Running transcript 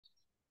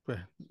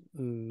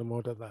Namo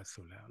Tassa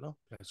ဆိုလဲနော်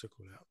ပြန်ရှိ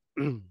ခိုးလိုက်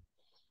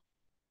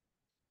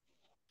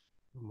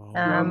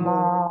Namo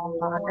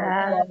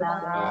Tassa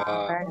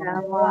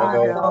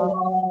Bhagavato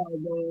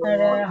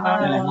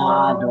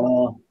Arahato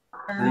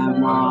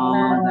Samma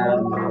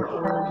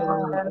Sambuddhassa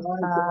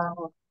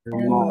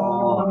Namo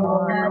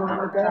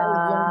Tassa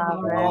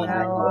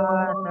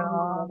Bhagavato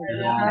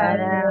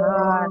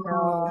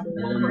Arahato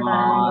Samma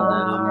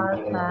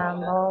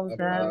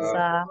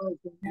Sambuddhassa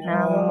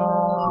Namo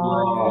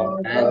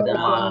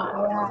Tassa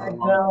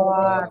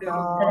Bhagavato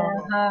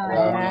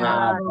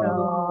Arahato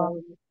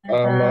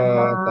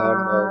Samma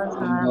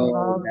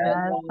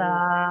Sambuddhassa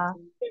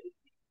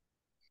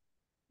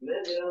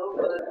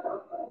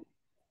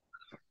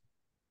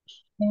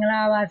မင်္ဂ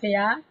လာပါဆ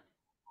ရာ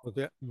ဟုတ်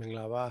ကဲ့မင်္ဂ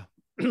လာပါ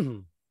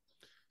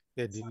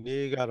ကဲဒီ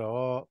နေ့က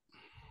တော့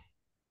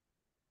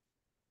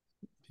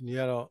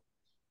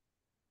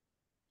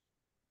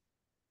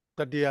တ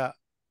တိယ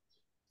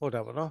ဟုတ်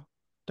တာပေါ့နော်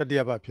တတိယ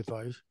ပတ်ဖြစ်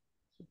သွားပြီ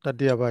တ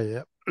တိယပတ်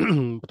ရဲ့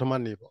ပထမ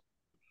နေ့ပေါ့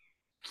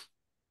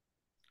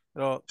အဲ့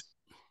တော့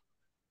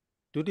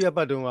ဒုတိယပ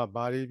တ်တုန်းက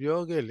ဘာတွေပြော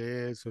ခဲ့လဲ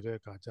ဆိုတဲ့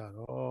အခါကျ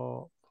တော့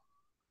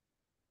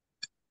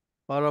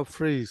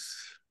paraphrase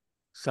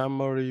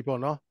summary ပေါ့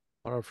နော်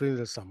paraphrase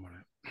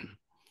summary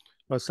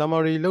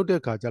summary လုပ်တဲ့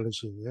အခါကျလို့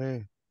ရှိရင်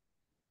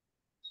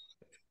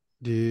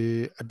ဒီ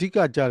အဓိက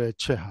ကြတဲ့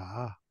ချက်ဟာ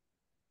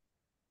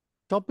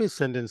topic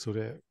sentence ဆို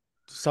တဲ့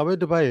စာပေ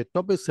တစ်ပတ်ရဲ့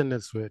topic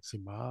sentence ဆိုတဲ့ဒီ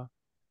မှာ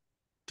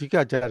အဓိက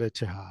ကြတဲ့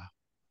ချက်ဟာ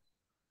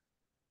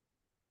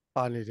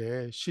ပါနေတယ်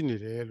ရှိနေ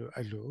တယ်လို့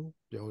အဲ့လို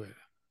ပြောခဲ့တ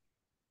ယ်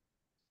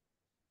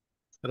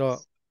အဲ့တော့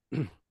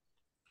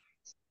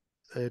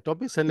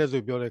topic sentence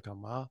ဆိုပြောတဲ့အခါ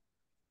မှာ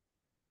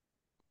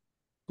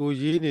ကို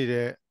ရေးနေ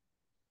တဲ့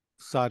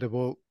စာတစ်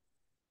ပုဒ်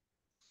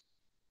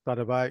စာ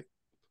တစ်ပိုက်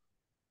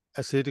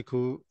essay တစ်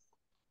ခု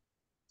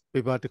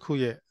paper တစ်ခု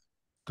ရဲ့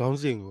ခေါင်း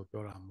စဉ်ကို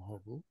ပြောတာမဟု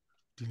တ်ဘူး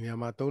ဒီနေရာ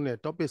မှာသုံးတဲ့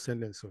topic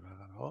sentence ဆိုတာ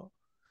ကတော့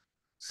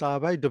စာ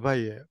ပိုက်တစ်ပို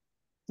က်ရဲ့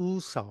ဥ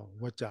ဆောင်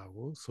ဝကြ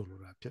ကိုဆိုလို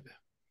တာဖြစ်တယ်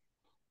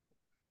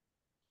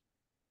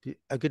ဒီ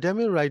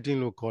academic writing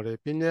လို့ခေါ်တဲ့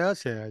ပညာ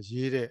ဆိုင်ရာ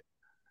ရေးတဲ့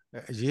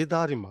အရေး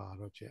သားတွေမှာ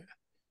တော့ဖြစ်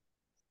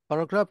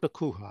paragraph တစ်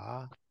ခုဟာ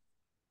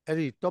အဲ့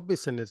ဒီ topic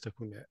sentence တစ်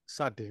ခုနဲ့စ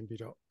တင်ပြီး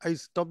တော့အဲ့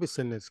topic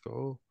sentence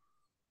ကို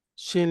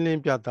ရှင်းလ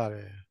င်းပြသတ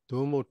ယ်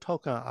ဒို့မို့ထော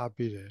က်ခံအား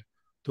ပေးတယ်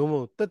ဒို့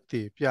မို့သက်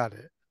သေပြ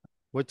တဲ့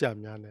ဝကြ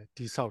များနဲ့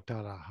တိဆောက်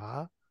ထားတာဟာ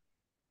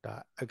ဒါ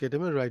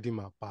academic writing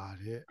မှာပါ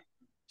တဲ့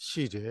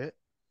ရှိတဲ့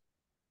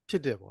ဖြ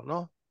စ်တယ်ပေါ့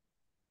နော်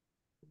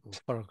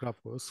paragraph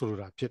ကိုဆိုလို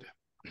တာဖြစ်တယ်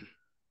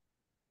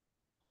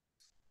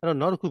အဲ့တော့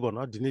နောက်တစ်ခုပေါ့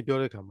နော်ဒီနေ့ပြော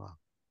တဲ့အခါမှာ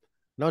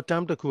နောက်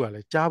term တစ်ခုကလ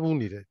ည်းကြားဘူး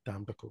နေတဲ့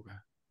term တစ်ခုပဲ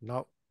နော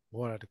က်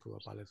ဘောရတစ်ခုက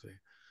ဘာလဲဆိုရ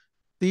င်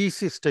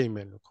thesis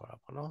statement လို့ခေါ်တာ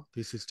ပေါ့နော်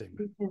thesis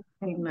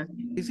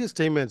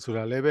statementဆို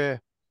တာလည်းပဲ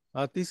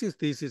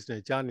thesis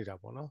နဲ့ကြားနေတာ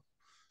ပေါ့နော်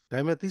ဒါပေ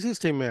မဲ့ thesis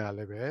statement က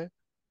လည်းပဲ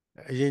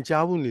အရင်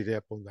ကြားဘူးနေ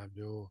တဲ့ပုံစံ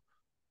မျိုး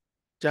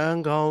ကျမ်း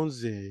ကောင်း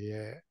စဉ်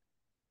ရဲ့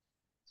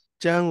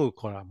ကျမ်းကို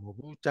ခေါ်တာမဟုတ်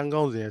ဘူးကျမ်း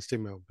ကောင်းစဉ်ရဲ့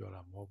statement ကိုပြော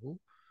တာမဟုတ်ဘူး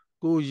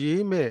ကို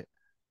ရေးမဲ့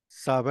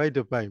စာပိုက်တ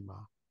စ်ပိုက်မှာ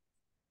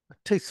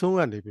ထိတ်ဆုံး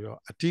ကနေပြီးတော့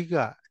အဓိက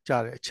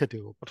ကြားတဲ့အချက်တွေ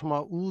ကိုပထမ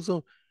ဦး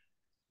ဆုံး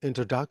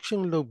introduction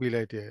လုပ်ပေး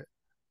လိုက်တဲ့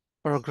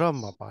paragraph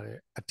မှာပါတဲ့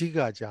အဓိက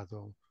အကြ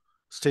ဆုံး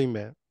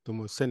statement သို့မ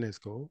ဟုတ် sentence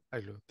ကို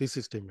အဲ့လို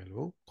thesis statement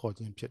လို့ခေါ်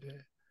ခြင်းဖြစ်တယ်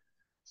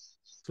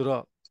ဆို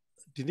တော့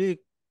ဒီနေ့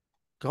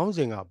ခေါင်းစ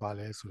ဉ်ကဘာ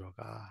လဲဆိုတော့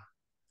က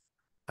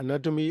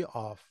anatomy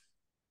of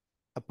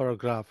a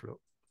paragraph လို့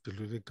ဒီ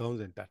လိုလေးခေါင်း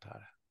စဉ်တတ်ထား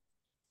တယ်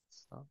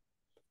နော်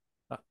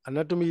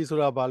anatomy ဆို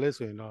တာဘာလဲ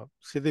ဆိုရင်တော့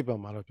စေသိပ္ပံ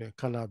မှာတော့ပြန်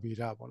ခန္ဓာဗေ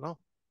ဒပေါ့နော်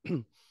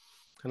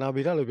ခန္ဓာ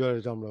ဗေဒလို့ပြောရ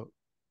တဲ့ကြောင့်မလို့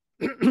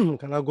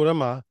ခန္ဓာကိုယ်ထဲ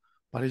မှာ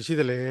ဘာတွေရှိ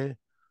သလဲ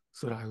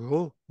ဆိုတာ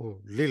ကို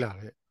လေ့လာ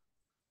တဲ့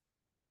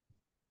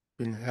ပ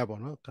ညာပေါ့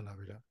နော်ခန္ဓာ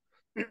ဗေဒ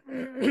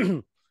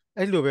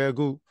အဲ့လိုပဲအ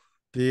ခု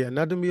ဒီ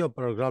anatomy of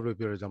paragraph လို့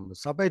ပြောရတဲ့ကြောင့်မလို့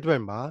စာပိုက်တစ်ပို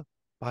က်မှာ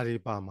ဘာတွေ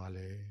ပါမှာ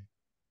လဲ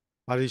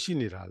ဘာတွေရှိ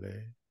နေတာလဲ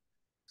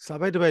စာ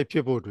ပိုက်တစ်ပိုက်ဖြ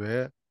စ်ဖို့အတွက်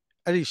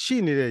အဲ့ဒီရှိ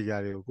နေတဲ့ຢာ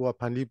တွေကိုကိုက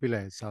ဖန်တီးပေး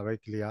လိုက်ရင်စာပိုက်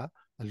ကလေးက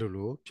အလို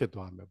လိုဖြစ်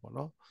သွားမယ်ပေါ့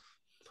နော်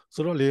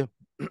ဆိုတော့လေ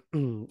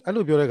အဲ့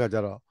လိုပြောတဲ့အခါကျ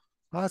တော့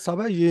ဟာစာ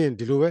ပိုက်ရေးရင်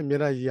ဒီလိုပဲအ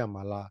များကြီးရေးရ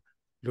မှာလား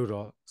လို့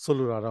တော့ဆို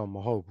လိုတာတော့မ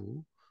ဟုတ်ဘူး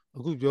အ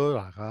ခုပြော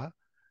တာက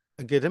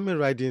academic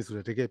writing ဆို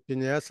တဲ့တကယ်ပ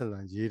ညာဆန်ဆ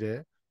န်ရေးတဲ့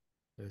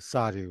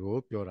စာတွေကို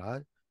ပြောတာ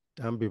တ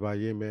မ်းပေပါ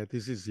ရေးမယ်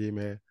thesis ရေးမ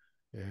ယ်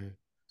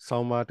ဆော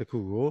င်းပါးတစ်ခု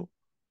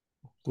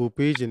ကို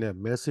ပေးခြင်းတဲ့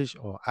message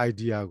or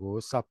idea ကို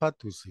စာဖတ်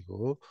သူစီ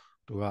ကို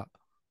သူက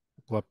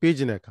ပေး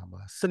ခြင်းတဲ့အခါ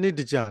မှာစနစ်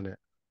တကျနဲ့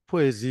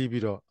ဖွဲ့စည်း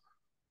ပြီးတော့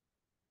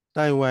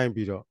တိုင်ဝိုင်း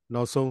ပြီးတော့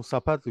နောက်ဆုံးစာ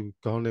ဖတ်သူ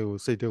ခေါင်းတွေကို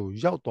စိတ်တွေကို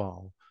ရောက်သွား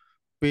အောင်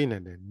ပေးနို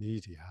င်တဲ့န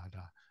ည်းတွေဟာ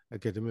ဒါ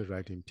academic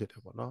writing ဖြစ်တ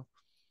ယ်ပေါ့နော်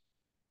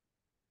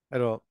အဲ့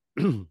တော့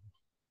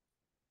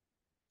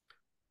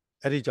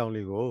အဲ့ဒီအကြောင်း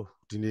လေးကို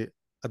ဒီနေ့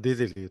အသေး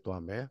စိတ်လေး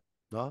သွားမယ်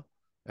နော်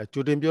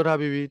ကြိုတင်ပြောထား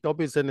ပြီးပြီ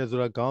topic sentence ဆို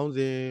တာခေါင်းစ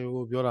ဉ်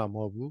ကိုပြောတာမ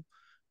ဟုတ်ဘူး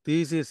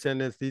thesis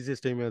sentence thesis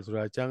statement ဆို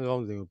တာကျမ်းခေါ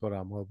င်းစဉ်ကိုပြော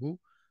တာမဟုတ်ဘူး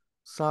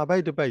စာပို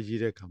က်တစ်ပိုက်ရေး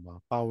တဲ့အခါမှာ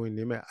ပါဝင်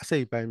နေမဲ့အစိ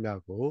တ်ပိုင်းများ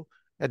ကို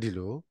အဲ့ဒီ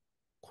လို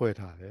ခွဲ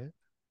ထားတယ်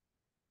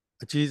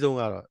အကြီးဆုံး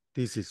ကတော့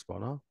thesis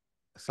ပေါ့နော်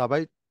စာပို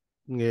က်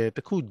ငယ်တ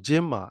စ်ခုချ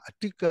င်းမှာအ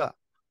တိက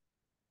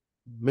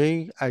main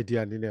idea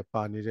အနေနဲ့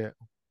ပါနေတဲ့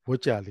ဝ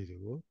ကြလေးတွေ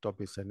ကို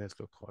topic sentence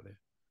လို့ခေါ်တယ်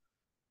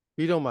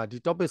ပြီးတော့မှဒီ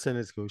topic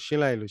sentence ကိုရှ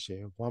င်းလိုက်လို့ရှိရ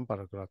င် one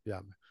paragraph ပြ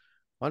မယ်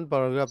one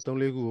paragraph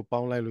 3-4ခုကိုပေါ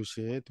င်းလိုက်လို့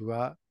ရှိရင်သူက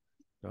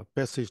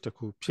passage တစ်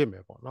ခုဖြစ်မ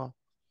ယ်ပေါ့နော်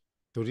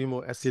ဒိုဒီ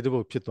မို essay တစ်ပု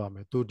ဒ်ဖြစ်သွားမ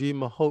ယ်ဒိုဒီ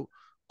မဟုတ်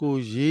ကို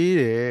ရေး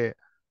တဲ့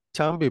ချ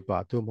မ်း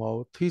paper သို့မဟု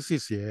တ်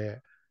thesis ရဲ့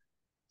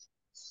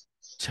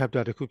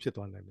chapter တစ်ခုဖြစ်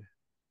သွားနိုင်တယ်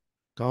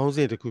ခေါင်းစ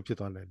ဉ်တစ်ခုဖြစ်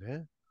သွားနိုင်တယ်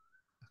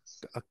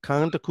အခ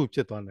န်းတစ်ခုဖြ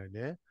စ်သွားနိုင်တ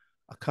ယ်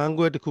အခန်း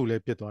ခွဲတစ်ခုလ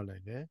ည်းဖြစ်သွားနို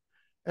င်တယ်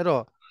အဲ့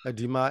တော့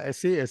ဒီမှာ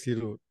essay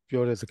လို့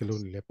ပြောတဲ့စကား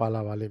လုံးတွေလည်းပါ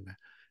လာပါလိမ့်မယ်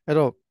အဲ့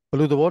တော့ဘယ်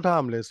လိုသဘောထား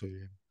ရမလဲဆိုရ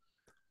င်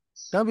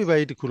တမ်းပြပါ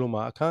ရေးတစ်ခုလုံး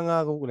မှာအခန်း၅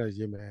ခုနဲ့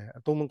ရေးမယ်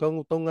အသုံးမကောင်း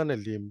၃ခန်းနဲ့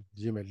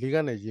ရေးမယ်၄ခ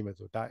န်းနဲ့ရေးမယ်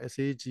ဆိုဒါ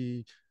essay ကြီး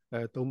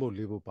၃ပုဒ်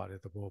၄ပုဒ်ပါတယ်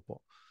သဘော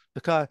ပေါ့တ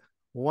ခါ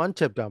one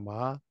chapter မှာ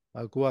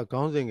ကိုက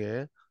ခေါင်းစဉ်ငယ်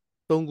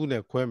၃ခု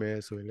နဲ့ခွဲမယ်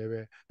ဆိုရင်လည်း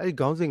ပဲအဲ့ဒီ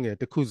ခေါင်းစဉ်ငယ်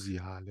တစ်ခုစီ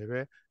ဟာလည်းပဲ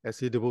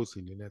essay တစ်ပုဒ်စီ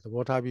နေနဲ့သ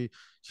ဘောထားပြီး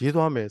ရေး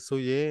သွားမယ်ဆို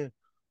ရင်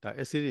ဒါ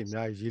essay တွေအ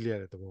များကြီးရေးလိုက်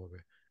ရတဲ့သဘောပဲ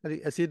အဲ့ဒီ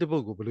essay တစ်ပု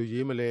ဒ်ကိုဘယ်လို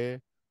ရေးမလဲ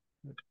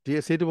ဒီ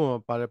essay တစ်ပုဒ်မှာ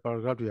ပါတဲ့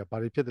paragraph တွေကဘာ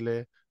တွေဖြစ်တယ်လဲ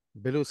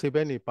ဘယ်လိုစိတ်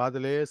ပဲနေပါတ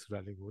ယ်လဲဆိုတာ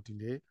လေးကိုဒီ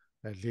နေ့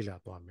လေ့လာ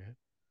သွားမယ်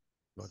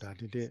တော့ဒါ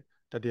ဒီနေ့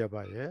တတိယပ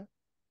တ်ရဲ့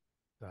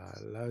ဒါ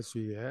last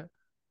week ရဲ့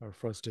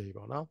first day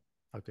ပေါ့နော်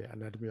okay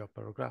anatomy of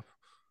paragraph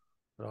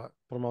တော့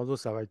ပထမ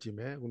ဆုံးစာပိုက်ကြည့်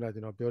မယ်ခုနကကျွ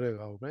န်တော်ပြောတဲ့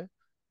ကောင်ပဲ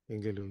အ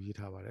င်္ဂလိပ်လိုရေး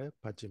ထားပါတယ်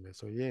ဖတ်ကြည့်မယ်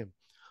ဆိုရင်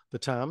the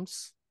terms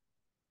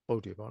ပု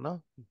ဒ်တွေပေါ့နော်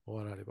ဘော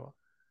ရတွေပေါ့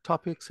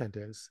topic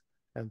sentence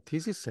and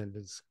thesis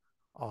sentence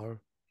are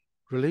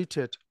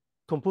related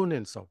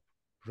components of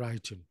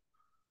writing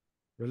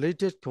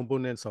related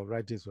components of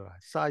writing ဆိုတာ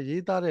စာ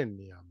ရေးသားတဲ့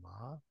နေရာမှာ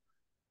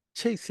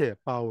ချိတ်ဆက်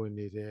ပါဝင်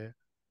နေတဲ့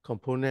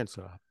component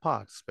ဆိုတာ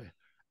parts ပဲ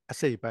အ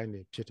စိတ်ပိုင်း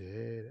တွေဖြစ်တ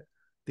ယ်တဲ့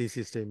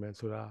thesis statement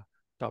ဆိုတာ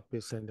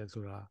topic sentence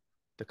ဆိုတာ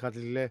တခါတ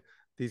လေလဲ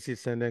thesis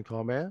sentence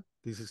ခေါ်မယ်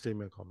thesis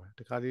statement ခေါ်မယ်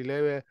တခါတလေလဲ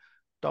ပဲ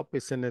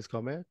topic sentence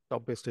ခေါ်မယ်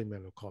topic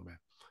statement လို့ခေါ်မယ်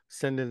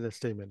sentence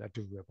statement အ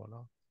တူပဲပေါ့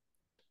နော်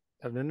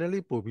အဲ့နည်းနည်း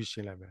လေးပို့ပြီးရှ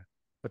င်းလိုက်မယ်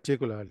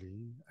particularly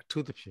အ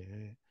ထူးသဖြင့်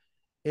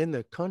in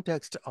the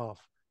context of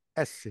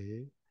essay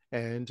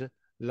and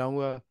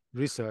longer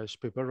research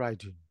paper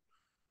writing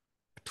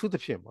အထူးသ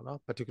ဖြင့်ပေါ့နော်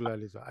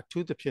particularly ဆိုတာအ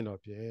ထူးသဖြင့်တော့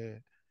ဖြင့်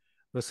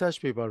research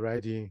paper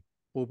writing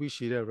ပို့ပြီး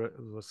ရှိတဲ့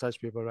research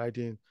paper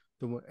writing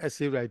သို့မဟုတ်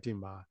essay writing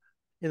မှာ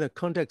in the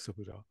context ဆို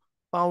ပြီးတော့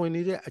ပါဝင်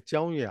နေတဲ့အ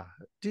ကြောင်းအရာ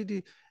ဒီ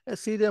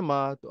essay ထဲမှာ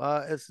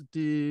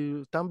ဒီ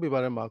term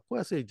paper ထဲမှာကို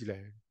ယ့် essay ကြည့်လို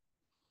က်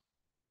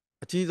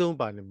အကြီးဆုံး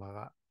ပါနေမှာက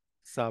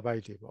စာပို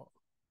က်တွေပေါ့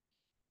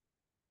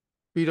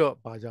ပြီးတော့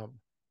ဘာကြောင့်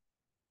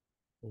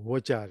ဝ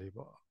ကြတွေ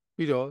ပေါ့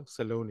ပြီးတော့စ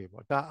လုံးတွေ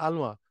ပေါ့ဒါအား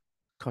လုံးက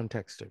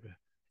context တွေပဲ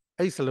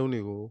အဲ့ဒီစလုံး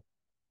တွေကို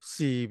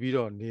စီပြီး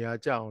တော့နေရာ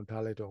ကျအောင်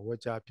ထားလိုက်တော့ဝ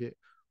ကြဖြစ်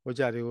ဝ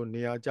ကြတွေကို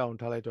နေရာကျအောင်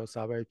ထားလိုက်တော့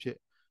စာပိုက်ဖြစ်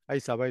အဲ့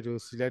ဒီစာပိုက်တွေ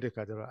ကိုစီလိုက်တဲ့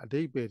ခါကျတော့အ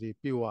ဓိပ္ပာယ်တွေ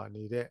ပြည့်ဝ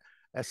နေတဲ့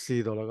essay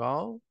တော်၎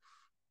င်း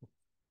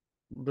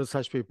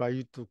research paper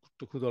ကြီး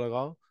တစ်ခုတော်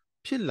၎င်း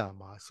ဖြစ်လာ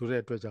မှာဆို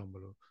တဲ့အတွက်ကြောင့်မ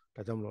လို့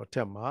ဒါကြောင့်မလို့အထ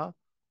က်မှာ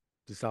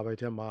ဒီစာပိုက်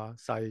ထဲမှာ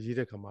စာရေး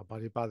တဲ့ခါမှာဘာ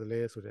တွေပါတယ်လဲ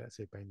ဆိုတဲ့အ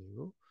စိပ်ပိုင်းတွေ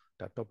ကို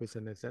ဒါ topic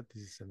sentence နဲ့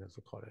thesis sentence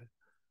ကိုခေါ်တယ်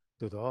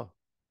သို့တော့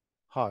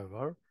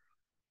however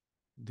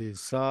they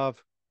serve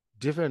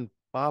different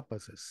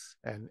purposes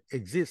and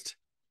exist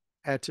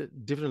at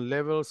different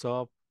levels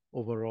of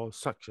overall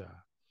structure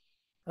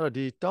အဲ့တော့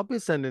ဒီ topic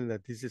sentence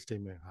နဲ့ thesis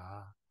statement ဟာ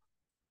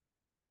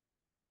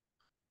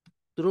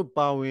သူတို့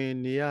ပါဝင်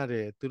နေရ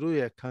တဲ့သူတို့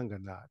ရဲ့ခန့်က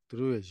ဏ္ဍသူ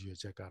တို့ရဲ့ရည်ရွယ်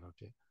ချက်ကတော့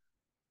ဖြင့်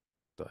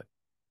သူ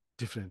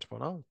different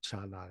ပေါ့နော်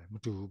ခြားနာတယ်မ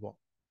တူဘူးပေါ့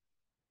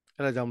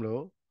အဲ့ဒါကြောင့်မ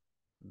လို့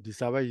ဒီ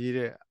စာပိုက်ရေး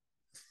တဲ့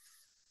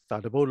စာ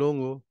တစ်ပုဒ်လုံး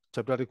ကို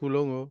chapter တစ်ခု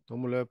လုံးကိုသို့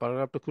မဟုတ်လဲ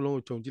paragraph တစ်ခုလုံး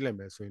ကိုခြုံကြည့်လိုက်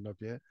မယ်ဆိုရင်တော့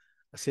ဖြင့်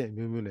အဆင့်အ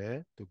မျိုးမျိုးနဲ့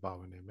သူပါဝ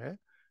င်နေမယ်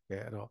ကဲ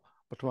အဲ့တော့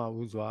ပထမ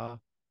ဦးစွာ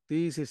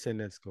thesis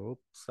sentence ကို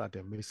စတ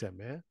င်မိတ်ဆက်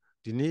မယ်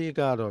ဒီနေ့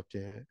ကတော့ဖြ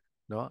င့်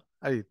เนาะ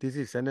အဲ့ဒီ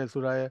thesis sentence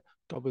ဆိုတာရဲ့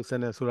topic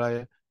sentence ဆိုတာ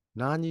ရဲ့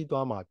နားကြီး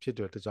သွားမှာဖြစ်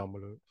တဲ့အတွက်ကြောင့်မ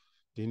လို့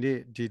ဒီနေ့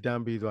ဒီတ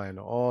န်းပြီးသွားရင်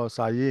တော့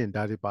စာရေးရင်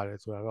ဒါတွေပါတယ်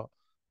ဆိုတာတော့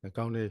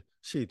ကောင်းနေ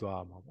ရှိ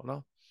သွားမှာပေါ့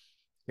နော်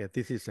ကဲ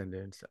thesis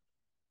sentence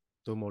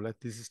သို့မဟုတ်လဲ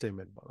thesis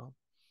statement ပေါ့နော်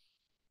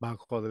ဘာ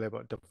ခေါ်တယ်လဲ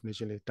ပေါ့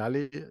definition လေးဒါ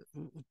လေး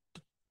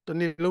တ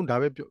နေ့လုံးဒါ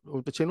ပဲ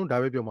တစ်ချိန်လုံးဒါ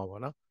ပဲပြောမှာ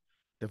ပေါ့နော်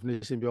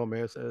definition ပြောမ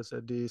ယ်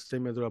ဒီ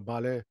statement ဆိုတာဘာ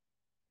လဲ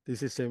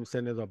thesis statement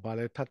ဆိုတာဘာ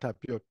လဲထပ်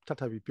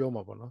ပြီးပြော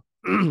မှာပေါ့နော်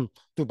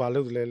သူဘာ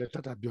လို့လဲထ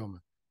ပ်ပြောမ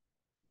ယ်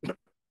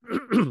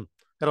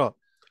အဲ့တော့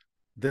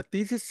the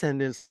thesis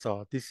sentence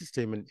or thesis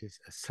statement is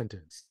a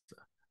sentence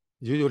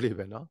ရိုးရိုးလေး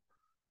ပဲနော်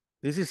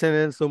thesis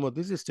sentence ဆိုမှ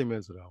thesis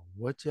statement ဆိုတာ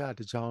ဝကြတ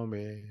စ်ချောင်း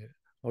ပဲ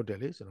ဟုတ်တယ်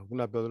လေကျွန်တော်ခု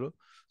နပြောသလို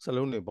စ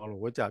လုံးတွေပေါင်း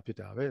လို့ဝကြဖြစ်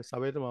တာပဲစာ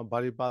ပေထဲမှာဘာ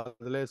တွေပါ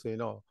တယ်လဲဆိုရင်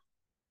တော့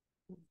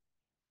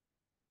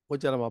ဝ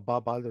ကြမှာ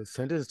ဘာလို့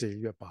sentence တွေ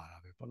ရွက်ပါတာ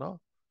ပဲပေါ့နော်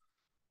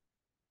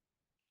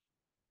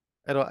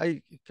အဲ့တော့အဲ့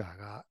က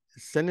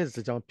sentence တ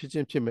စ်ချောင်းဖြစ်ချ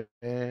င်းဖြစ်မ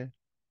ယ်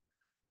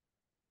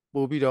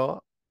ပို့ပြီးတော့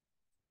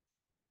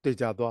တေ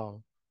ချာသွားအောင်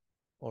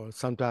or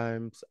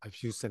sometimes a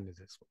few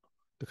sentences ပေါ့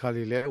တခါ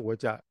လေလဲဝ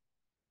ကြ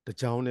တစ်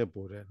ချောင်းနဲ့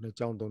ပို့တယ်နှစ်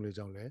ချောင်းသုံးလေး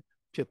ချောင်းလည်း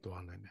ဖြစ်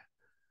သွားနိုင်တယ်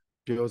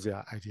ပြောစရာ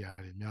idea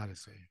တွေများတယ်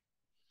ဆိုရင်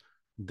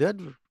that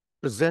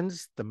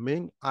presents the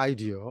main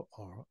idea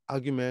or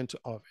argument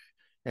of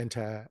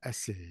entire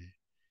essay.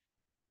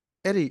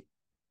 Any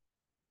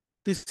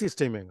thesis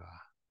statement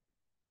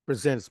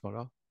presents ပေါ့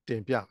နော်တ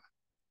င်ပြမယ်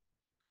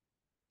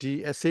ဒီ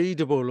essay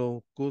တစ်ပုဒ်လုံး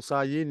ကိုစာ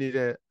ရေးနေ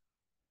တဲ့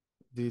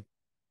ဒီ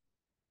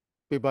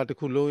paper တစ်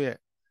ခုလုံးရဲ့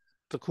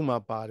တစ်ခုမှ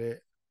ပါတဲ့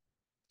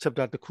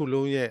chapter တစ်ခု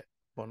လုံးရဲ့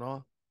ပေါ့နော်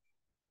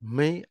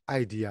main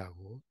idea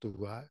ကိုသူ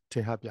ကထ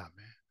င်ဟပ်ပြမ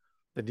ယ်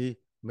တတိ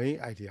main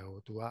idea ကို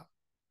သူက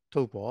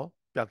ထုတ်ပေါ်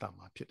ပြသ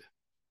မှာဖြစ်တယ်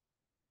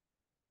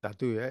ဒါ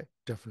သူရဲ့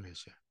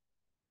definition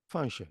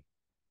function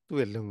သူ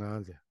ရဲ့လုပ်င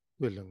န်းစဉ်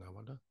သူရဲ့လုပ်ငန်း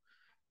ပေါ့နော်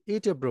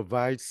it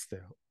provides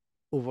the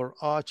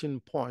overarching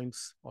points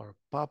or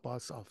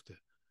purpose of the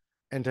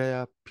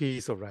entire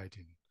piece of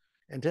writing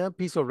entire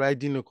piece of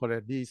writing လို့ခေါ်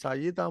တဲ့ဒီစာ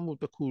ရေးသားမှု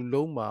တစ်ခု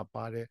လုံးမှာ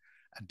ပါတဲ့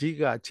အဓိ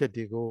ကအချက်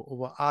တွေကို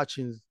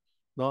overarching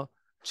เนาะ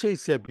ချိတ်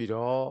ဆက်ပြီး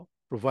တော့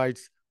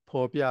provides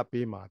ဖော်ပြ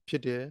ပေးမှာဖြ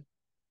စ်တယ်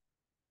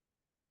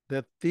the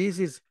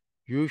thesis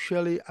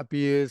usually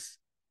appears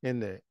in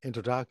the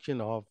introduction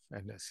of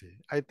an essay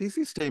အဲ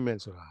thesis statement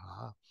ဆိုတာ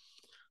ဟာ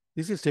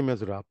thesis statement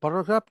ဆိုတာ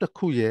paragraph တစ်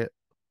ခုရဲ့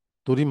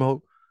သို့ဒီမဟုတ်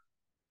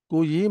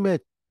ကိုရေးမဲ့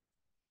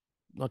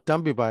နော် term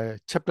paper ရဲ့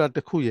chapter တ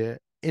စ်ခုရဲ့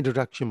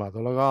introduction မှာ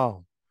တော့၎င်း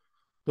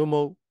သို့မ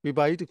ဟုတ်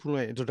paper ကြီးတစ်ခု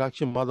ရဲ့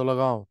introduction မှာတော့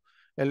၎င်း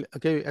အ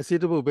ကယ် essay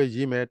တစ်ပုဒ်ပဲ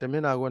ရေးမယ်တစ်မျ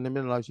က်နှာက2မျ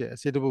က်နှာလောက်ရှိ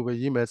essay တစ်ပုဒ်ပဲ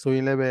ရေးမယ်ဆိုရ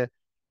င်လည်းပဲ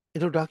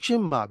introduction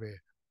မှာပဲ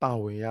ပါ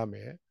ဝင်ရမ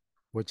ယ်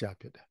ဝကြ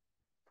ဖြစ်တယ်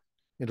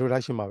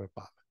introduction မှာပဲ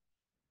ပါမယ်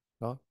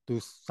เนาะသူ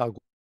စာ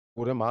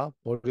ကိုထဲမှာ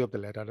body of the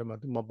letter ထဲမှာ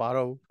သူမပါ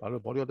တော့ဘူးဘာ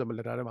လို့ body of the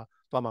letter ထဲမှာ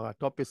သွားမှာက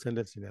topic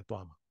sentence နဲ့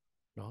သွားမှာ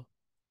เนาะ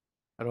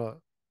အဲ့တော့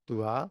သူ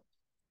က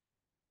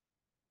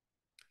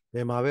ဘ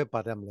ယ်မှာပဲပါ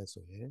တတ်မလဲ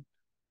ဆိုရင်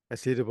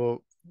essay တစ်ပုဒ်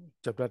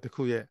chapter တစ်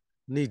ခုရဲ့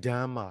နိဒ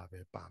န်းမှာ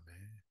ပဲပါမ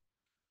ယ်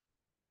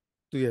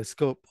သူရဲ့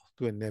scope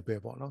သူရဲ့ level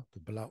ပေါ့နော်သူ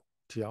ဘယ်လောက်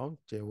ထီအောင်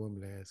ကျယ်ဝန်းမ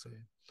လဲဆိုရ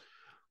င်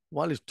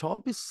while the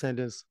topic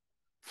sentence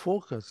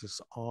focuses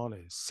on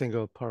a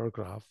single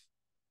paragraph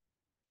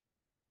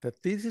the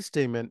thesis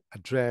statement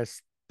addresses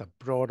the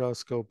broader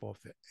scope of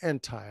the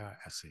entire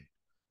essay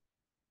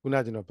ခုန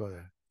ကျွန်တော်ပြောတ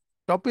ယ်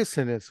topic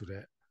sentence ဆို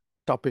တဲ့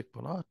topic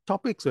ပေါ့နော်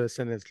topic ဆိုတဲ့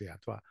sentence လေးက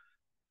သူက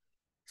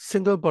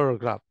single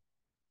paragraph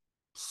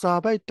စာ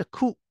ပိုက်တစ်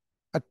ခု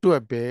အတွ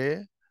က်ပဲ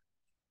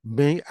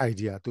main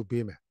idea သူ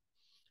ပေးမယ်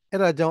အဲ့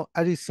ဒါကြောင့်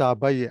အဲ့ဒီစာ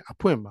ပိုက်ရဲ့အ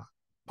ဖွင့်မှာ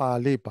ပါ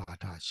ဠိပါ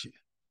ဠိရှိတ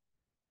ယ်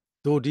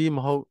ဒိုဒီမ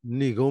ဟုတ်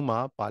ဏိကုံးမှာ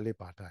ပါဠိ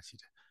ပါဠိရှိ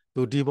တယ်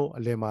ဒိုဒီမဟုတ်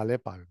အလယ်မှာလ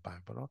ည်းပါ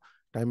ပေါ့နော်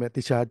ဒါပေမဲ့တ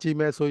ခြားကြည့်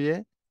မဲ့ဆိုရင်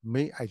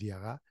main idea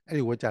ကအဲ့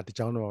ဒီဝါကြတစ်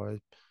ကြောင်းတော့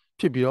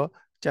ဖြစ်ပြီးတော့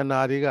ကျန်တာ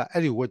တွေက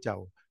အဲ့ဒီဝါကြ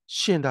ကို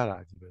ရှင်းထားတာ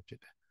ကြီးပဲဖြစ်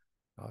တယ်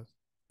နော်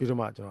ပြီးတော့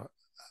မှကျွန်တော်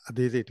အ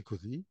သေးစိတ်တစ်ခု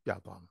စီပြ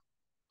သွားမယ်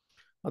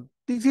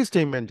thesis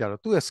statement ကြ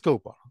တော့သူ့ရဲ့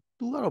scope ပေါ့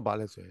သူကတော့ဘာ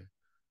လဲဆိုရင်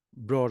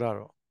broader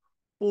တော့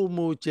ပုံ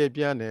မူကျယ်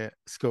ပြန့်တဲ့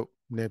scope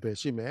နယ်ပယ်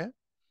ရှိမယ်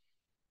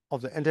of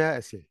the entire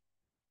essay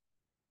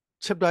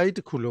chapter ကြီးတ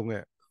စ်ခုလုံး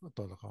ရဲ့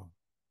တော်လကောင်း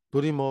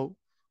ဒိုဒီမို့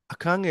အ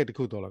ခန်းငယ်တစ်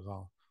ခုတော်လကော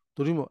င်း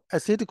ဒိုဒီမို့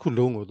essay တစ်ခု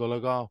လုံးကိုတော်လ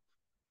ကောင်း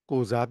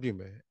ကိုစားပြု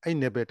မယ်အဲ့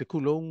နယ်ပယ်တစ်ခု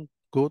လုံး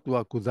ကိုသူက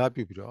ကိုစား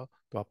ပြုပြီးတော့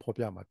သူကဖော်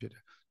ပြမှာဖြစ်တ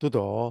ယ်သို့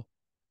တော့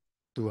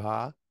သူဟာ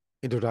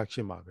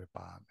introduction မှာပဲ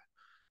ပါမယ်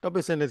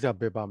topic sentence က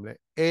ပဲပါမလဲ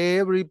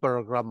every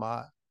paragraph မှာ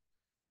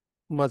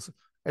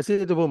essay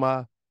တစ်ပုဒ်မှာ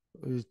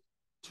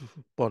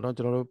ပေါ်တော့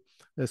ကျွန်တော်တို့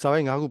စာပို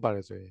က်5ခုပါတ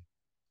ယ်ဆိုရင်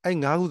အဲ့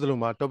5ခုစ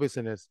လုံးမှာ topic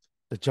sentence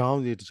တစ်ကြောင်း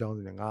စီနဲ့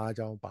5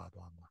ကြောင်းပါ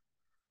သွားမှာ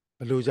ဘ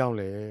ယ်လိုကြောင်း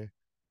လဲ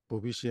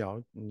ပို့ပြီးရှင်းအောင်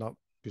နောက်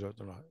ပြီးတော့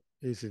ကျွန်တော်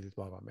AC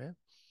သွားပါမယ်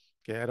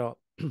ကဲအဲ့တော့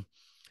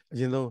အ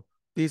ရင်ဆုံး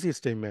thesis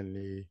statement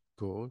လေး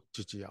ကိုကြ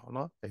ည့်အောင်เน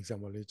าะ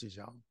example လေးကြည့်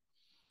အောင်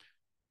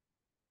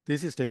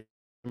thesis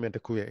statement တ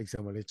စ်ခုရဲ့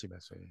example လေးကြည့်မ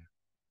ယ်ဆိုရင်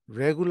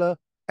regular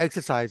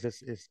exercises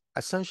is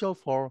essential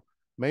for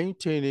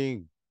maintaining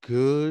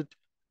good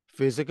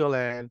physical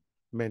and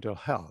mental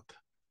health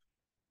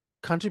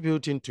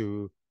contributing to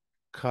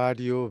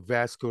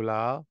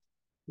cardiovascular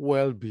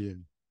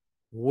well-being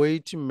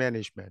weight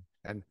management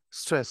and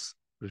stress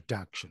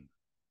reduction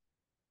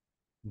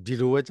ဒီ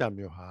လိုဝက်ကြ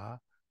မျိုးဟာ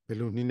ဘယ်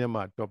လိုနည်းနဲ့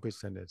မှ topic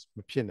sentence မ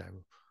ဖြစ်နိုင်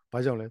ဘူး။ဘာ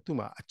ကြောင့်လဲသူ့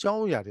မှာအကြော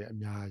င်းအရာတွေအ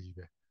များကြီး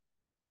ပဲ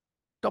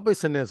topic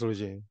sentence ဆိုလို့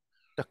ရှိရင်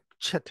တစ်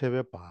ချက်တည်း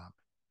ပဲပါ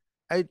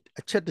အဲ့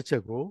အချက်တစ်ချ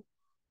က်ကို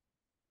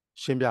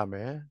ရှင်းပြမ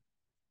ယ်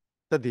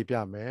သက်သေပြ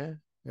မယ်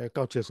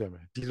ကောက်ချက်ဆွဲမ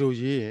ယ်ဒီလို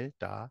ရေးရင်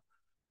ဒါ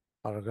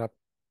paragraph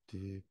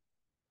ဒီ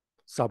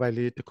စာပိုက်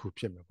လေးတစ်ခု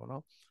ဖြစ်မယ်ပေါ့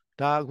နော်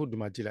ဒါအခုဒီ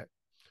မှာကြည့်လိုက်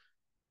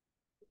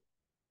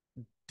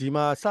ဒီ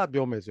မှာစ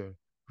ပြောမယ်ဆိုရင်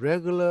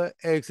regular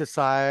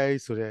exercise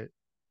ဆိုတဲ့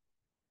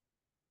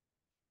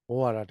ဟော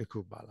ရတာတစ်ခု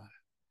ပါလာတ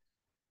ယ်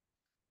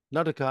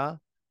နောက်တစ်ခါ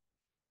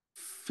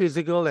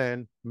physical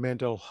and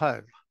mental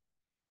health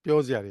ပြော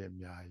စရာတွေအ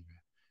များကြီးပဲ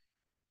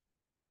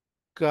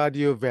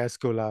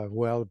cardiovascular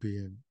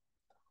well-being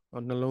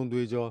နှလုံး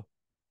သွေးကြော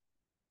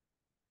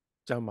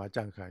ကျန်းမာ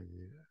ကြံ့ခိုင်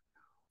ရေး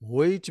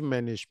weight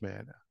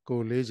management ကို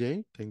ယ်လေးချိန်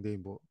ထိန်းသိ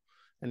မ်းဖို့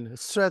and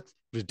stress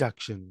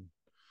reduction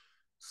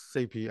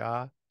စိတ်ဖိ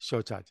အား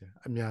လျှော့ချခြင်း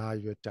အများ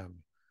ကြီးပဲတမ်း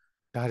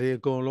ဒါတွေ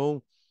အကုန်လုံး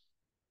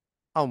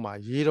အောက်မှာ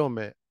ရေးတော့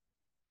မဲ့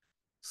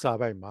စာ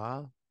ပိုက်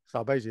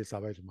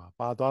တွေမှာ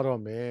ပါသွား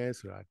တော့မယ်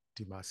ဆိုတာ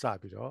ဒီမှာစ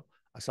ပြီးတော့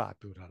အစ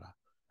ပြောထားတာ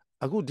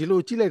အခုဒီလို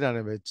ကြည့်လိုက်တာ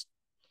နဲ့ပဲ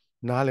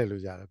နားလည်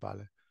လို့ရတယ်ပါ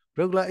လေ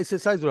regular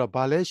exercise ဆိုတာ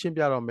ဘာလဲရှင်း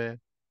ပြတော့မယ်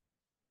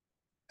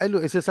အဲ့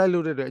လို exercise လု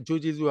ပ်တဲ့အတွက်အ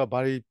ကျိုးကျေးဇူးကဘာ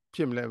တွေဖြ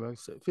စ်မလဲ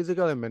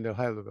physical and mental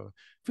health လို့ပြော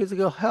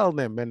physical health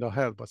နဲ့ mental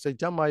health ပေါ့စိတ်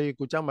ကျန်းမာရေး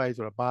ကိုယ်ကျန်းမာရေး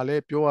ဆိုတာဘာလဲ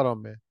ပြောရတော့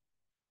မယ်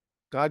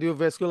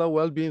cardiovascular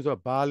well-being ဆိုတာ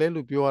ဘာလဲ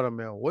လို့ပြောရတော့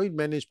မယ် weight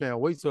management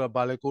weight ဆိုတာ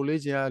ဘာလဲကို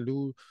လေးချင်းက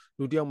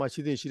လူတယောက်မှ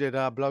ရှိတဲ့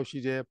တာဘယ်လောက်ရှိ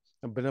တယ်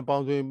ဘယ်နှပေါ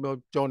င်းဆိုရင်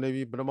ကြော်နေ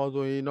ပြီဘယ်နှပေါင်း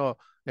ဆိုရင်တော့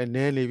န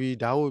ည်းနေပြီ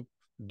ဒါကို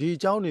ဒီအ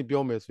ကြောင်းတွေ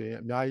ပြောမယ်ဆိုရင်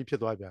အများကြီးဖြ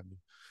စ်သွားပြန်ပြီ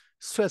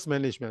stress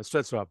management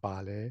stress ဆိုတာဘာ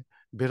လဲ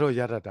ဘယ်တော့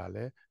ရတတ်တာ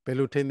လဲဘယ်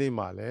လိုထိန်းသိမ်း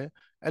မှာလဲ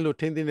အဲ့လို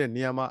ထိန်းသိမ်းတဲ့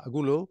နေရာမှာအ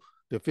ခုလို့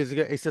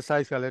physical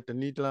exercise ကလည်းတ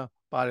နည်းတလား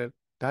ပါတယ်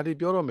ဒါတွေ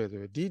ပြောတော့မယ်ဆို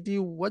ရင်ဒီ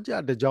ဝက်ကြ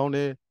တစ်ကြောင်း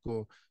နဲ့ကို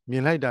မြ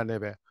င်လိုက်တာနဲ့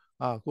ပဲ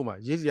ခုမှ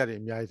ရေးစရာတွေ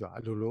အများကြီးဆိုတာ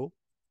အလိုလို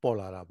ပေါ်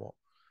လာတာပေါ့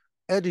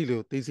အဲ့ဒီ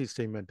လို thesis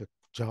statement တစ်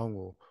ကြောင်း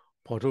ကို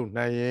ဖော်ထုတ်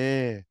နိုင်ရ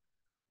င်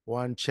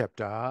one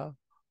chapter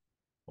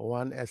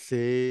one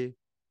essay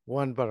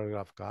one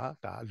paragraph က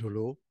ဒါအလို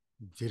လို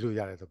ရေးလို့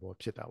ရတဲ့သဘော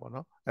ဖြစ်တာပေါ့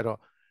နော်အဲ့တော့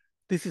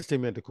thesis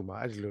statement တခုမှာ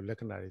အဲ့ဒီလိုလက္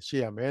ခဏာတွေရှိ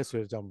ရမယ်ဆို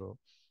တဲ့အကြောင်းလို့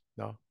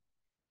နော်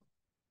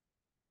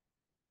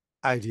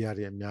idea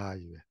တွေအများ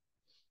ကြီးပဲ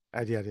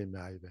idea တွေအ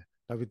များကြီးပဲ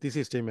နောက်ပြီး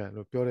thesis statement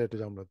လို့ပြောတဲ့အတွ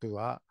က်ကြောင့်မလို့သူက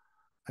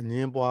အင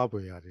င်းပွား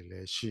ပွေရတယ်လ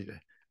ည်းရှိတ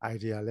ယ်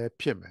idea လည်း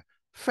ဖြစ်မယ်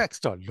facts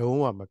တော့လုံး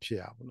ဝမဖြစ်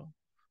ရဘူးเนาะ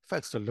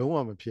facts တော့လုံးဝ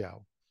မဖြစ်ရ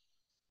ဘူး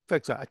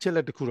facts ကအချက်လ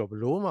က်တစ်ခုတော့ဘ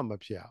လုံးဝမ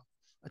ဖြစ်ရဘူး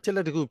အချက်လ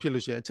က်တစ်ခုဖြစ်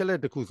လို့ရှိရင်အချက်လက်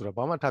တစ်ခုဆိုတော့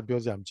ဘာမှထပ်ပြော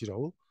စရာမရှိတော့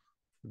ဘူး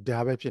ဒါ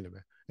ပဲဖြစ်နေမ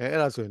ယ်အဲ့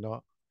ဒါဆိုရင်တော့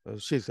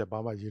ရှေ့ဆက်ဘာ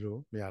မှရေးလို့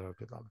မရတော့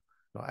ဖြစ်သွားမယ်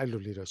เนาะအဲ့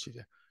လိုလေးတော့ရှိတ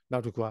ယ်နော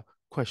က်တစ်ခုက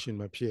question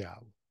မဖြစ်ရ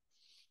ဘူး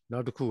နော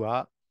က်တစ်ခုက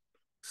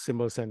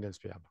symbol sentence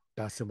ပြရမှာ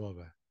ဒါ symbol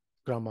ပဲ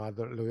grammar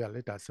လို့ရ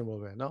လေဒါ symbol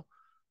ပဲเนาะ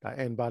ဒါ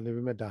n ပါနေ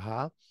ပြီမဲ့ဒါဟာ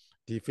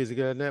ဒီ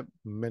physical နဲ့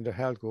mental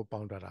health ကိုပေါ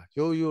င်းထားတာ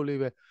ရိုးလေး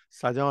ပဲ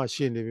စာကြောင်းက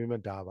ရှင်းနေပြီ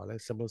မဲ့ဒါပါလဲ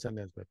symbol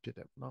sentence ပဲဖြစ်တ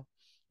ယ်เนาะ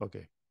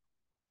okay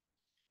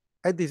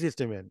at this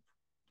statement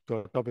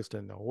topic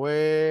statement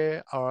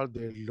where are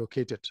they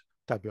located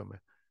တပြောမ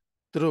ယ်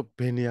သူတို့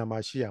ဘယ်နေရာမှာ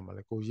ရှိရမှာ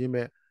လဲကိုရေး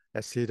မဲ့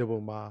essay တစ်ပုံ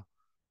မှာ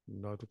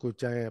နော်ကို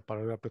ကျမ်းရဲ့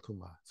paragraph တစ်ခု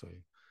မှာဆိုရ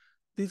င်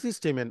thesis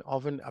statement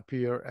often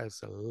appear as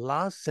the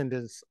last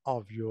sentence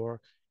of your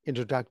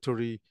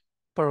introductory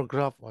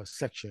paragraph or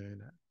section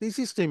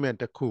thesis statement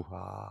တစ်ခု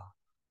ဟာ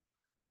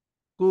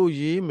ကို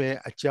ရေးမဲ့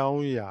အကြော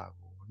င်းအရာ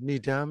ကို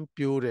ဏ္ဍန်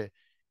ပြိုးတဲ့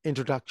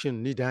introduction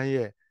ဏ္ဍန်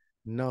ရဲ့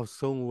နောက်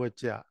ဆုံးဝ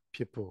ကြဖြ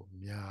စ်ဖို့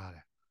များတ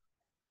ယ်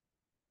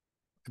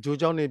အကျိုး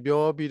ကြောင့်နေ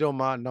ပြောပြီးတော့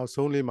မှနောက်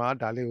ဆုံးလေးမှာ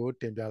ဒါလေးကို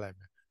တင်ပြလိုက်မ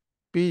ယ်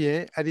ပြီးရ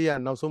င်အဲ့ဒီက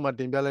နောက်ဆုံးမှာ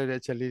တင်ပြလိုက်တဲ့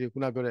အချက်လေးတွေခု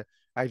နပြောတဲ့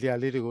idea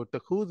လေးတွေကိုတ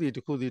စ်ခုစီ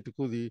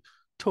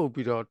ထုတ်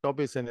ပြီးတော့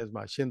topic sentence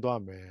မှာရှင်း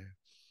သွားမယ်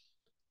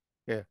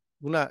ကဲ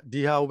ခုန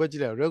ဒီဟာကိုပဲကြ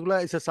ည့်လိုက် regular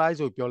exercise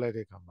ကိုပြောလိုက်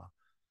တဲ့အခါမှာ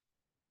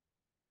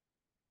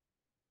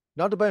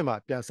နောက်တစ်ပတ်မှာ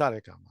ပြန်စ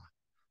တဲ့အခါမှာ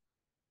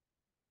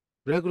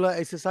regular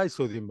exercise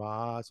ဆိုဒီမှာ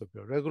ဆို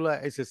ပြီး regular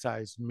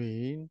exercise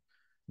mean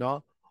เนาะ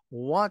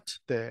what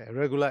the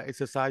regular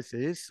exercise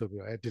is ဆို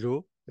ပြီးဒီလို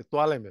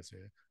သွားလိုက်မယ်ဆို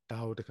ရင်ဒါ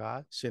ကိုတခါ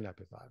ရှင်းတာ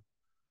ဖြစ်သွားတယ်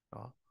เน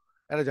าะ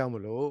အဲ့ဒါကြောင့်မ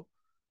လို့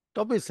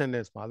topic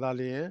sentence မှာသာ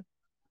လျှင်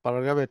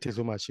paragraph ပဲထည့်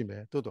ဆိုမှရှိမ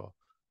ယ်တိုးတော့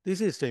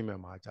thesis statement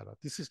မှာကျတော့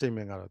thesis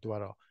statement ကတော့သူက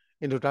တော့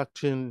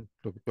introduction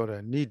လို့ပြောတဲ့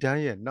ဏ္ဍန်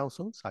ရဲ့နောက်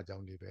ဆုံးစာကြော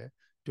င်းလေးပဲ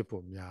ဖြစ်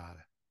ဖို့များတ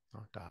ယ်เน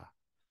าะဒါ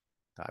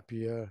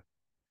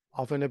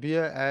often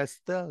appear as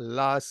the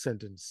last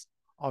sentence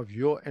of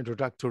your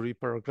introductory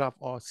paragraph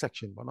or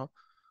section ပေါ့နော်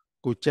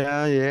ကိုကျ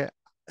မ်းရဲ့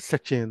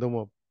section သို့မ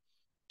ဟုတ်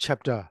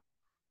chapter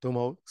သို့မ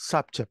ဟုတ်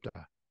sub chapter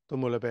သို့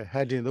မဟုတ်လည်းပဲ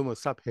heading သို့မဟုတ်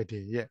sub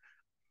heading ရဲ့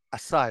အ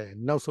စရဲ့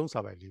နောက်ဆုံးစာ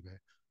ပိုက်လေးပဲ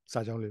စာ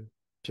ကြောင်းလေး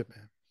ဖြစ်မ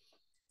ယ်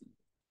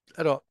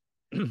အဲ့တော့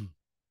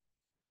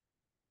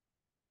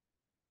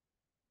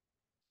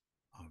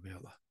ဟုတ်ပြီ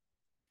လား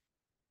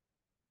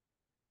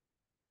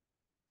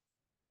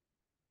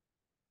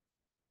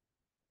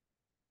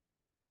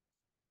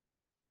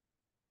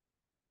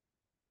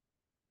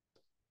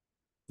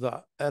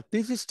a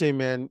thesis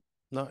statement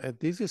now a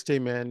thesis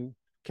statement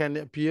can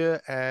appear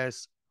as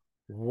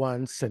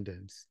one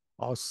sentence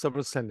or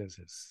several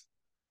sentences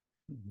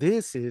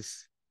this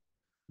is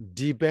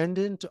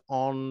dependent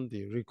on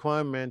the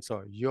requirements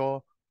of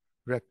your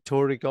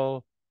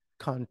rhetorical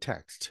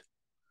context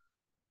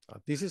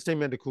thesis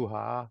statement တခု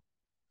ဟာ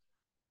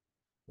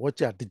ဝ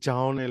ကြတကြော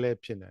င်းနဲ့လည်း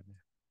ဖြစ်နေတ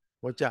ယ်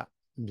ဝကြ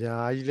အ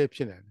များကြီးလည်းဖြ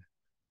စ်နေတယ်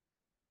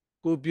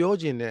ကိုပြော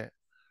ခြင်းနဲ့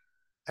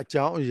အ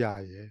ကြောင်းအရာ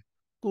ရယ်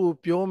ကို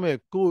ပြောမဲ့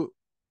ကို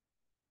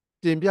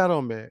တင်ပြ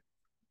တော့မဲ့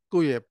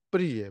ကိုရဲ့ပ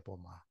ရိရဲ့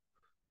ပေါ်မှာ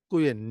ကို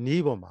ရဲ့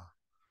နီးပေါ်မှာ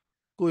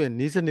ကိုရဲ့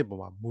နီးစနစ်ပေါ်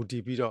မှာမူတ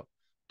ည်ပြီးတော့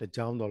တစ်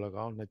ကြောင်းတော်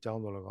၎င်းနှစ်ကြော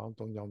င်းတော်၎င်း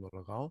သုံးကြောင်းတော်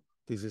၎င်း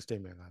thesis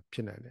statement ကဖြ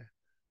စ်နိုင်တယ်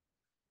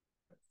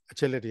အ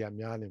ချက်လက်တွေက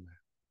များနေမယ်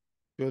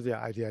ပြောစရာ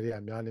idea တွေက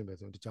များနေမယ်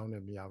ဆိုရင်တစ်ကြောင်း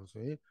နဲ့မရဘူး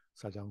ဆိုရင်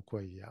စာကြောင်းခွဲ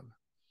ရရမယ်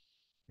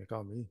ဒီကော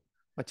င်းပြီ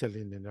အချက်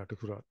လေးနေတော့တ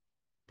ခုတော့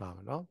ပါမ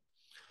ယ်နော်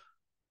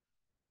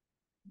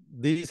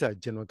These are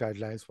general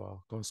guidelines for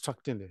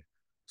constructing the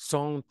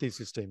strong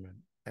thesis statement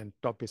and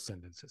topic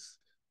sentences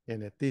in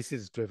a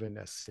thesis driven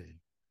essay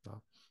နော်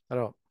အဲ့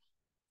တော့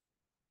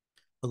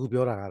အခု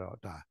ပြောတာကတော့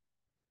ဒါ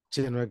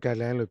general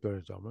guideline လို့ပြောရ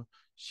ကြအောင်နော်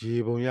ရေ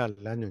ပုံရ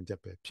လမ်းညွှန်ချက်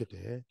ပဲဖြစ်တ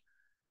ယ်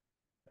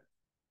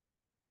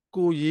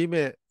ကိုရေး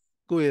မဲ့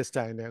ကိုရဲ့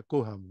style နဲ့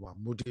ကိုဟာမှာ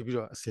မူတည်ပြီး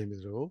တော့အစင်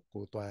မျိုး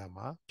ကိုတွားရ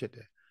မှာဖြစ်တ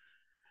ယ်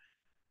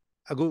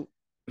အခု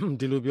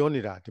ဒီလိုပြော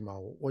နေတာဒီမှာ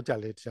ဝတ်ကြ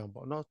လေးတစ်ချောင်း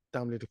ပေါ့နော်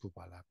term လေးတစ်ခု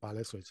ပါလားပါ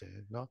လဲဆိုချင်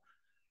เนาะ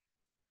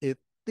a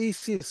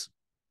thesis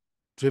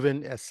driven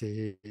essay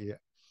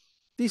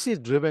thesis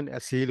driven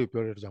essay လို့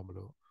ပြောတဲ့ကြောင့်မ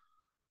လို့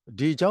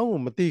ဒီအကြောင်းကို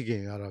မသိခ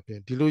င်ကတော့ဖြ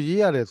င့်ဒီလိုရေး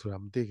ရတယ်ဆိုတာ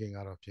မသိခင်က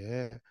တော့ဖြင့်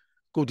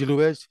ကိုဒီလို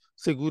ပဲ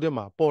စိတ်ကူးထဲ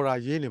မှာပေါ်တာ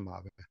ရေးနေမှာ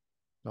ပဲ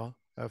เนาะ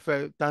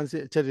တန်းစီ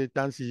အချက်တွေတ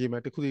န်းစီရေးမ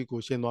ယ်တခုတည်းကို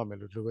ရှင်းသွားမယ်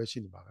လို့ဒီလိုပဲရှိ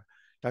နေပါပဲ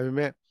ဒါပေ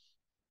မဲ့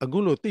အခု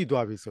လို့သိ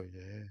သွားပြီဆိုရ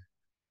င်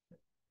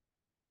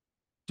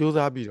ကြိုး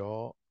စားပြီး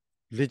တော့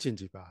လေ့ကျင့်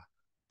ကြည့်ပါ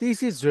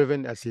thesis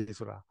driven essay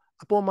ဆိုတာ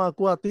အပေါ်မှာ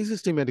ကိုက thesis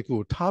statement တခု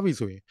ကိုထားပြီ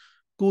ဆိုရင်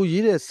ကို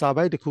ရေးတဲ့စာ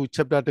ပိုက်တစ်ခု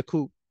chapter တစ်ခု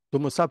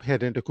သို့မဟုတ် sub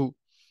heading တစ်ခု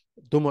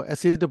သို့မဟုတ်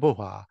essay တစ်ပုဒ်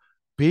ဟာ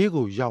ဘေး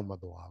ကိုရောက်မ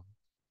သွားဘူး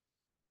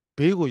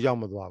ဘေးကိုရောက်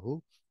မသွားဘူး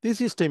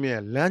thesis statement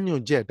ရဲ့လမ်းညွှ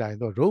န်ချက်အတိုင်း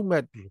တော့ road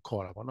map လို့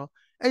ခေါ်တာပေါ့နော်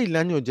အဲ့ဒီလ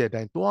မ်းညွှန်ချက်အ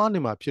တိုင်းတွားနေ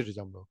မှာဖြစ်တဲ့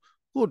ကြောင့်မလို့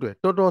ကိုယ့်အတွက်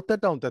တော်တော်တက်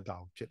တောင့်တက်တာ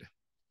ဖြစ်တယ်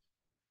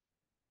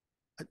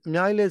အ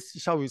များကြီးလဲ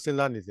ရှောက်ပြီးစဉ်း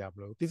စားနေကြပါ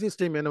လို့ thesis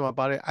statement မှာ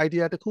ပါတဲ့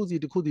idea တစ်ခုစီ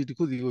တစ်ခုစီတစ်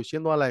ခုစီကိုရှ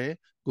င်းသွားလိုက်ရင်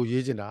ကို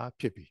ရေးချင်တာ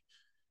ဖြစ်ပြီ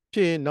ဖြ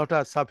စ်ရင်နောက်ထ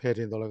ပ် sub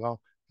heading တော့လည်းကောင်း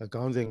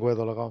ခေါင်းစဉ်ခွဲ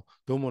တော့လည်းကောင်း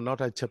သို့မဟုတ်နောက်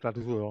ထပ် chapter တ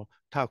စ်ခုတော့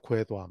ထခွဲ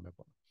သွားမယ်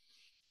ပေါ့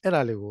အဲ့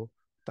ဒါလေးကို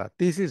ဒါ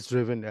thesis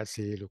driven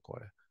essay လို့ခေါ်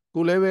တယ်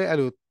ကိုလည်းပဲအဲ့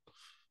လို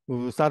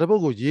စာတစ်ပု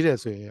ဒ်ကိုရေးတယ်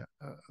ဆိုရင်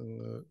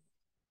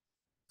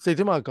စိတ်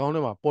ထဲမှာခေါင်းထဲ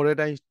မှာပေါ်တဲ့အ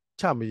တိုင်း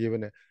ချမရေးဘဲ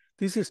နဲ့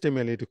thesis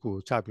statement လေးတစ်ခု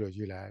ကိုချပြီးတော့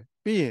ရေးလိုက်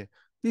ပြီးရင်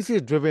thesis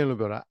driven လို့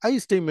ပြောတာအဲ့ဒီ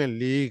statement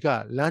လေးက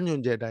လမ်းညွှ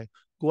န်ချက်အတိုင်း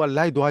ကိုက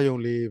လိုက်သွားရုံ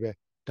လေးပဲ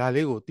ဒါ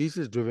လေးကို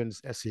thesis driven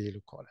essay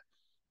လို့ခေါ်တယ်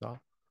เนาะ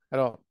အဲ့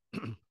တော့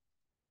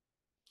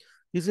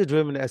thesis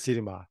driven essay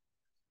ဒီမှာ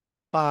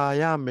ပါ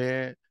ရမယ်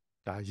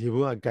ဒါရေ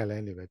ဘူးက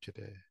guideline တွေပဲဖြစ်တ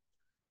ယ်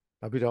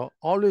နောက်ပြီးတော့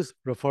always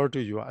refer to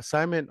your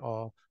assignment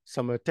or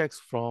summary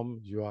text from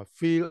your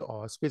field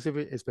or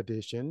specific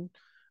expectation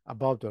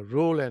about the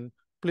role and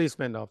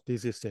placement of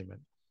thesis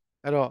statement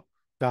အဲ့တော့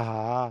ဒါ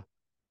ဟာ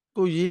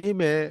ကိုရေး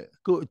မယ်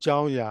ကိုအကြော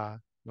င်းအရာ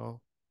เนาะ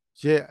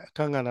ရဲ့အခ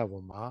န်းကဏ္ဍ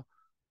ပေါ်မှာ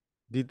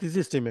ဒီ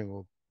thesis statement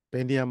ကိုဘ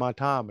ယ်နေရာမှာ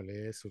ထားရမလဲ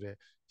ဆိုတော့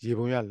ရေ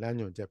ပုံရလမ်း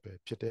ညွှန်ချက်ပဲ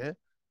ဖြစ်တယ်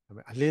ဒါပေ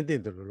မဲ့အလင်းတ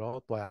င်တယ်လို့တော့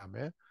တွားရမ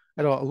ယ်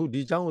အဲ့တော့အခုဒီ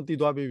အကြောင်းကိုသိ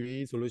သွားပြီ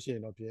ဆိုလို့ရှိရ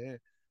င်တော့ဖြင့်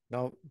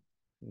နောက်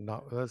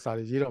စာ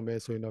ရေးတော့မယ်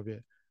ဆိုရင်တော့ဖြ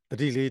င့်တ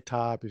တိလေး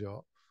ထားပြီး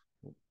တော့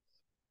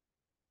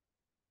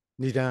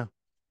ဏ္ဍန်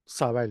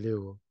စာပိုက်လေး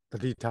ကိုတ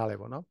တိထားလိုက်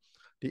ပေါ့နော်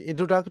ဒီ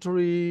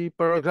introductory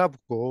paragraph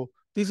ကို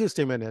thesis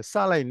statement နဲ့စ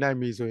လိုက်နိုင်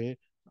ပြီဆိုရင်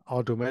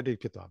automatic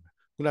ဖြစ်သွားမယ်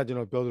ခုနကျွန်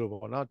တော်ပြောသလို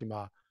ပေါ့နော်ဒီ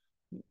မှာ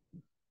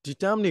ဒီ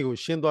term တွေကို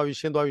ရှင်းသွားပြီ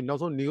နော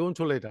က်ဆုံးဏ္ဍန်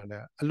ချုပ်လိုက်တာ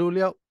နဲ့အလို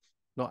လျောက်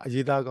နော်အ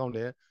ရေးသားကောင်း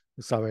တဲ့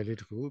စာပိုက်လေး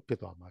တစ်ခုဖြစ်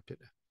သွားမှာဖြစ်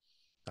တယ်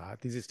ဒါ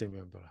thesis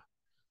statement ပြောတာ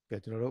ကဲ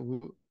ကျွန်တော်တို့အခု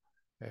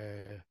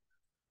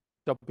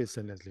topic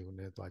sentence လေးကို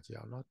လည်းသွားကြည့်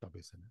အောင်နော်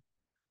topic sentence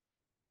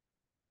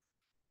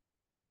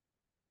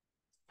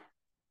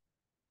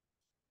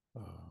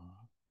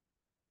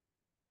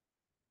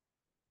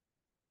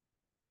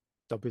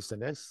topic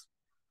sentence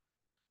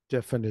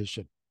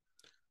definition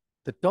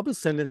the topic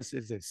sentence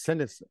is a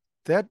sentence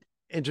that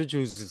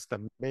introduces the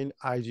main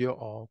idea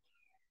or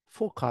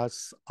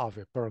focus of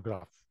a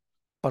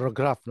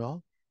paragraph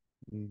no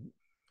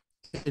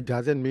it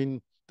doesn't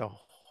mean the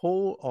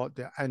whole or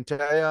the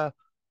entire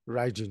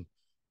writing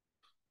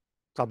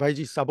စာပိုက်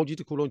ကြီး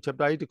တစ်ခုလုံး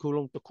chapter ကြီးတစ်ခု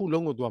လုံး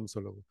ကိုသူကမ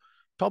ဆိုလို့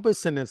topic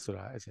sentence ဆို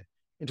တာ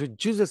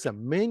introduces a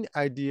main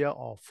idea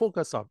or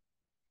focus of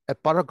a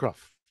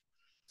paragraph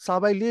စာ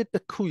ပိုက်လေးတ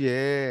စ်ခု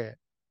ရဲ့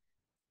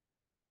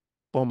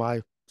ပုံမှာ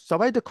စာ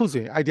ပိုက်တစ်ခု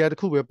ဆိုရင် idea တစ်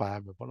ခုပဲပါရ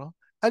မယ်ပေါ့နော်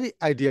အဲ့ဒီ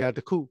idea တ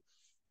စ်ခု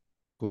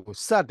ကို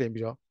စတင်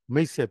ပြီးတော့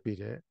မိတ်ဆက်ပေး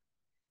တဲ့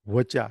ဝ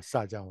ကြ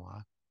စာကြောင်းဟာ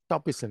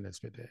topic sentence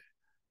ဖြစ်တယ်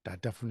ဒါ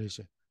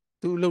definition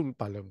သူအလုပ်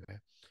ပါလုပ်မယ်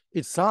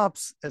it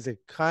serves as a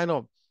kind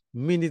of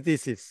mini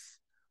thesis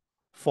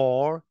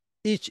for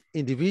each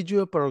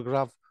individual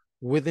paragraph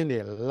within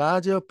a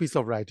larger piece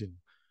of writing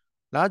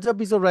larger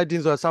piece of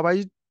writing ဆိုတာ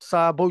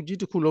စာပုတ်ကြီး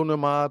တစ်ခုလုံးထဲ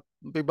မှာ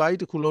paper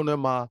ကြီးတစ်ခုလုံးထဲ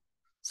မှာ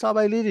စာ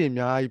ပိုက်လေးတွေအ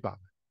များကြီးပါ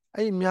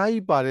အဲ့အများ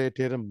ကြီးပါတဲ့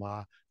ထဲမှာ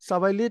စာ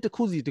ပိုက်လေးတစ်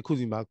ခု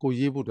စီမှာကို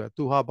ရေးဖို့အတွက်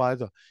သူဟာပါလဲ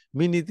ဆို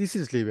mini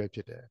thesis လေးပဲဖြ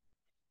စ်တယ်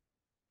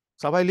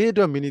စာပိုက်လေးအ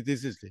တွက် mini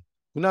thesis လေး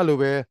ခုနလို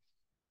ပဲ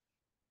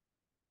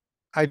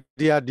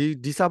idea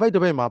ဒီစာပိုက်တ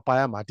စ်ပိုက်မှာပါ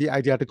ရမှာဒီ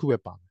idea တစ်ခုပဲ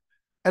ပါမယ်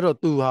အဲ့တော့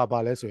သူဟာပါ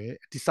လဲဆိုရင်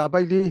ဒီစာ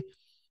ပိုက်လေး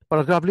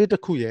paragraph လေးတ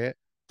စ်ခုရဲ့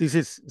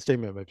thesis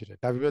statement ပဲဖြစ်တယ်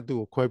ဒါပေမဲ့သူ့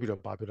ကိုခွဲပြီး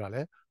တော့ပါပြတာ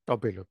လဲ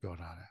topic လို့ပြော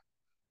ထားတယ်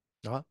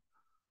နော်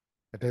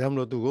ဒါကြောင့်မ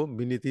လို့သူကို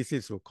mini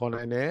thesis ကိုခေါ်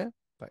နိုင်တယ်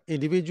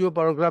individual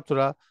paragraph ဆို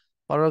တာ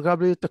paragraph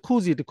လေးတစ်ခု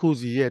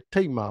စီရဲ့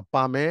ထိပ်မှာ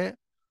ပါမယ်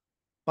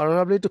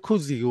paragraph လေးတစ်ခု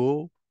စီကို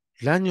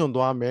လမ်းညွှန်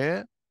သွားမယ်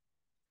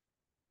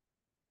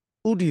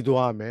ဥတည်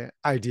သွားမယ်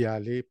idea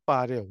လေးပါ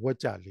တဲ့ဝ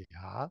ကြလေး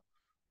ဟာ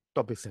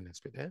topic sentence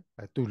ဖြစ်တယ်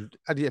သူ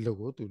အဲ့ဒီအလုပ်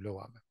ကိုသူလုပ်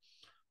ရမယ်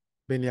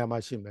ဘယ်နေရာမှာ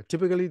ရှိမလဲ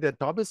typically the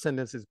topic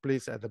sentence is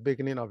placed at the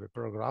beginning of a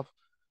paragraph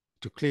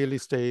to clearly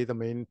state the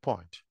main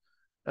point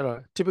အဲ့တော့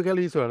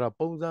typically ဆိုတာ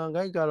ပုံစံ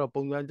ခိုက်ကတော့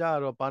ပုံစံကြက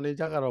တော့ပါနေ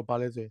ကြကတော့ပါ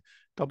လဲဆိုရင်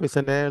topic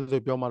sentence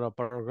လို့ပြောမှတော့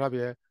paragraph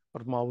ရဲ့ပ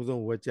ထမဦး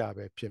ဆုံးဝကြ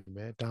ပဲဖြစ်မ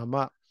ယ်ဒါမှ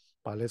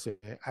ပါလဲဆို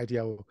ရင်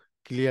idea ကို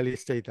clearly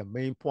state the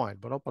main point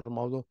ဘာလို့ပထမ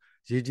ဆုံး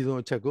ရေးကြီးဆုံး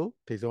အချက်ကို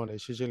ထိဆုံးနဲ့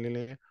ရှင်းရှင်းလင်းလ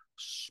င်း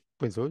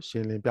ပွင့်ဆိုရှ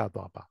င်းလင်းပြ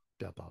သွားမယ်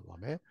ဒါကြော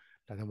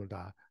င့်မို့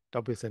ဒါ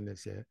topic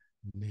sentence ရဲ့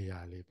နေရာ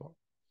လေးပေါ့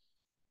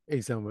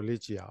example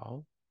လေးကြည့်အောင်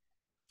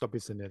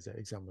topic sentence ရဲ့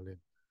example လေး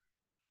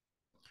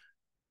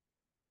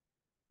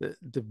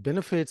The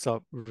benefits of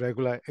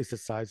regular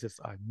exercises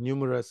are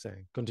numerous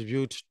and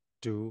contribute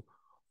to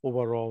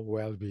overall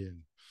well-being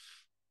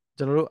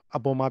ကျွန်တော်တို့အ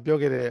ပေါ်မှာပြော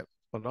ခဲ့တဲ့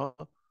ပေါ့နော်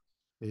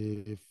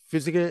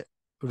physical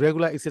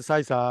regular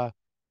exercise ဟာ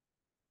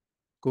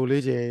ကိုယ်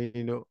လေးချိ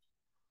န်တို့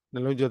နှ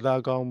လုံးကြ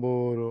သားကောင်း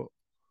ဖို့တို့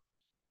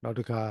နောက်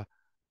တစ်ခါ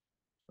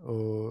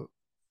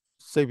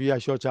စိတ်ပြရ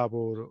လျှော့ချ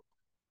ဖို့တို့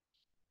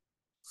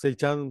စိတ်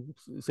ချ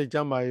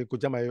မ်းမာရေးကို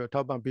ယ်ချမ်းမာရေးအ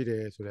ထောက်ပံ့ပေးတ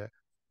ယ်ဆိုတော့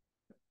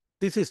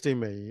thesis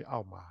statement ကြီး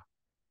အောက်မှာ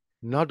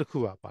နောက်တစ်ခု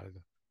ကပါလဲ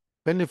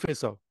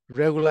benefits of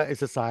regular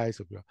exercise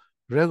ဆိုပြီးတော့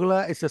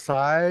regular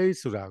exercise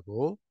ဆိုတာ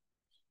ကို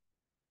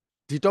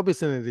ဒီ topic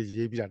စနစ်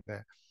ရေးပြီးတာ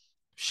နဲ့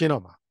ရှင်း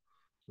တော့မှာ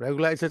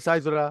regular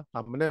exercise ဆိုတာ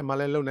မနေ့မှ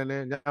လည်းလုပ်နိုင်တ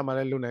ယ်ညမှလ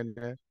ည်းလုပ်နိုင်တ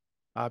ယ်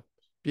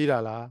ပြေးတာ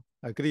လား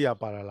ကရိယာ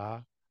ပါတာလား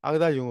အာဂ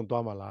ဒယုံ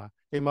သွားမှာလား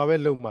အိမ်မှာပဲ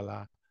လုပ်မှာ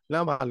လားလ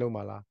မ်းမှာလုပ်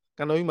မှာလားက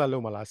န်တော်ကြီးမှာလု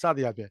ပ်မှာလားစသ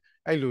ည်အပြင်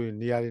အဲ့လို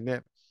နေရာတွေနဲ့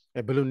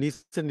ဘယ်လိုနည်း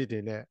စနစ်တွေ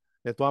နဲ့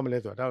သွားမလဲ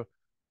ဆိုတာဒါ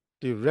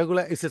ဒီ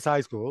regular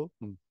exercise ကို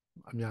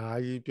အများ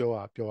ကြီးပြော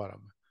ရတာ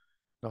မှာ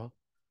နော်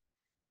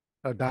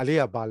ဒါလေး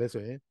ကပါလဲ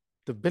ဆိုရင်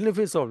the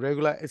benefits of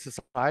regular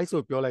exercise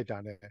ဆိုပြောလိုက်တာ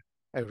ਨੇ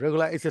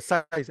regular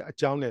exercise အ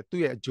ကြောင်းနဲ့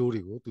သူ့ရဲ့အကျိုး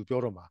တွေကိုသူပြော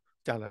တော့မှာ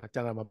ကြာ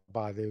လာမ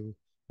ပါသေးဘူး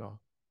เนาะ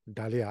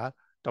ဒါလေးက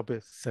topic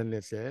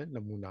sentence ရဲ့န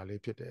မူနာ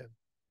လေးဖြစ်တယ်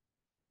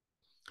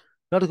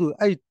နောက်တစ်ခု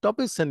အဲ့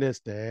topic sentence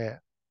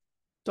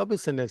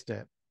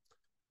တဲ့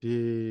ဒီ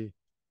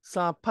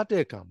စာဖတ်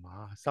တဲ့အခါမှာ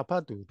စာဖ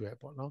တ်သူတွေ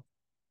ပေါ့เนาะ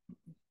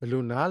ဘယ်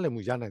လိုနားလည်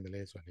မှုရနိုင်တယ်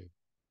လဲဆိုတာလေး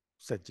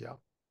စက်ကြအော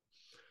င်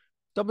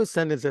topic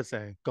sentences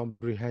and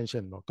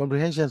comprehension เนาะ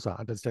comprehension ဆိုတာ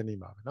understanding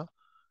ပါပဲเนาะ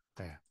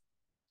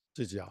ကြ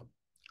ည့်ကြအောင်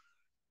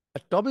A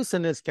topic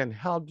sentence can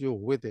help you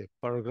with a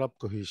paragraph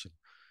cohesion.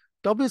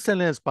 Topic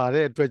sentence ပါ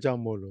တဲ့အတွက်ကြော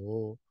င့်မို့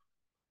လို့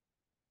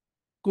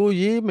ကို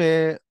ရေးမ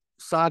ယ်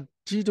စာ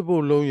ကြည့်တပု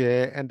တ်လုံး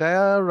ရဲ့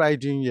entire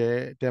writing ရဲ့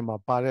အဲမှာ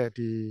ပါတဲ့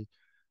ဒီ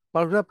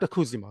paragraph တစ်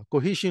ခုစီမှာ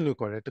cohesion လို့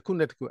ခေါ်တယ်တစ်ခု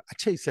နဲ့တစ်ခုအ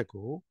ချိတ်ဆက်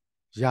ကို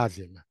ရ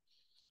စေမယ်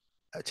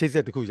အချိတ်ဆ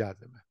က်တစ်ခုရ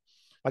စေမယ်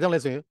။ဘာကြောင့်လဲ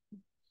ဆိုရင်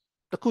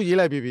တစ်ခုရေး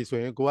လိုက်ပြီဆို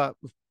ရင်ကိုက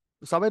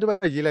စာပိုက်တစ်ပို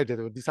က်ရေးလိုက်တယ်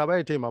ဆိုဒီစာပို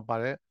က်အထိပ်မှာပါ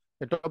တဲ့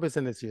topic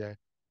sentence ကြီးတယ်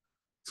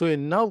ဆိုရ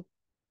င်နောက်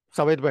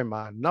စာပေတစ်ပိုက်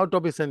မှာနောက်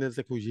topic sentence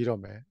တစ်ခုရေး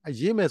တော့မယ်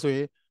ရေးမယ်ဆိုရ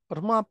င်ပထ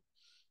မ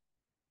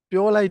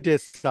ပြောလိုက်တဲ့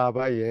စာ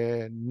ပိုက်ရဲ့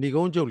ဏိ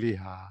ကုံးချုပ်လေး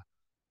ဟာ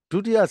ဒု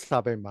တိယစာ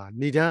ပိုက်မှာ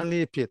ဏိဒန်း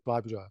လေးဖြစ်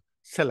သွားပြီးတော့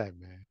ဆက်လိုက်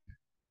မယ်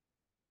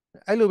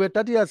အဲ့လိုပဲတ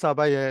တိယစာ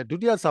ပိုက်ရဲ့ဒု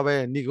တိယစာပိုက်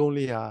ရဲ့ဏိကုံး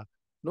လေးဟာ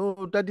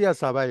တတိယ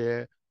စာပိုက်ရဲ့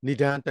ဏိ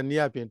ဒန်းတန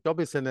ည်းအားဖြင့်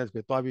topic sentence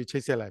ပဲသွားပြီးချိ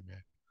တ်ဆက်လိုက်မ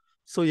ယ်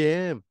ဆိုရ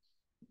င်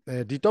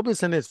ဒီ topic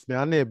sentence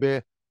များနဲ့ပဲ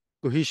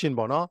cohesion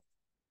ပေါ့နော်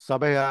စာ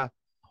ပိုက်ဟာ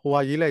ဟိုဟာ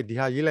ရေးလိုက်ဒီ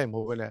ဟာရေးလိုက်မ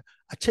ဟုတ်ဘဲနဲ့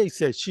အချိတ်ဆ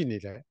က်ရှိနေ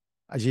တဲ့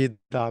အရေး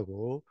သား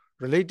ကို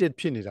related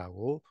ဖြစ်နေတာ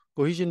ကို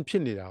cohesion ဖြ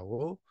စ်နေတာ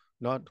ကို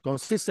เนาะ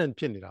consistent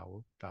ဖြစ်နေတာကို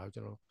ဒါကိုကျွ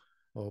န်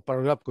တော်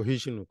paragraph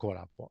cohesion လို့ခေါ်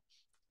တာပေါ့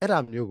အဲ့ဒါ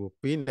မျိုးကို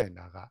ပေးနိုင်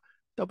တာက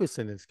topic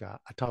sentence က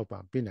အထောက်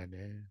ပံ့ပေးနိုင်တ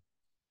ယ်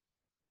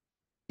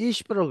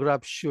Each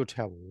paragraph should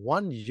have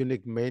one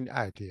unique main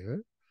idea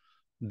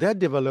that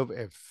develop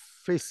a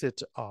facet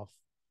of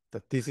the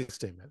thesis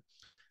statement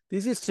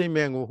thesis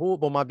statement ကိုဟို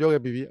ပုံမှာပြော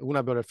ခဲ့ပြီးအခုန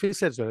ပြောတဲ့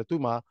facet ဆိုတဲ့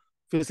သူ့မှာ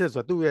facet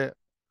ဆိုသူ့ရဲ့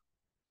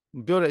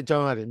ပြောတဲ့အကြော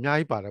င်းအရာတွေအများ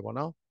ကြီးပါတယ်ပေါ့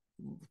နော်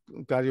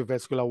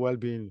cardiovascular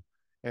well-being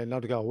နော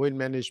က်တစ်ခါ weight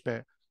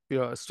management ပြီး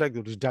တော့ stress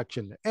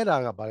reduction အဲ့ဒါ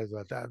ကဘာလဲဆို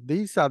တာ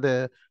these are the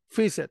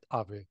facet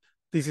of a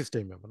thesis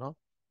statement ပေါ့နော်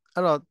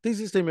အဲ့တော့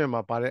thesis statement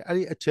မှာပါတယ်အဲ့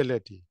ဒီအချက်လ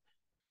က်တွေ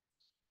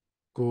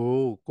ကို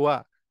က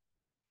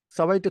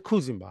စာပိုက်တစ်ခု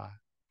စီမှာ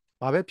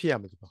ဘာပဲဖြစ်ရ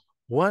မလဲဆိုတော့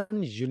one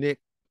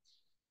unique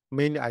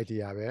main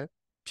idea ပဲ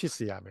ဖြစ်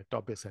စေရမယ်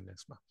topic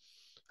sentence မှာ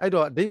အဲ့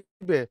တော့အဓိ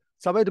ပ္ပာယ်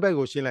စာပိုက်တစ်ပိုက်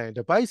ကိုရှင်းလိုက်ရင်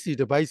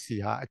device စီ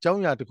ဟာအကြော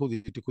င်းအရာတစ်ခုစီ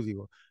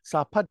ကို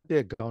စာဖတ်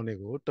တဲ့ခေါင်းတွေ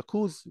ကိုတစ်ခု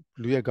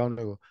လူရဲ့ခေါင်း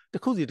တွေကိုတ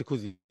စ်ခု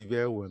စီ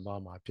ပဲဝင်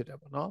သွားမှာဖြစ်တယ်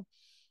ပေါ့နော်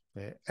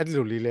အဲ့ဒီ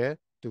လိုလေးလဲ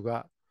သူက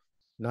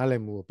နားလ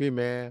ည်မှုကိုပြမ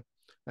ယ်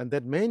and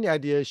that main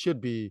idea should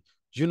be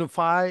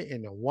unified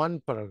in one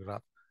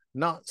paragraph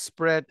not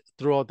spread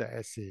throughout the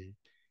essay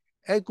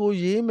အဲ့ကို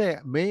ရေးမဲ့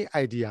main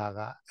idea က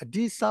အ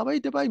ဒီစာပို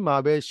က်တစ်ပိုက်မှာ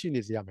ပဲရှိ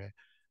နေစေရမယ်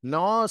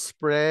not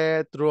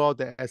spread throughout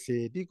the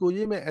essay ဒီကို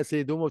ရေးမဲ့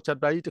essay တို့မဟုတ်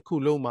chapter ကြီးတစ်ခု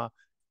လုံးမှာ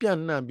ပြန့်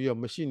နှံ့ပြီး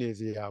တော့မရှိနေ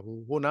စေရ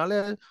ဘူးဟိုနားလဲ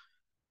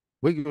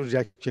weight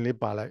reduction လေး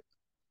ပါလိုက်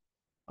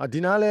ဒီ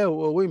နားလဲ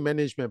weight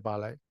management ပါ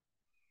လိုက်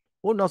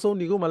ဟိုနောက်ဆုံး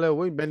ဒီကိုမှလဲ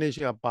weight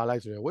management ပါလို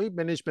က်ဆိုရယ် weight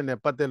management နဲ့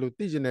ပတ်သက်လို့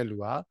သိကျင်တဲ့လူ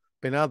ဟာ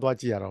ဘယ်နာသွား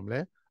ကြည့်ရတော့မလဲ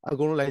အ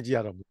ကုန်လုံးလိုက်ကြည့်ရ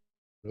တော့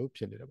လို့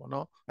ဖြစ်နေတယ်ပေါ့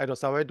နော်အဲ့တော့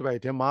စာပိုက်တစ်ပို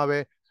က်ထဲမှာပဲ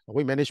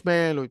weight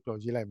management လို့ပြော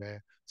ရေးလိုက်မယ်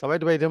စာပိုက်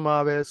တစ်ပိုက်ထဲမှာ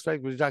ပဲ stress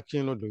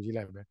reduction လို့ရေး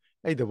လိုက်မယ်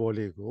အဲ့ဒီသဘော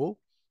လေးကို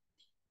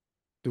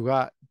သူက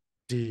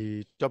ဒီ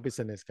topic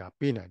sentence က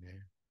ပေးနိုင်တ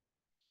ယ်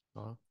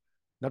နော်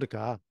နောက်တစ်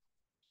ခါ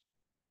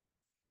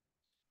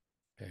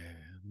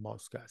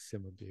mouse ကအဆ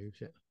င်မပြေဘူး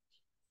ဖြစ်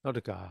နောက်တ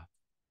စ်ခါ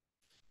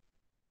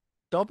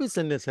topic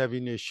sentences have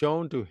been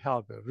shown to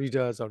help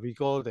readers or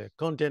recall the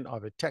content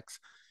of a text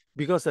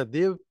because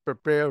they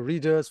prepare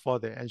readers for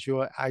the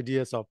ensure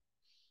ideas of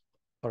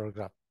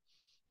paragraph.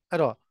 အဲ့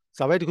တော့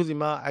စာပိုက်တစ်ခုစီ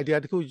မှာ idea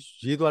တစ်ခု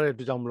ရေးသွားတဲ့အ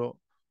တွက်ကြောင့်မလို့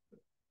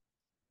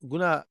ခု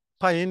န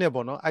ဖတ်ရင်းနဲ့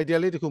ပေါ့နော် idea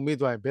လေးတစ်ခုမေ့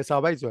သွားရင်ဘယ်စာ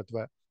ပိုက်ဆိုတော့သူက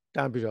တ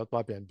န်းပြီးတော့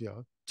သွားပြန်ပြီး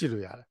တော့ကြည့်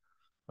လို့ရတယ်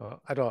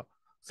အဲ့တော့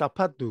စာဖ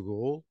တ်သူ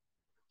ကို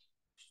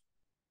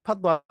ဖတ်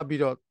သွား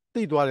ပြီးတော့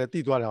သိသွားတာ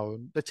ကို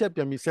တစ်ချက်ပြ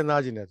န်ပြီးစဉ်း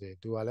စားကြည့်နေတယ်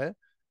သူကလည်း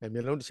မျ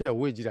က်လုံးတစ်ချက်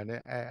ဝေ့ကြည့်တာနဲ့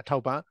အထော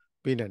က်ပံ့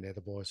ပေးနိုင်တဲ့သ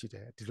ဘောရှိတ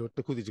ယ်ဒီလိုတ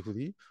စ်ခုစီ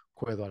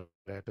ခွဲသွား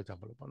တဲ့အတွက်ကြောင့်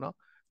မလို့ပေါ့နော်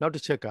နောက်တ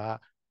စ်ချက်က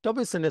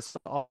topic sentences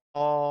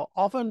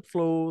often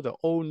flow the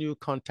old new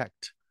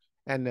context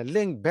and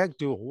link back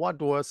to what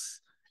was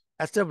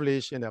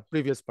established in the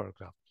previous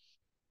paragraph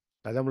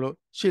ဒါကြောင့်မလို့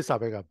ရှေ့စာ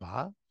ပိုက်ကဘာ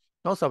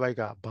နောက်စာပိုက်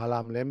ကဘာလာ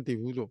မလဲမသိ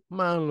ဘူးလို့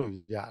မှန်းလို့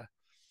ရတယ်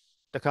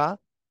တခါ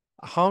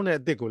အဟောင်းနဲ့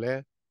အစ်စ်ကိုလ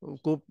ည်း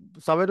ကို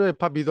စာပိုက်တွေ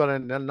ဖတ်ပြီးသွားတယ်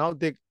နောက်အ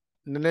စ်စ်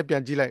နည်းနည်းပြ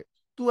န်ကြည့်လိုက်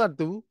သူက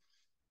သူ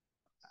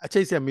အချိ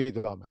တ်ဆက်မိ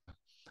သွားမှာ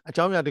အ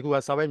ကြောင်းအရာတစ်ခုက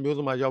စာပိုက်မျိုး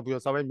စုံမှာရောက်ပြီး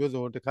တော့စာပိုက်မျိုး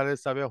စုံကိုတခါလဲ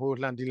စာပိုက်ဟို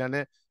လှန်ဒီလှန်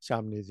နဲ့ရှာ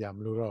မနေစရာမ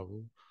လိုတော့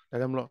ဘူးဒါ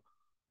ကြောင့်မလို့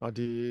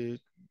ဒီ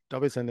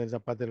topic sentence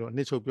ပတ်သက်လို့အ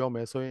နှစ်ချုပ်ပြောမ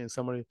ယ်ဆိုရင်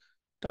summary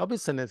topic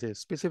sentence is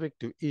specific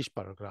to each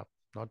paragraph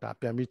เนาะဒါ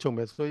ပြန်ပြီးချုပ်မ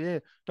ယ်ဆိုရင်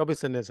topic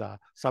sentence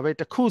စာပိုက်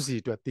တစ်ခုစီ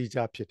အတွက်တည်ကြ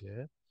ဖြစ်တယ်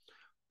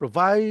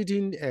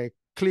providing a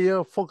clear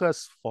focus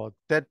for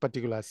that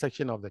particular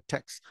section of the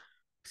text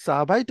စာ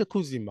ပိုက်တစ်ခု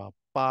စီမှာ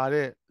ပါ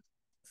တဲ့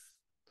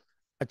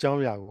အကြောင်း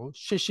အရာကို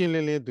ရှင်းရှင်းလ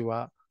င်းလင်းသူက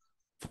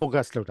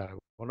focus လုပ်တာ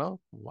ပေါ့နော်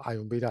အာ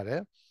ရုံပေးထားတ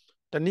ယ်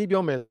တနည်း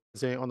ပြောမယ်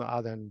ဆိုရင် on the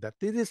other hand the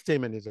thesis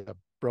statement is a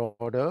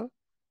broader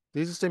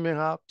thesis statement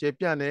ဟာကျေ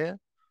ပြန့်တယ်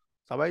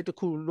စာပိုက်တစ်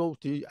ခုလုံး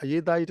ဒီအ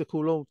ရေးသားကြီးတစ်ခု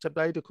လုံး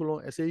chapter ကြီးတစ်ခုလုံး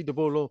essay ကြီးတစ်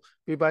ပုဒ်လုံး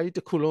paper ကြီးတ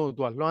စ်ခုလုံးကို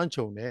သူကလွှမ်း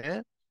ခြုံတယ်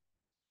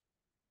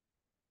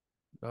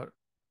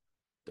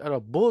အဲ့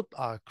တော့ both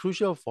are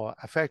crucial for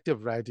effective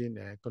writing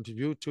and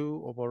contribute to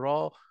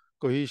overall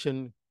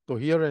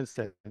coherence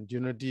and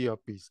unity of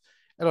piece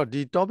အဲ့တော့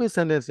ဒီ topic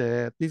sentence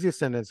နဲ့ thesis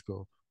sentence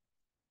ကို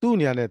သူ့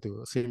နေရာနဲ့သူ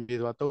အစီအပြေ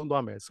သွားသုံး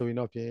သွားမယ်ဆိုရင်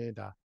တော့ဖြင့်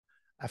ဒါ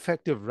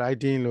effective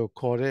writing လို့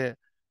ခေါ်တဲ့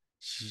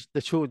တ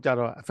ချို့ကြ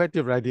တော့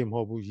effective writing မ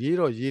ဟုတ်ဘူးရေး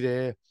တော့ရေးတ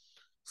ယ်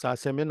စာ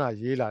ဆယ်မျက်နှာ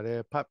ရေးလာတယ်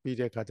ဖတ်ပြီး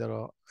တဲ့အခါကျ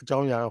တော့အကြော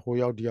င်းအရာဟို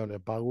ရောက်ဒီရောက်တ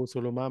ယ်ဘာကို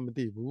ဆိုလိုမှမ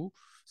သိဘူး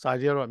စာ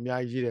ကြီးကတော့အ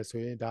များကြီးရေးတယ်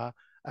ဆိုရင်ဒါ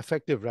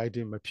effective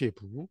writing မဖြစ်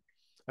ဘူး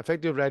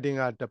effective writing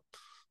က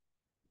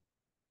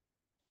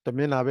တ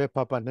မျက်နှာပဲဖ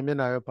တ်နှစ်မျက်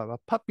နှာပဲဖ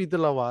တ်ပြီး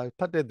တော့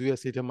ဖတ်တဲ့သူရဲ့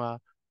စိတ်ထဲမှာ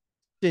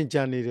တင်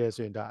ကြံနေတယ်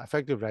ဆိုရင်ဒါ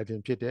effective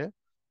writing ဖြစ်တယ်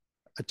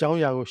အကြောင်း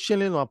အရာကိုရှင်း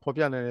လင်းစွာဖော်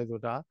ပြနိုင်တယ်ဆို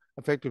တာ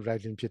effective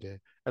writing ဖြစ်တယ်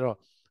အဲ့တော့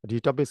ဒီ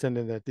topic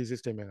sentence နဲ့ thesis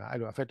statement ကအဲ့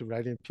လို effective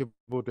writing ဖြစ်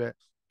ဖို့အတွက်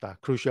ဒါ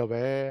crucial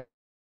ပဲ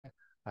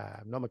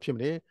တော့မဖြစ်မ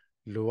နေ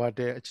လိုအပ်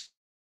တဲ့အ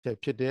ချက်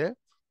ဖြစ်တယ်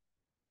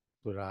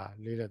ဆိုတာ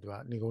လေးတဲ့သူက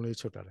နေကုန်းလေး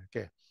ချုပ်တာလေ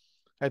ကဲ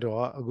အဲ့တော့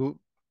အခု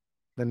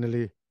နည်းနည်း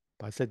လေး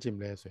ဗာဆက်ကြည့်မ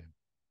လဲဆိုရင်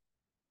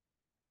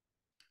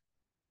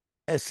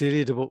essay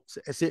လေးတစ်ပုဒ်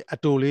essay အ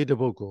တူလေးတစ်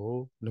ပုဒ်ကို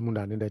နမူ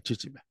နာနဲ့ကြည့်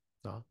ကြည့်မယ်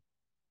နော်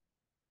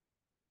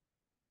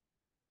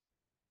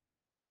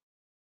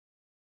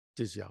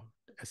ကြည့်ကြအောင်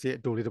essay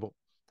အတူလေးတစ်ပုဒ်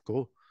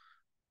ကို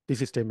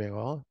thesis statement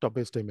ရော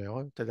topic statement ရော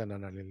တက်တက်နာ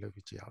နာလေးလုပ်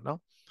ပြီးကြည့်အောင်နော်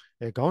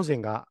ခေါင်းစ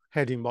ဉ်က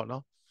heading ပေါ့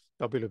နော်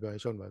topic လို့ပြောရ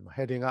င်ရှုံးတယ်မှာ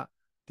heading က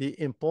the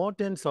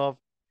importance of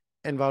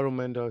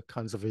environmental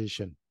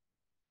conservation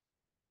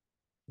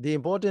the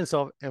importance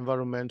of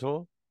environmental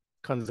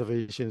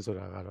conservation ဆို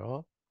တာကတော့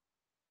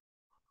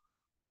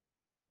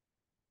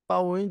ပ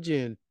တ်ဝန်းကျ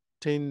င်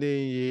ထိန်းသိ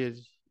မ်းရေး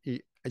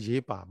အ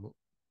ရေးပါမှု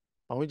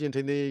ပတ်ဝန်းကျင်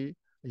ထိန်းသိမ်း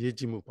အရေး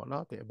ကြီးမှုပေါ့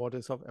နော် the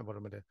importance of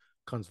environmental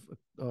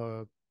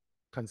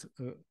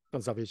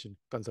conservation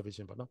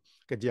ပေါ့နော်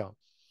ကြည့်အောင်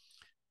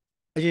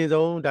အရင်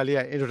ဆုံးဒါလေးက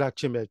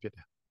introduction ပဲဖြစ်တ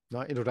ယ်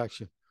နော်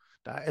introduction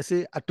ဒါ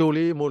essay အတူ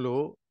လေးမို့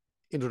လို့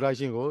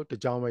introduction ကိုတ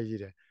စ်ကြောင်းပဲရေး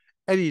တယ်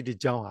အဲ့ဒီတစ်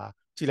ကြောင်းဟာ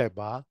ကြည့်လိုက်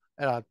ပါ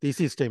အဲ့ဒါ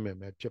thesis statement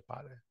ပဲဖြစ်ပါ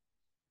တယ်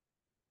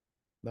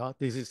နော်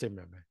thesis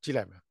statement ပဲကြည့်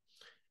လိုက်မယ်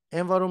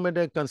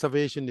environmental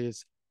conservation is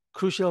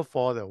crucial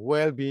for the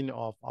well-being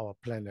of our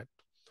planet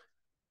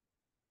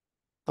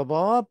သ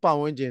ဘာဝပတ်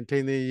ဝန်းကျင်ထိ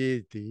န်းသိမ်းရေး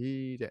တ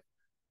ည်တဲ့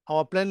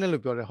our planet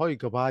လို့ပြောတယ်ဟောဒီ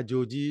ကဘာ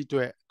ဂျိုကြီးအတွ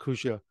က်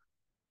crucial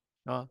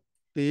နော်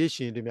သေ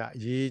ရှင်တည်းများအ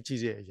ရေးကြီး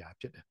တဲ့အရာ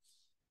ဖြစ်တယ်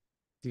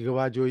ဒီက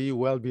ဘာဂျိုကြီး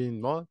well-being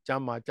နော်ကျ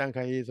န်းမာကြံ့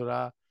ခိုင်ရေးဆို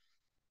တာ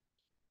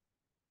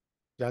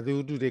ရာသီဥ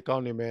တုတွေကော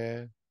င်းနေမယ်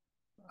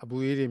အပူ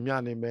အေးတွေမြ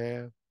နေမယ်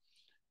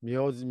မြေ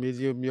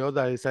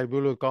သားတွေစိုက်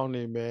ပျိုးလို့ကောင်း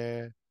နေမယ်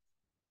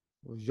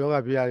ယောဂ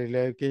ဗျာတွေလ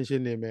ည်းကင်းရှ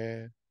င်းနေမယ်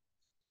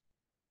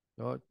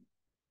နော်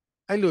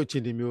အဲ့လိုအခြေ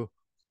အနေမျိုး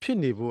ဖြစ်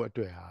နေဖို့အ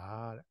တွက်ဟာ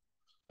တဲ့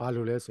ဘာ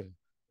လို့လဲဆိုရင်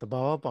တဘာ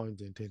ဝပေါင်း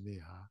ကျင်ထိန်းသိ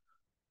မ်းဟာ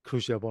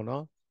crucial ပေါ့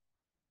နော်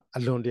အ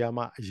လွန်တရာ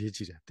မှအရေး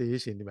ကြီးတယ်သေ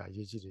ရေးရှင်ဒီမှာအ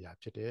ရေးကြီးတဲ့အ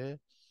ဖြစ်တယ်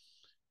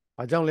။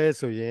ဘာကြောင့်လဲ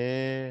ဆိုရ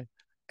င်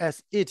as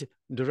it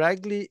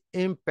directly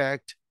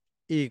impact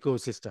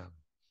ecosystem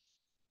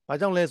ဘာ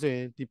ကြောင့်လဲဆိုရ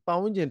င်ဒီပတ်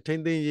ဝန်းကျင်ထိ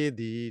န်းသိမ်းရေး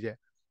တည်တဲ့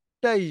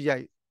တက်ရို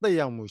က်သက်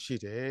ရောက်မှုရှိ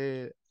တယ်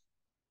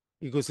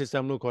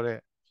ecosystem လို့ခေါ်တဲ့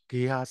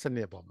ဂေဟစန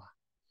စ်ပေါ်မှာ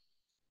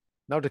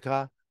နောက်တစ်ခါ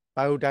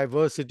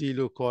biodiversity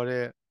လို့ခေါ်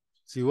တဲ့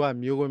ဇီဝ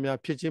မျိုးကွဲများ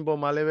ဖြစ်ခြင်းပေါ်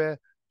မှာလည်းပဲ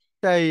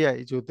တက်ရိုက်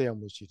အကျိုးသက်ရောက်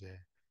မှုရှိတယ်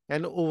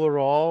and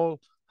overall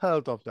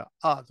health of the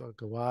earth ဆို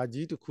ကဘာ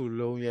ကြီးတစ်ခု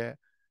လုံးရဲ့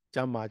ကျ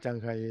န်းမာကြံ့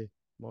ခိုင်ရေး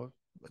ဟော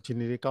အခြေအ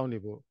နေတွေကောင်းနေ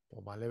ဖို့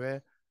ပေါ်မှာလည်းပဲ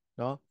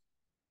เนาะ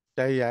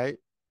တိုက်ရိုက်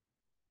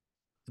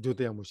အကျိုးသ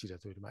က်ရောက်မှုရှိတယ်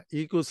ဆိုဒီမှာ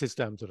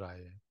ecosystem ဆိုတာ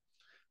ရယ်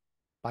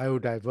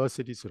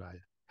biodiversity ဆိုတာရ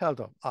ယ်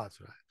health of earth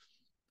ဆိုတာ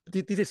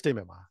ဒီ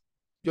statement မှာ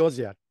ပြောစ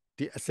ရာ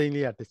ဒီအစိမ်း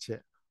လေးကတစ်ချ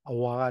က်အ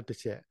ဝါကတစ်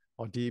ချက်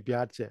ဟောဒီအ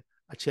ပြားတစ်ချက်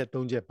အချက်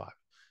၃ချက်ပါ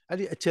အဲ့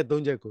ဒီအချက်၃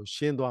ချက်ကို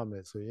ရှင်းသွားမ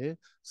ယ်ဆိုရင်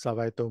စာ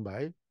ပိုက်၃ပို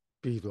က်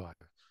ပြီးသွား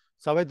တယ်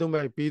စာပိုက်၃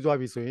ပိုက်ပြီးသွား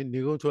ပြီဆိုရင်နေ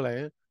ကုန်းထုတ်လိုက်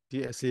ရင်ဒီ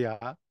အစေက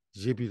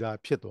ရေးပြီးသား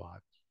ဖြစ်သွား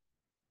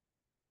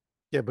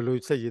တယ်ကဲဘယ်လို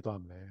ဆက်ရေးသွား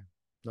မလဲ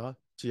เนาะ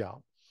ကြည့်အော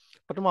င်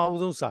ပထမအ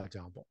ဦးဆုံးစာ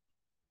ကြောင်းပေါ့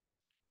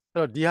အဲ့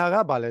တော့ဒီဟာက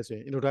ဘာလဲဆိုရ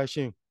င်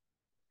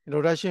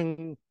introduction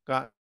က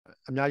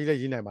အများကြီးလည်း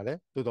ရေးနိုင်ပါလေ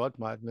သို့တော့ဒီ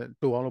မှာ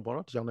တူအောင်လို့ပေါ့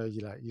နော်ဒီကြောင့်လည်း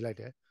ရေးလိုက်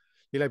တယ်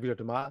ရေးလိုက်ပြီးတော့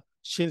ဒီမှာ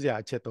ရှင်းစရာ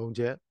အချက်၃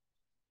ချက်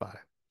ပါတ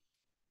ယ်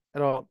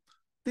အဲ့တော့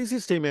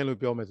thesis statement လို့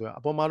ပြောမယ်ဆိုရင်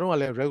အပေါ်မှာတော့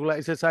လည်း regular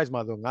exercise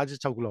မှာဆို5ချက်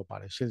6ခုလောက်ပါ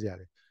တယ်ရှင်းစရာ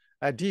တွေ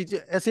ဒီ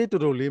essay တူ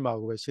တူလေးမှာ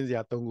ကိုပဲရှင်းစ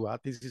ရာ3ခုက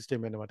thesis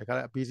statement မှာတခါလ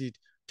ည်းအပြီးစီး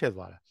ထည့်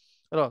သွားတယ်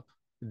အဲ့တော့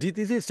ဒီ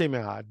thesis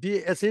statement ဟာဒီ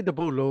essay တစ်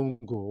ပုဒ်လုံး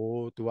ကို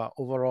သူက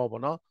overall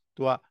ပေါ့နော်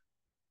သူက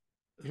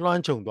လွှ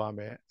မ်းခြုံသွားမ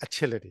ယ်အချ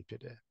က်လက်တွေဖြ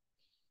စ်တယ်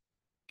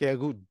ကဲအ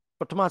ခု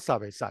ပထမစာ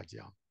ပဲစကြ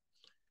ည့်အောင်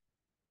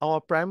Our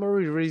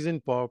primary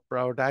reason for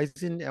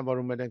prioritizing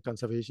environmental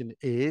conservation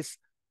is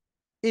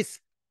its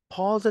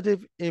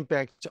positive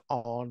impact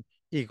on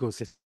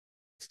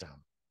ecosystem.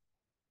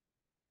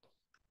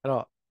 အဲ့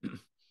တော့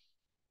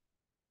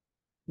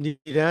ဒီ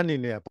တန်းအနေ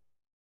နဲ့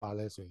ပါ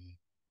လဲဆိုရင်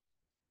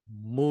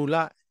မူလ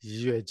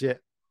ရွယ်ချက်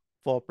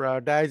for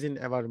prioritizing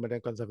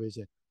environmental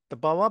conservation တ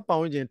ဘာဝပတ်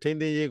ဝန်းကျင်ထိန်း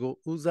သိမ်းရေးကို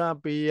ဦးစား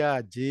ပေးရ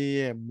ခြင်း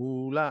ရဲ့မူ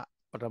လ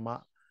ပထမ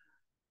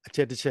အချ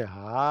က်တစ်ချက်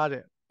ဟာ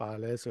တဲ့ပါ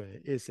လဲဆိုရ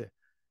င်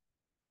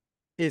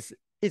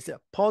is a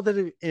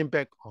positive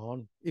impact on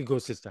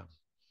ecosystem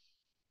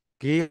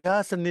ဂေဟ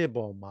စနစ်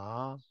ပေါ်မှာ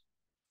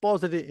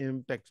positive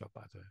impact ဆို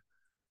ပါဆို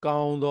ကော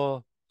င်းသော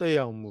သက်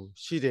ရောက်မှု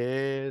ရှိတ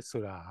ယ်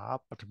ဆိုတာဟာ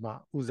ပထမ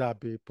ဦးစား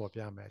ပေးပေါ်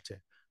ပြမယ်အချ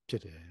က်ဖြ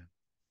စ်တယ်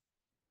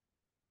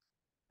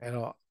အဲ့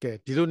တော့ကဲ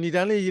ဒီလိုဏ္ဍ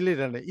န်လေးရေးလိုက်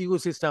တဲ့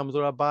ecosystem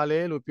ဆိုတာဘာလဲ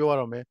လို့ပြောရ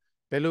တော့မယ်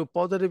ဘယ်လို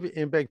positive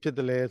impact ဖြစ်တ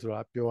ယ်လဲဆို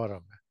တာပြောရ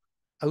တော့မယ်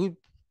အခု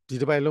ဒီ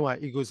တစ်ပိုက်လုံးက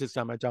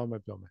ecosystem အကြောင်းပဲ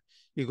ပြောမယ်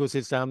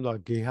ecosystem တော့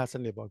ဂေဟစ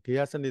နစ်ပေါ့ဂေ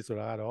ဟစနစ်ဆို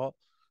တာကတော့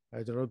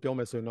ကျွန်တော်တို့ပြောမ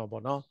ယ်ဆိုရင်တော့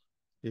ပေါ့နော်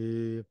ဒီ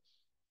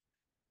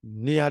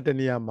နေရာတ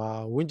နေရာမှာ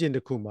ဝန်းကျင်တ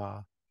စ်ခုမှာ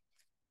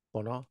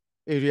ပေါ့နော်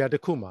area တ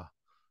စ်ခုမှာ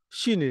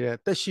ရှိနေတဲ့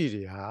သက်ရှိ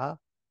တွေဟာ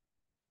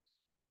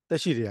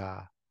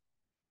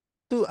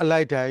သူ့အ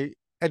လိုက်တိုင်း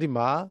အဲ့ဒီ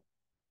မှာ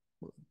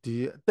ဒီ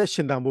အသက်ရှ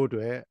င်သန်ဖို့အ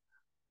တွက်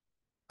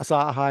အစာ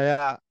အာဟာရ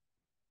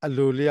အ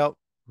လိုလျောက်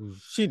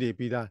ရှိနေ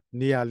ပြီးသား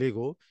နေရာလေး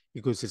ကို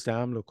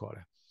ecosystem လို့ခေါ်တ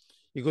ယ်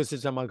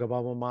ecosystem မှာကမ္ဘာ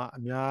ပေါ်မှာအ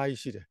များ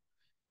ကြီးရှိတယ်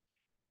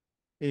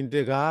အိမ်တ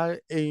ကား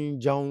အိမ်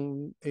ကြောင်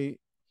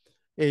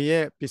အိမ်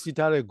ရဲ့ပစ္စည်း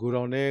ထားတဲ့ဂို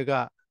ဒေါင်တွေက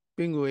ပ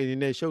င်ကိုအိမ်တွေ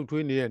နဲ့ရှုပ်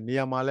ထွေးနေတဲ့နေ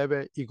ရာမှာလည်းပဲ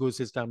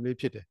ecosystem လေး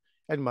ဖြစ်တယ်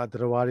အဲ့ဒီမှာသ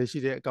တ္တဝါတွေရှိ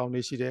တယ်အကောင်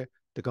တွေရှိတယ်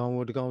တကောင်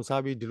ကိုတကောင်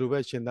စားပြီးဒီလိုပဲ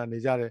ရှင်သန်နေ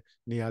ကြတဲ့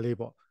နေရာလေး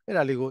ပေါ့အဲ့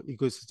ဒါလေးကို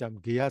ecosystem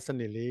ဂေဟစ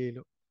နစ်လေး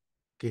လို့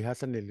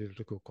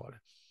တခုခေါ်တ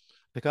ယ်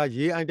တခါ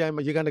ရေအိုင်တိုင်း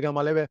ရေကန်တကန်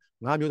မှာလည်းပဲ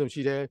ငါးမျိုးစုံ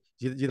ရှိတယ်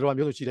ရေသတ္တဝါ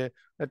မျိုးစုံရှိတယ်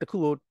တခု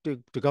ကို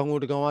တကောင်က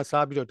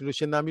စားပြီးတော့ဒီလို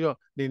ရှင်သန်ပြီးတော့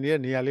နေတဲ့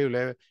နေရာလေးကိုလ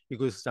ည်း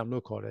ecosystem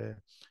လို့ခေါ်တယ်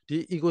ဒီ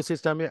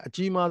ecosystem ရဲ့အ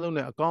ကြီးမားဆုံး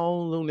နဲ့အကော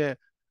င်းဆုံးနဲ့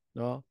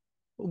နော်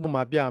ဥပ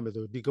မာပြရမယ်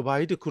ဆိုဒီကဘာ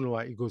ကြီးတစ်ခုလုံးက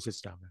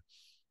ecosystem ပဲ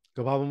က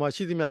ဘာပေါ်မှာ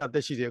ရှိသမျှအသ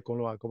က်ရှိတဲ့အကုန်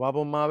လုံးကကဘာ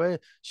ပေါ်မှာပဲ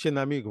ရှင်သ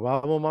န်ပြီးကဘာ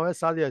ပေါ်မှာပဲ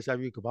စားစရာရှာ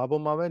ပြီးကဘာ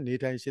ပေါ်မှာပဲနေ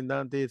ထိုင်ရှင်သ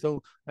န်အသေးဆုံး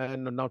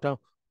နောက်ထပ်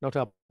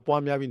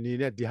ပွားများပြီးနေ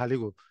တဲ့ဒီဟာ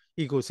လေးကို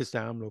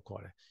ecosystem လို့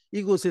ခေါ်တယ်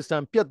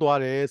ecosystem ပြတ်သွား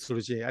တယ်ဆို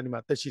လို့ရှိရင်အဲ့ဒီ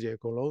မှာတက်ရှိတဲ့အ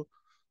ကုန်လုံး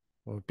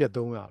ပြတ်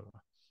သုံးရတော့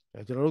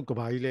ကျွန်တော်တို့က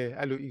ဘာကြီးလဲ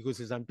အဲ့လို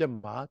ecosystem ပြတ်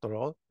မှာ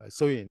တော်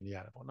စိုးရိမ်နေရ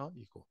တယ်ပေါ့နော်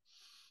eco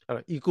အဲ့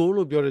တော့ eco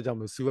လို့ပြောတဲ့ကြောင့်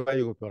မို့စီးပွား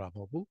ရေးကိုပြောတာမ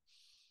ဟုတ်ဘူး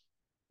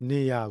နေ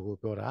ရာကို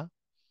ပြောတာ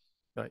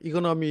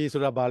economy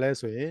ဆိုတာဘာလဲ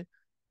ဆိုရင်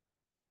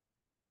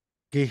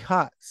ဂေဟ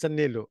စန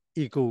စ်လို့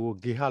eco ကို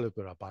ဂေဟလို့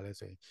ပြောတာပါလဲ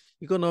ဆိုရင်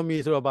economy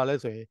ဆိုတော့ပါလဲ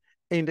ဆိုရင်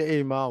အိမ်တအိ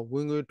မ်မှာဝ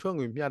င်ငွေထွက်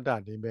ငွေမျှတ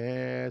နေမ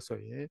ယ်ဆို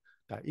ရင်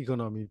ဒါ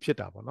economy ဖြစ်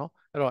တာပေါ့နော်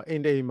အဲ့တော့အိ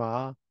မ်တအိမ်မှာ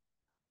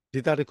ဒေ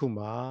သတစ်ခု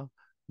မှာ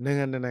နိုင်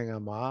ငံ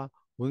မှာ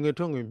ဝင်ငွေ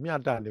ထွက်ငွေမျှ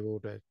တနေဖို့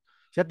အတွက်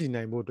ရပ်တည်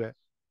နိုင်ဖို့အတွက်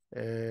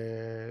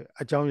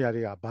အကြောင်းအရာ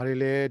တွေကဘာတွေ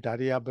လဲဒါ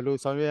တွေကဘယ်လို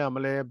ဆောင်ရွက်ရမ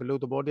လဲဘယ်လို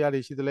သဘောတရား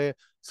တွေရှိသလဲ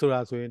ဆိုတာ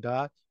ဆိုရင်ဒါ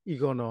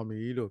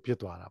economy လို့ဖြစ်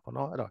သွားတာပေါ့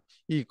နော်အဲ့တော့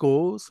eco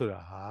ဆို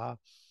တာဟာ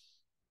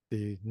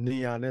ဒီနေ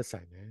ရာနဲ့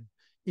ဆိုင်တယ်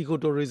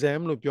ecotourism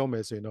လို့ပြောမ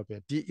ယ်ဆိုရင်တော့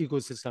ဒီ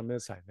ecosystem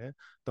နဲ့ဆိုင်တယ်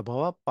သဘာ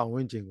ဝပတ်ဝ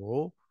န်းကျင်ကို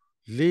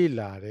လေ့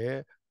လာတဲ့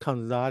ခံ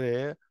စား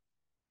တဲ့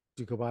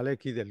ဒီကမ္ဘာလဲ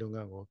ခီးတဲ့လုပ်င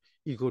န်းကို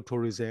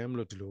ecotourism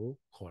လို့ဒီလို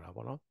ခေါ်တာ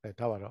ပေါ့နော်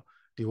ဒါပါတော့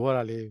ဒီဝါဒ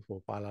လေး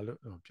ပါလာလို့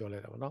ပြောလို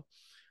က်တာပေါ့နော်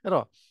အဲ့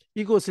တော့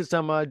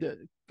ecosystem မှာကျွ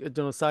န်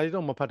တော်စာရီ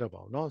တော့မဖတ်တော့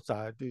ပါဘူးเนาะစာ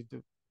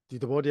ဒီ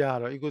သဘောတရားက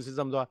တော့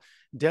ecosystem ဆိုတာ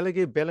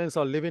delicate balance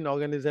of living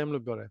organism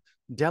လို့ပြောတယ်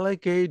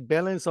delicate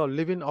balance of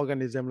living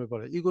organism လို့ပြော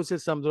တယ်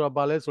ecosystem ဆိုတာ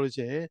ဘာလဲဆိုလို့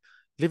ရှိရင်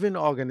living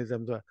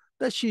organism ဆိုတာ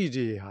သက်ရှိ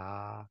တွေဟာ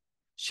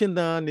ရှင်သ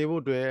န်နေ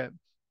ဖို့အတွက်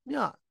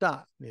မျှတ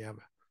နေရ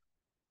မှာ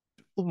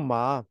ဥပ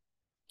မာ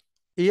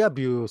A က B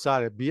ကိုစား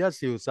တယ် B က C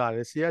ကိုစားတ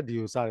ယ် C က D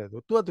ကိုစားတယ်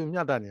ဆိုသူကသူ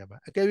မျှတနေရပါ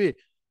အကယ်၍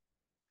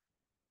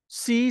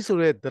 C ဆို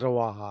တဲ့သတ္တ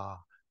ဝါဟာ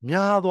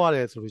များသွားတ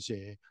ယ်ဆိုလို့ရှိ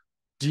ရင်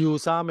D ကို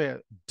စားမဲ့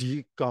D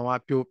ကောင်က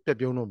ပြက်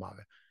ပြုံးတော့မှာ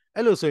ပဲ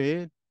အဲ့လိုဆိုရ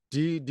င်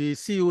ဒီ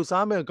C ကို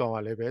စားမဲ့ကောင်က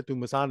လည်းပဲသူ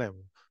မစားနိုင်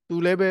ဘူးသူ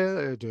လည်းပဲ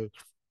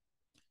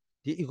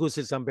ဒီ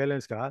ecosystem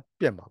balance က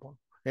ပြတ်မှာပေါ့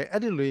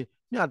အဲ့ဒီလို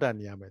မျှတ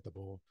နေရမယ်သ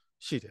ဘော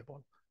ရှိတယ်ပေါ့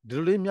ဒီ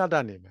လိုလေးမျှတ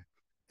နေမယ်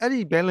အဲ့ဒီ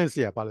balance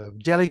တွေကပါလဲ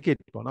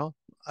delicate ပေါ့နော်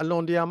အလွ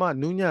န်တရာမှ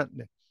နူးညံ့တ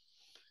ယ်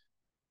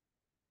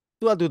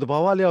သူကသူတဘာ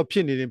ဝလျောက်ဖြ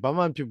စ်နေတယ်ဘာ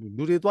မှမဖြစ်ဘူး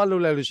လူတွေသွားလှု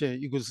ပ်လိုက်လို့ရှိရင်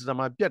ecosystem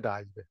မှာပြတ်တာ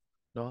ကြီးပဲ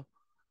နော်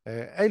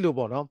အဲ့လို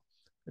ပေါ့နော်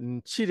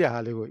ရှိတဲ့ဟာ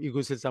လေးကို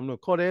ecosystem လို့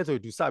ခေါ်တယ်ဆို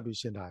သူစပြီး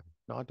ရှင်းတာပြီ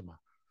နော်ဒီမှာ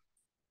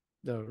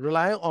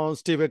rely on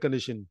stable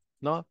condition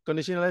နော်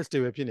condition လည်း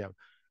stable ဖြစ်နေရမယ်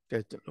ကဲ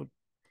ကျွ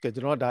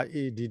န်တော်ဒါ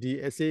ADD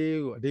essay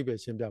ကိုအဓိပ္ပာယ်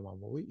ရှင်းပြမှာ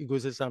မဟုတ်ဘူး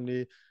ecosystem တွေ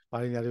ဘာ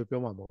တွေညာတွေ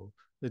ပြောမှာမဟုတ်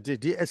ဘူး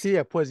ဒီ essay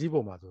ရဲ့ဖွဲ့စည်း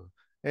ပုံမှာဆို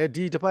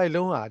ဒီတစ်ပိုက်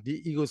လုံးဟာဒီ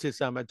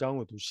ecosystem အကြောင်း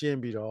ကိုသူရှင်း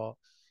ပြီးတော့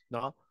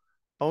နော်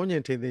ပေါင်းည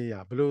င်ထင်းသိရ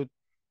ဘလို့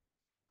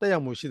တက်ရော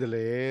က်မှုရှိတယ်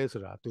လေ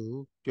ဆိုတာသူ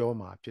ပြော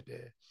မှာဖြစ်တ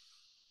ယ်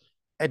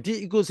ဒီ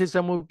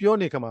ecosystem ကိုပြော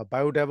နေခါမှာ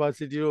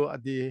biodiversity တို့အ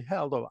ဒီ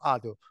health of art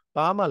တို့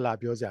ဘာမှလာ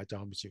ပြောစရာအကြော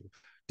င်းမရှိဘူး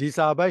ဒီ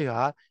စာပိုက်ဟာ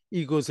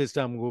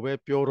ecosystem ကိုပဲ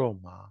ပြောတော့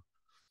မှာ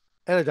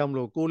အဲ့ဒါကြောင့်မ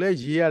လို့ကိုလည်း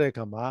ရေးရတဲ့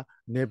ခါမှာ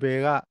နေပယ်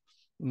က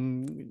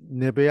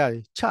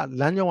ချ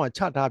လမ်းကြောင်းက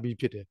ချထားပြီး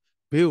ဖြစ်တယ်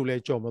ဘေးကိုလ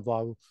ည်းကြော်မ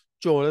သွားဘူး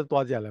ကြော်လည်း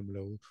သွားကြလည်းမ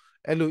လို့ဘူး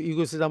အဲ့လို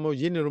ecosystem ကို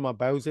ရေးနေတော့မှ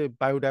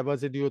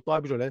biodiversity ကို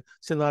သွားပြီးတော့လည်း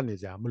စဉ်းစားနေ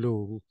ကြမ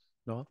လို့ဘူး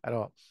เนาะအဲ့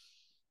တော့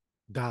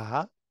ဒါဟာ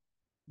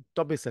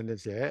topic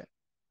sentence ရဲ့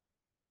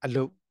အ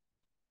လုပ်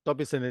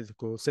topic sentence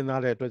ကိုစဉ်း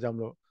စားတဲ့အတွက်ကြောင့်မ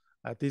လို့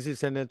thesis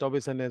sentence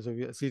topic sentence ဆို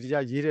ပြီးအစီအတ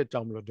ရားရေးတဲ့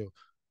ကြောင့်မလို့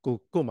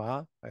ကိုမှာ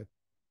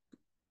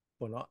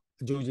ပေါ့နော်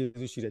အကျိုးကျေး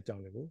ဇူးရှိတဲ့အကြော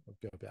င်းလေးကို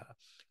ပြောပြတာ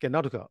ကဲနော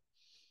က်တစ်ခါ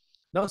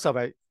နောက်စာ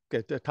ပိုက်ကဲ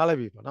ထားလိုက်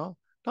ပြီပေါ့နော်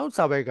နောက်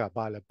စာပိုက်က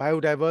ပါလဲ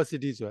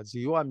biodiversity ဆိုတာဇီ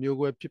ဝမျိုး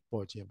ကွဲဖြစ်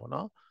ပေါ်ခြင်းပေါ့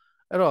နော်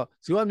အဲ့တော့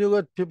ဇီဝမျိုး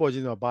ကွဲဖြစ်ပေါ်ခြ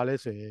င်းဆိုတာဘာလဲ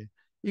ဆိုရင်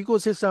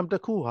ecosystem တ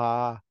စ်ခုဟာ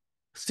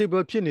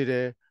stable ဖြစ်နေတ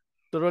ယ်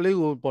တော်တော်လေး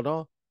ကိုပေါ့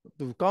နော်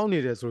သူကောင်းနေ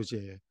တယ်ဆိုလို့ရှိ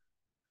ရင်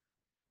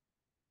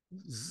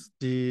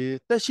ဒီ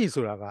တက်ရှိ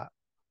ဆိုတာက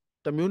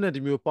တမျိုးနဲ့တ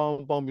မျိုးပေါ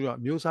င်းပြီးတော့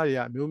မျိုးစားတွေက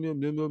အမျိုး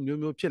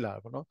ဖြစ်လာတ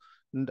ယ်ပေါ့နော်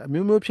အ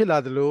မျိုးဖြစ်လာ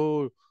သလို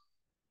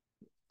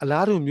အ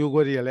လားတူမျိုး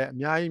ကွဲတွေကလည်းအ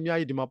များ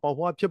ကြီးဒီမှာပေါက်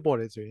ဖွားဖြစ်ပေါ်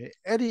တယ်ဆိုရင်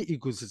အဲ့ဒီ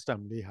ecosystem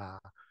လေးဟာ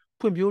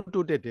ဖွံ့ဖြိုး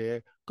တိုးတက်တယ်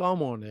ကောင်း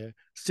မွန်တယ်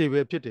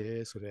stable ဖြစ်တယ်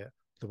ဆိုတဲ့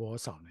သဘော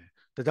ဆောင်တယ်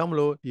ဒါကြောင့်မ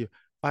လို့ဒီ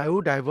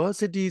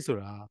biodiversity ဆို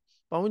တာ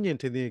ပတ်ဝန်းကျင်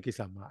ထိန်းသိမ်းရေးကိစ္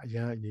စမှာအ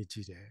များအရေး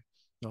ကြီးတယ်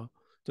เนาะ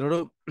ကျွန်တော်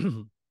တို့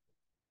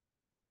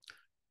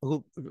အခု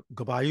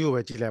ကဘာကြီးကို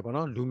ပဲကြည့်လိုက်ပါ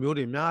တော့လူမျိုး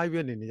တွေအများကြီး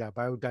ပဲနေကြ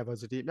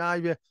biodiversity အများ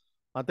ကြီးပဲ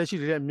အသက်ရှိ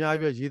တွေအများ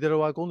ကြီးပဲရေသတ္တ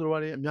ဝါကုန်းသတ္တဝါ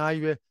တွေအများ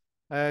ကြီးပဲ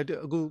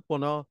အခု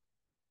ပေါ့နော်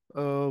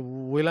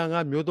ဝေလငါ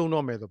မျိုးသုံး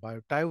တော့မယ်ဆို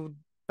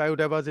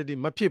biodiversity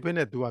မဖြစ်ဘဲ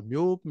နဲ့သူက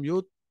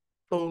မျိုး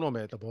သုံးတော့မ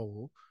ယ်သဘော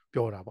ကို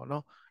ပြောတာပေါ့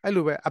နော်အဲ့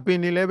လိုပဲအပင်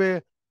တွေလည်းပဲ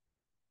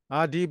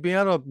ဒီပင်က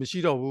တော့မရှိ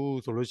တော့ဘူး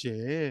ဆိုလို့ရှိ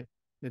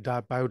ရင်ဒါ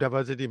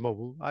biodiversity မဟုတ်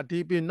ဘူးဒီ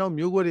ပင်နောက်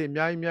မျိုးကွဲတွေအ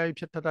များကြီး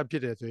ဖြစ်ဖြ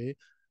စ်တယ်ဆိုရင်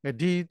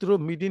ဒီသူ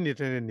တို့ meeting နေ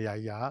တဲ့နေရာ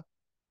ကြီး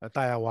က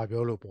တာယာဝါ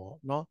ပြောလို့ပေါ့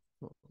နော်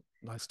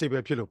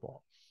stable ဖြစ်လို့ပေါ့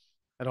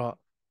အဲ့တော့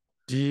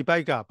ဒီဘို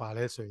က်ကဘာ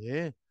လဲဆိုရ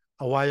င်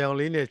အဝါရောင်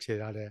လေးနဲ့ခြေ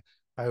ထားတဲ့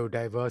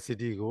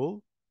biodiversity ကို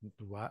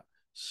သူက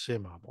ရှ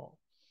င်းမှာပေါ့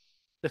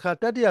တခါ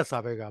တတိယစာ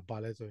ဘက်ကဘာ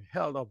လဲဆိုရင်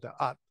health of the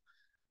earth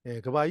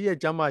ကဘာကြီးရဲ့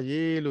ကျန်းမာ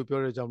ရေးလို့ပြော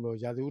တဲ့ကြောင့်မလို့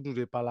ရာသီဥတု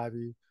တွေပါလာ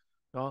ပြီး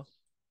နော်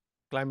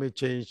climate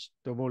change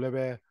တို့မို့လည်း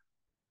ပဲ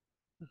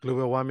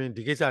global warming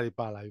ဒီကိစ္စတွေ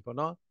ပါလာပြီပေါ့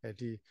နော်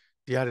ဒီ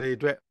ဟာတွေ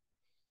အတွက်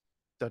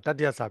တ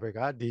တိယစာဘက်က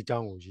ဒီအကြော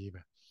င်းကိုရေးမ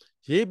ယ်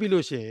ရေးပြီး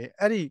လို့ရှိရင်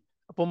အဲ့ဒီ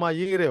အပေါ်မှာ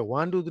ရေးခဲ့တဲ့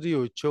1 2 3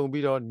ကိုခြုံ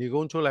ပြီးတော့ညီကု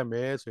န်းချုပ်လိုက်မ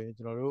ယ်ဆိုရင်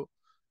ကျွန်တော်တို့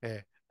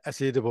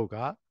essay တစ်ပုဒ်က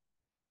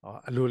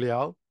အလို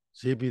လျောက်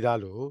ရေးပြီးသား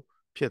လို့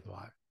ဖြစ်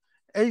သွား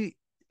တယ်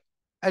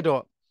အဲ့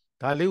တော့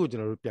ဒါလေးကိုကျွ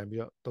န်တော်တို့ပြန်ပြီး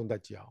တော့သုံးသ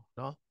ပ်ကြည့်အောင်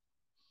เนาะ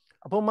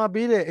အပေါ်မှာ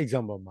ပေးတဲ့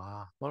example မှာ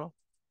ပေါ့နော်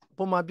အ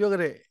ပေါ်မှာပြောခဲ့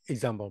တဲ့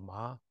example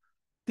မှာ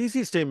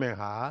thesis statement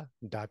ဟာ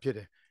ဒါဖြစ်တ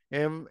ယ်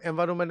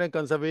environmental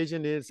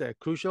conservation is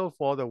crucial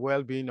for the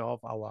well-being of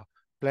our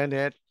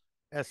planet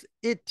as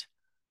it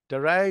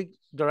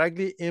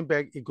directly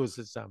impact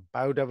ecosystem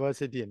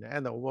biodiversity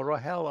and the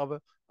overall health of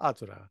earth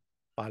ဆိုတာ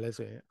ပါလဲ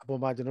ဆိုရင်အ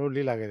ပေါ်မှာကျွန်တော်တို့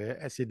လေ့လာခဲ့တဲ့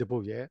essay တစ်ပု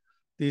ဒ်ရဲ့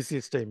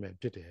thesis statement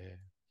ဖြစ်တယ်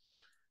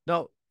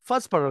now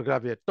first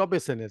paragraph ရဲ့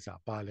topic sentence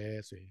ပါလဲ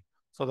ဆိုရင်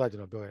စောစောကျွ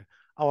န်တော်ပြောခဲ့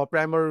our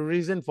primary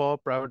reason for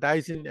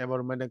prioritizing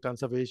environmental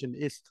conservation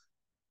is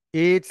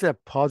it's a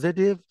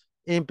positive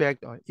impact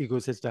on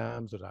ecosystem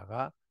ဆိုတာက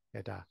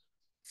ဒါ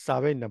စာ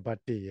ပေနံပါ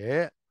တ်1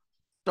ရဲ့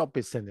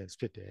topic sentence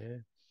ဖြစ်တယ်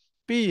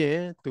ပြီးရ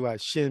င်သူက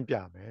ရှင်းပြ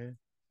မယ်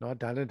เนาะ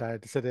ဒါနဲ့ဒါ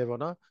တစ်ဆက်တည်းပေါ့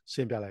เนาะရှ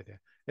င်းပြလိုက်တယ်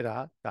အဲ့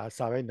ဒါ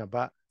စာပေနံ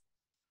ပါတ်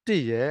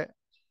1ရဲ့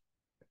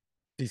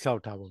တိဆော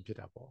က်ထားပုံဖြစ်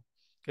တာပေါ့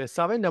ကဲ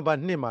စာပေနံပါတ်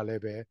2မှာလ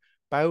ည်းပဲ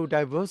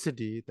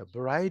biodiversity the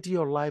variety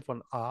of life on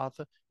earth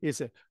is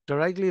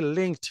directly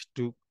linked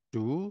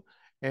to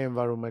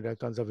environmental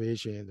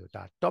conservation ဆို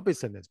တာ topic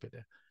sentence ဖြစ်တ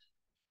ယ်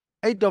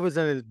အဲ့ topic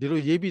sentence ဒီလို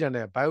ရေးပြီးတာ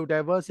နဲ့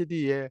biodiversity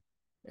ရဲ့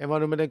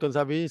environmental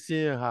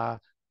conservation ဟာ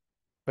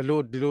ဘ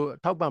လို့ဒီလိုအ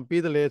ထောက်ပံ့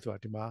ပေးတယ်လဲဆိုတာ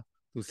ဒီမှာ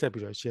သူဆက်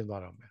ပြီးတော့ရှင်း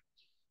သွားတော့မယ်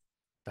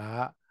ဒါက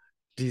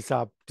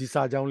ဒီ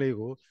စာကြောင်းလေး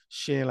ကို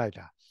ရှင်းလိုက်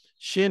တာ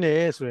ရှင်းတ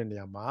ယ်ဆိုတဲ့နေ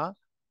ရာမှာ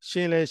ရှ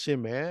င်းလဲရှ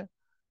င်းမယ်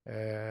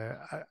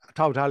အ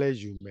ထောက်ထားလဲ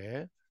ယူမယ်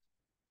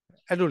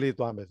အဲ့လိုလေး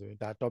သွားမယ်ဆိုရင်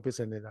ဒါ topic စ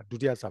နစ်ကဒု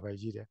တိယစာပိုက်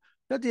ရေးတယ်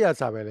တတိယ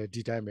စာပိုက်လည်း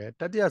ဒီတိုင်းပဲ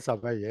တတိယစာ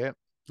ပိုက်ရဲ့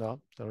เนาะ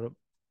ကျွန်တော်တို့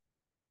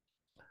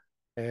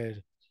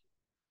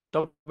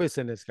topic စ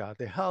နစ်က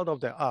the health of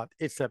the art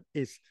itself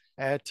is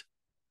at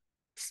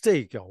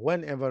stake when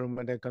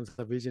environmental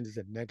conservation is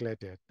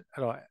neglected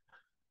အဲ့တော့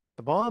တ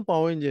ဘောပ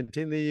တ်ဝန်းကျင်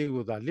ထိန်းသိမ်းရေး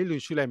ကိုသာလစ်လူ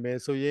ရှုလိုက်မယ်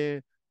ဆိုရင်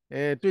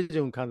တွေ့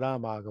ကြုံခံစား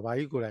မှာကဘာ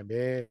ကြီးကိုယ်တိုင်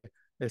ပဲ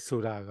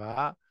ဆိုတာက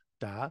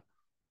ဒါ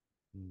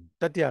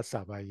တတိယ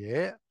စာပိုက်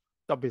ရဲ့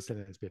topic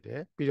sentence ဖြစ်တ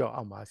ယ်ပြီးတော့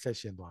အောက်မှာ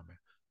section သွားမယ်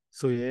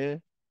ဆိုရင်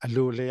အ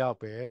လိုလျောက်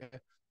ပဲ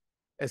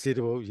essay တ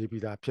စ်ပုဒ်ရေး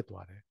ပြီးသားဖြစ်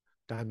သွားတယ်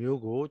ဒါမျိုး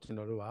ကိုကျွန်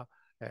တော်တို့က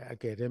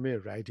academic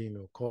writing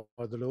လို့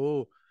ခေါ်သလို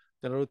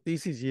ကျွန်တော်တို့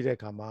thesis ရေးတဲ့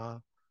အခါမှာ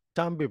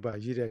term paper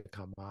ရေးတဲ့အ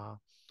ခါမှာ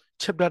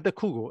chapter တစ်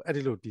ခုကိုအဲ့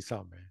ဒီလိုတည်ဆော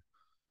က်မယ်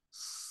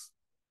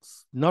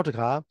နောက်တစ်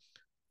ခါ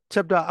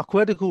chapter အ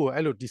ခွဲတစ်ခုကို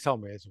အဲ့လိုတည်ဆောက်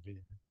မယ်ဆိုပြီး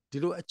ဒီ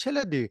လိုအချက်လ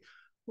က်တွေ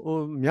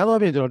များသော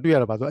အားဖြင့်ကျွန်တော်တွေ့ရ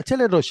တာပါဆိုအချက်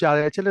လက်တော့ရှာတ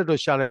ယ်အချက်လက်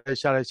တော့ရှာတာက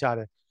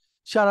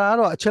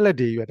တော့အချက်လက်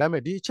တွေရွယ်ဒါပေ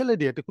မဲ့ဒီအချက်လက်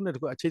တွေတစ်ခုနဲ့တ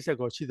စ်ခုအချိတ်ဆက်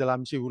ကောရှိသလား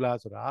မရှိဘူးလား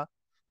ဆိုတာ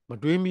မ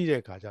တွေးမိတဲ့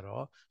အခါကျ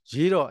တော့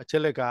ရေးတော့အချ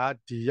က်လက်က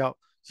ဒီရောက်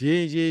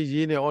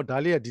ရေးနေဒါ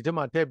လေးကဒီထက်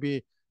မှထည့်ပြီး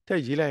ထ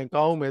ည့်ရေးလိုက်ရင်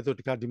ကောင်းမယ်ဆို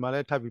တခါဒီမှာလ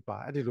ည်းထပ်ပြီးပါ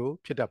အဲ့ဒီလို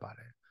ဖြစ်တတ်ပါတ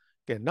ယ်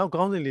ကဲနောက်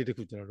ခေါင်းစဉ်လေးတစ်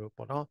ခုကျွန်တော်တို့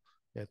ပေါ့နော်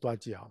သွား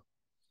ကြည့်အောင်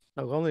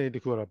နောက်ခေါင်းစဉ်လေးတ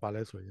စ်ခုကတော့ပါ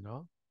လဲဆိုရင်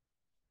နော်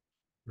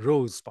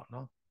rose ပေါ့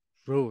နော်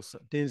rose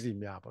တင်းစီ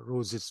များပေါ့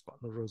roses ပေါ့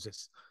နော် roses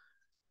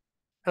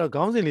အဲ့တော့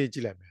ခေါင်းစဉ်လေးကြ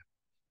ည့်လိုက်မယ်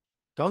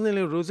ခေါင်းစဉ်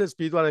လေး roses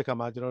ပြီးသွားတဲ့အခါ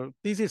မှာကျွန်တော်တို့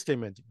thesis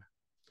statement ကြည့်မယ်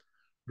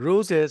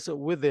roses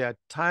with their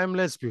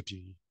timeless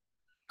beauty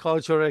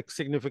cultural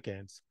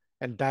significance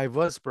and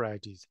diverse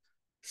varieties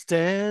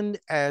stand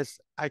as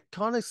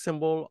iconic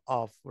symbol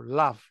of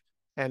love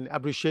and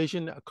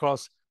appreciation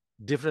across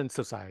different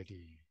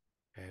society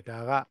ဒါ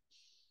က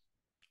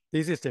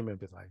thesis statement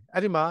ဖြစ်သွားပြီ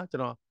အဲ့ဒီမှာကျွ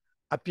န်တော်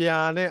အပြာ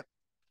နဲ့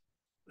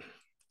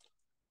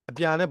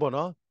ပေါ့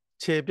နော်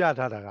ခြေပြ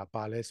ထားတာက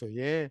ဘာလဲဆို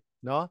ရင်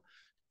เนาะ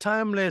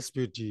timeless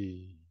beauty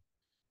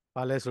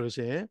ဘာလဲဆိုလို့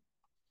ရှိရင်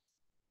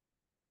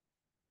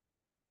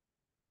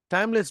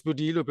timeless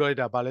beauty လို့ပြောလိုက်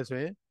တာဘာလဲဆို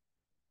ရင်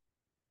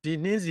ဒီ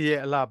နှင်းစီရဲ့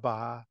အလှပါ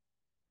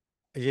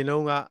အရင်တု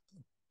န်းက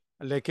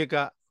အလက်ခက်က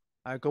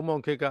ကုန်းမော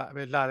င်ခက်က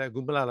ပဲလှတယ်အခု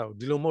မလှတော့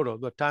ဒီလိုမဟုတ်တော့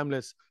သူက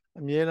timeless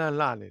အမြဲတမ်း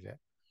လှနေတဲ့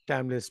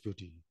timeless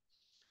beauty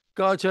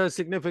culture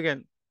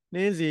significant နှ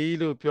င်းစီ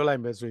လို့ပြောလို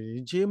က်မယ်ဆိုရင်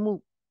ယဉ်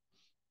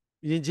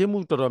ကျေးမှု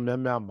တော်တော်များ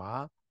များမှာ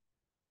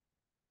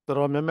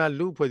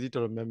လူအဖွဲ့အစည်း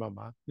တော်တော်များများ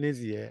မှာနှင်း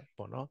စီရဲ့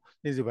ပေါ့နော်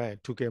နှင်းစီပိုင်း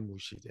ထူးကဲမှု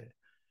ရှိတယ်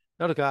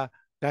နောက်တစ်ခါ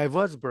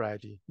diverse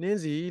variety နှင်း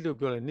စီလို့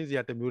ပြောတယ်နှင်းစီက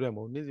တစ်မျိုးတည်းမ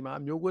ဟုတ်နှင်းစီမှာ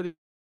အမျိုးကွဲ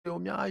တွေ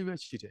အများကြီးပဲ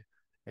ရှိတယ်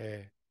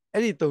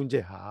အဲ့ဒီ၃ချ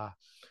က်ဟာ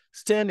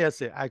stand as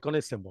an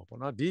iconic symbol ပေါ့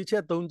နော်ဒီအချ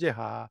က်၃ချက်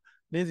ဟာ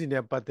နှင်းစီ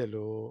နဲ့ပတ်သက်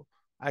လို့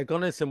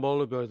iconic symbol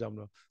လို့ပြောကြမ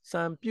လို့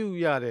စံပြု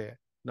ရတဲ့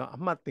နော်အ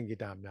မှတ်သင်္ကေ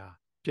တများ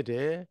ဖြစ်တ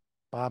ယ်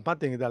ဘာအမှတ်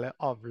သင်္ကေတလဲ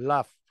of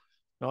love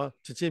နော်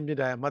ချစ်ချင်းမြတ်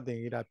တာအမှတ်သင်္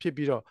ကေတဖြစ်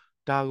ပြီးတော့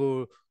ဒါကို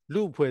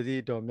လူအဖွဲ့အစ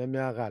ည်းတော်များ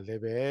များကလ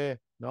ည်းပဲ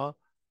เนาะ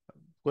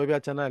ကွဲ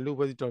ပြားချမ်းသာလူအ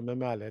ဖွဲ့အစည်းတော်များ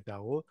များလည်းဒါ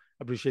ကို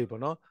appreciate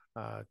ပေါ့နော်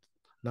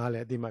နားလ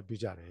ည်းအသိမှတ်ပြု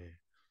ကြတယ်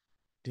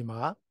ဒီ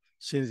မှာ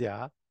ရှင်းစရာ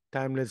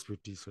timeless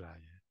beauty ဆိုတာ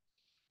ရယ်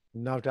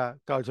နောက်တာ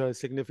cultural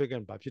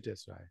significant ဘာဖြစ်တယ်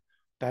ဆိုတာရယ်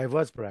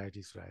diverse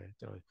variety ဆိုတာရယ်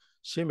ကျွန်တော်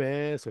ရှင်းမ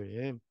ယ်ဆိုရ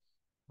င်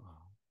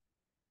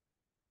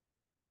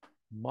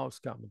mouse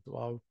ကမ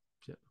သွားဘူး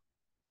ဖြစ်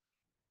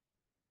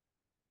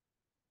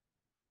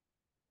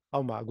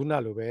အောက်မှာခုန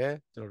လိုပဲ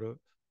ကျွန်တော်တို့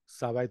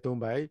စာပိုက်၃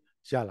ပိုက်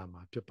ရလာ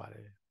မှာဖြစ်ပါတ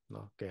ယ်เน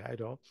าะကဲအဲ့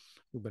တော့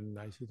ဥပ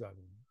နာရှိသွား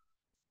ပြီ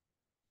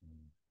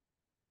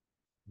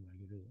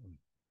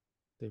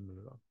တိတ်မ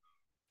လို့တော့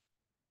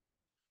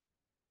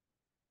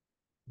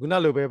ခုန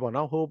လိုပဲပေါ့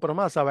နော်ဟိုပထ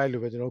မစာပိုက်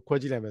လိုပဲကျွန်တော်ခွဲ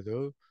ကြည့်လိုက်မယ်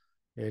ဆို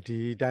ဒီ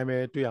အတိုင်းပဲ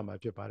တွေ့ရမှာ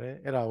ဖြစ်ပါတယ်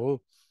အဲ့ဒါကို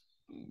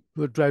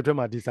drive ထဲ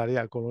မှာဒီစာတွေက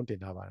အကုန်လုံးတင်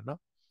ထားပါတယ်เนาะ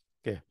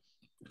ကဲ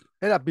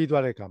အဲ့ဒါပြီး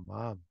သွားတဲ့အခါ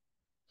မှာ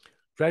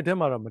drive ထဲ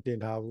မှာတော့မတင်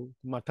ထားဘူး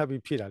ဒီမှာထပ်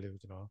ပြီးဖြည့်တာလေးကို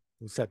ကျွန်တော်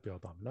ဆက်ပြော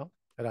သွားမယ်เนาะ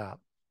အဲ့ဒါ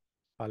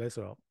ဘာလဲ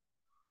ဆိုတော့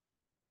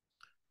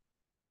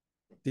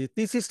ဒီ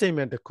thesis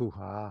statement တစ်ခု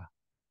ဟာ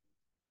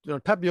ကျွန်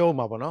တော်ထပ်ပြော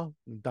မှာပေါ့နော်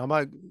ဒါမှ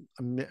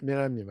အများ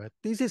ကြီးမြင်မယ်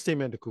thesis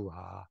statement တစ်ခု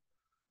ဟာ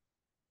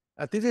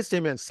a thesis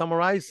statement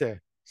summarize the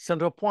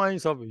central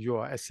points of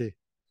your essay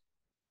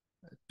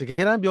တက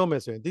ယ်တမ်းပြောမ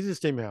ယ်ဆိုရင် thesis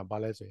statement ကဘာ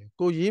လဲဆိုရင်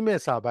ကိုရေးမဲ့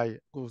စာပိုက်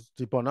ကို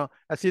ဒီပေါ့နော်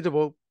essay တစ်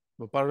ပုဒ်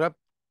paragraph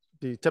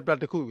ဒီ chapter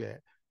တစ်ခုရဲ့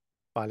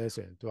ဘာလဲ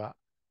ဆိုရင်သူက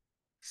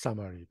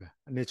summary ပဲ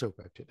အနည်းချုပ်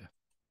ပဲဖြစ်တယ်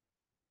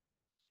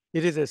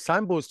it is a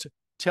signpost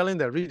telling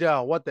the reader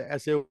what the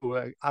essay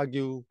will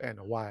argue and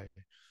why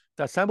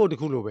ဒါ signpost တစ်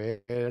ခုလိုပဲ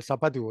စာ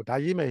ဖတ်သူကိုဒါ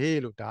ရေးမယ်ဟေး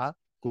လို့ဒါ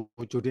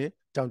ကိုကြိုတင်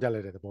ကြောင်းကြ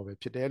လိုက်တဲ့သဘောပဲ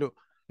ဖြစ်တယ်လို့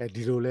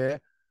ဒီလိုလဲ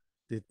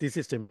ဒီ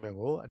thesis statement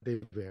ကိုအတိတ်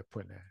ပဲဖွ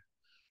င့်တယ်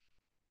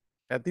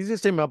thesis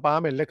statement ပါ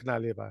မယ်လက္ခဏာ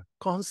လေးပါ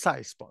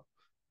concise ပေါ့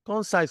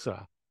concise ဆို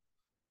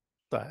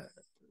တာ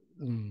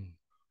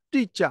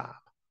တိကျ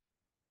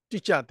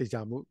သိကြ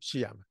မှုရှိ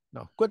ရမယ်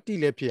နော်ကွက်တိ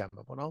လည်းဖြစ်ရ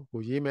မှာပေါ့နော်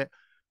ကိုရေးမဲ့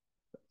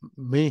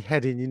main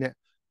heading ကြီးနဲ့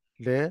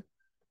le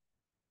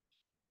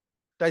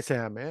sai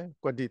ame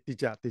kwadi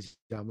tija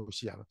mu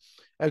shi yame.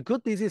 A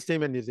good thesis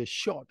statement is a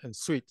short and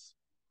sweet.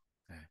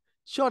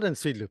 Short and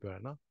sweet လို့ပြောတာ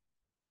နော်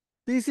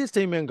thesis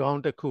statement ကော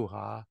င်းတစ်ခု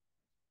ဟာ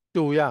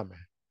တူရမ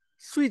ယ်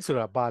sweet ဆို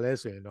တာပါလဲ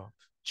ဆိုရင်တော့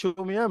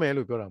ချုံမြရမယ်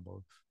လို့ပြောတာမဟု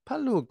တ်ဖ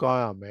တ်လို့ကော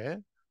င်းရမယ်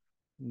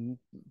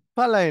ဖ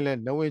တ်လိုက်ရင်လည်း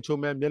နဝင်ချုံ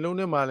မြမျက်လုံး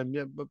ထဲမှာလည်း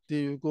ဒီ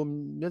ကို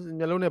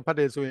မျက်လုံးနဲ့ဖတ်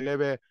တယ်ဆိုရင်လည်း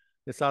ပဲ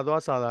စာ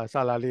သွား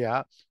စာလာလေးက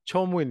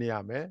ချုံးမွေ့နေရ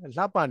မယ်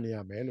လှပနေရ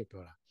မယ်လို့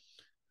ပြောတာ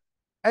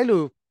အဲ့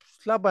လို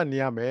လှပနေ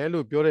ရမယ်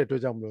လို့ပြောတဲ့အတွ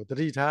က်ကြောင့်မလို့သ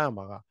တိထားရ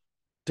မှာက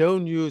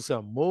don't use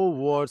more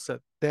words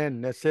than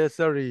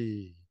necessary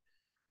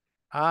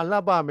လှ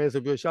ပမယ်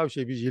ဆိုပြီးရှောက်ရှ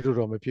ည်ပြီးရေးလို့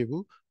တော့မဖြစ်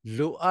ဘူး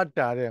လိုအပ်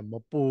တာတဲ့မ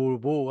ပူ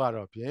ဖို့က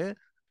တော့ဖြင့်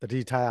သတိ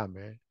ထားရမ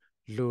ယ်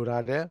လိုတာ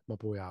တဲ့မ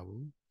ပူရ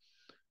ဘူး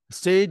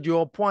state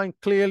your point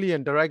clearly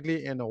and directly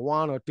in a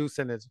one or two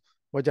sentences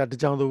ဘာကြတစ်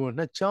ချောင်းသုံး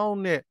နှစ်ချောင်း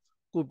နဲ့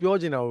ကိုပြော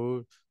ချင်တာကို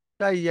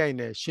တိုက်ရိုက်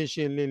နဲ့ရှင်းရှ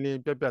င်းလင်းလင်း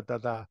ပြတ်ပြတ်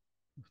သားသား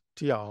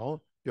ထိအောင်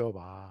ပြော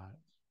ပါ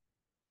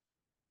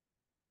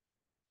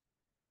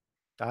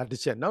ဒါတ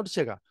စ်ချက်နောက်တစ်ချ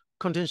က်က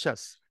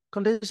contentious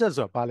ဆို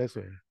တာဘာလဲ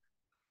ဆိုရင်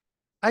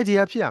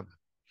idea ဖြစ်ရမယ်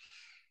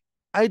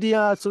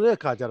idea ဆိုတဲ့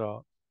အခါကျတော့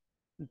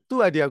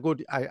သူ့ idea ကို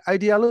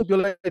idea လို့ပြော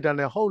လိုက်တာ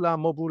နဲ့ဟုတ်လား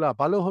မဟုတ်ဘူးလား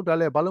ဘာလို့ဟုတ်တာ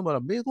လဲဘာလို့မ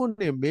လဲမေးခွန်း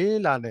နဲ့မေး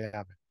လာနေရ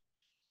မယ်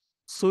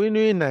ဆွေး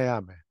နွေးနိုင်ရ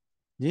မယ်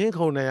ညှင်း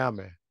ခုန်နိုင်ရမ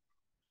ယ်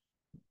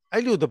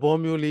အဲ့လိုသဘော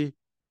မျိုးလေး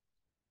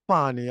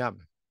ပါနေရမ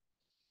ယ်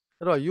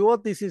အဲ့တော့ your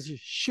thesis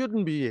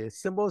shouldn't be a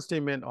simple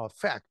statement of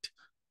fact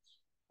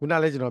ခုန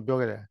လည်းကျွန်တော်ပြော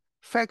ခဲ့တယ်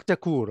fact တစ်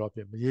ခုကိုတော့ပြ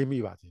င်မရေးမိ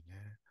ပါသေး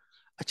နဲ့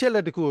အချက်လ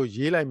က်တစ်ခုကို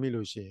ရေးလိုက်မိ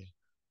လို့ရှိရင်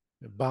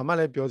ဘာမှ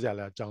လည်းပြောစရာလ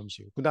ည်းအကြောင်းမ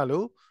ရှိဘူးခုန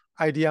လို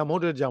idea မဟု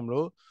တ်တဲ့ကြောင့်မ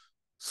လို့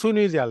ဆွေး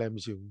နွေးစရာလည်းမ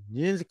ရှိဘူးည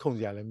င်းခုန်စ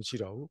ရာလည်းမရှိ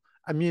တော့ဘူး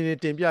အမြင်တွေ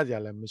တင်ပြစရာ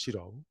လည်းမရှိ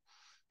တော့ဘူး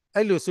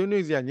အဲ့လိုဆွေး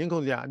နွေးစရာညင်းခု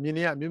န်စရာအမြင်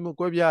တွေကအမျိုးမျိုး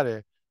ကွဲပြားတယ်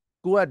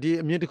ကိုကဒီ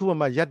အမြင်တစ်ခု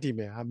မှရပ်တည်မ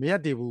ယ်ဟာမရ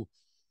ပ်တည်ဘူး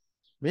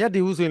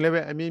ဆိုရင်လည်း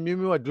ပဲအမြင်မျိုး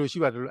မျိုးကဒီလိုရှိ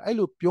ပါတယ်လို့အဲ့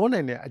လိုပြော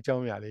နိုင်တဲ့အကြော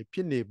င်းအရာလေးဖြ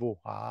စ်နေဖို့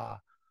ဟာ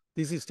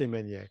thesis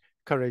statement ရဲ့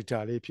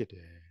character လေးဖြစ်တ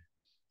ယ်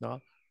နော်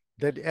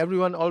that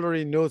everyone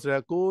already knows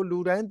that ကိုလူ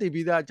တိုင်းသိ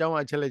ပြီးသားအကြောင်း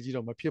အချက်လက်ကြီး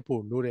တော့မဖြစ်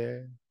ဖို့လိုတယ်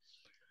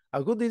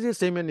A good thesis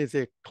statement is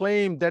a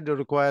claim that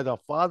requires a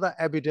further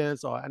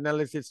evidence or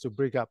analysis to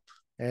break up.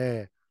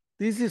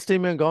 Thesis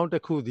statement ကောင်းတ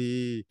စ်ခုဒီ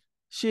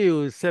ရှေ့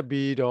ကိုဆက်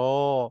ပြီး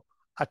တော့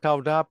အထောက်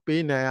အထား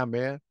ပေးနိုင်ရမ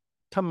ယ်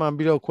ထပ်မံ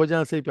ပြီးတော့ခွဲခြ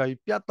မ်းစိတ်ပြပြီး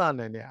ပြသ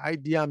နိုင်တဲ့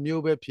idea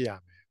မျိုးပဲဖြစ်ရ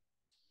မယ်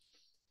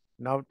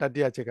။ Now တ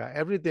တိယချက်က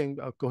everything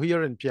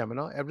coherent ဖြစ်ရမယ်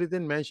နော်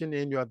everything mentioned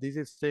in your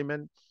thesis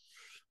statement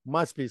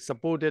must be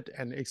supported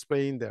and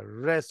explain the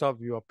rest of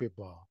your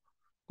paper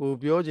ကို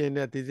ပြောခြင်း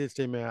တဲ့ thesis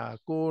statement ဟာ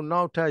ကို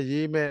နောက်ထပ်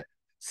ရေးမဲ့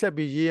ဆက်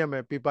ပြီးရေးရမ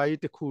ယ် paper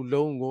ကြီးတစ်ခု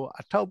လုံးကို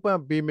အထောက်ပံ့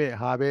ပေးမဲ့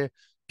ဟာပဲ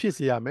ဖြစ်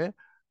စေရမယ်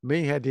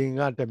main heading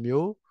ကတစ်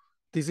မျိုး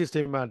thesis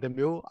statement တစ်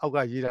မျိုးအောက်က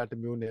ရေးတာတ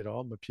စ်မျိုးနဲ့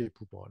တော့မဖြစ်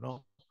ဘူးပေါ့နော်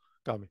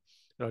ကောင်းပြီ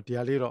အဲ့တော့ဒီ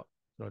ဟာလေးတော့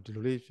ဒီ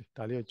လိုလေး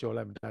ဒါလေးကိုကြော်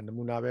လိုက်မယ်ဒါန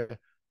မူ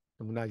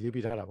နာရေး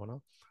ပြီးထားတာပေါ့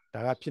နော်ဒါ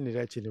ကဖြစ်နေ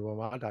တဲ့အခြေအနေပေါ်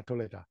မှာဒါထုတ်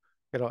လိုက်တာ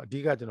အဲ့တော့အဓိ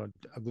ကကျွန်တော်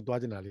အခုသွား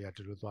ချင်တာလေးက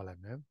ဒီလိုသွားလို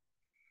က်မယ်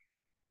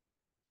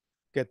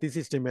ကဲ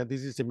thesis statement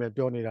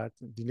ပြောနေတာ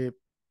ဒီနေ့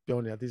ပြော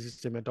နေတာ thesis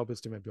statement topic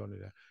statement ပြောနေ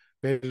တာ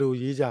ဘယ်လို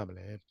ရေးကြမ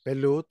လဲဘယ်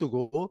လိုသူ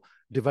ကို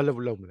develop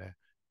လုပ်မလဲ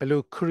ဘယ်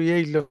လို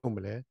create လုပ်မ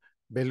လဲ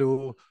ဘယ်လို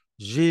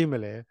ရေးမ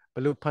လဲဘ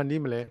ယ်လိုဖန်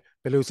တီးမလဲ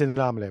ဘယ်လိုစဉ်း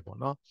စားမလဲပေါ့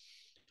နော်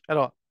အဲ့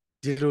တော့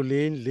ဒီလို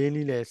လေးန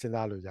ည်းစဉ်း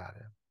စားလို့ရတ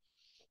ယ်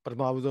ပထ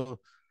မဆုံး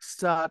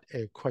start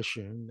a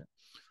question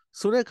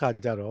ဆိုတဲ့အခါ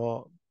ကျတော့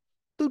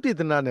သူတေ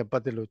သနနဲ့ပ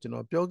တ်သက်လို့ကျွန်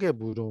တော်ပြောခဲ့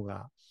ဘူးတော့က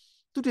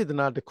သူတေသ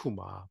နတစ်ခု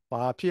မှာ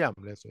ဘာဖြစ်ရမ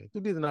လဲဆိုရင်သူ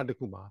တေသနတစ်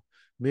ခုမှာ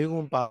မေခွ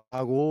န်းပါ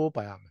ကို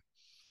ပါရမယ်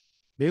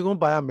မေခွန်း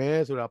ပါရမယ်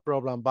ဆိုတာ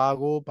problem ပါ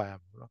ကိုပါရ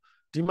မယ်နော်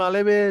ဒီမှာလ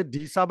ည်းပဲ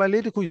ဒီစာပိုင်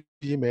လေးတစ်ခု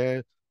ရေးမယ်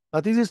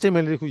thesis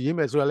statement လေးတစ်ခုရေးမ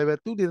ယ်ဆိုတာလည်းပဲ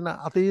သူတေသန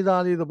အသေး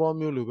သားလေးသဘော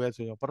မျိုးလိုပဲ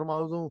ဆိုရင်ပထမ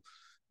ဆုံး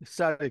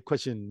start a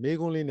question မေ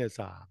ခွန်းလေးနဲ့စ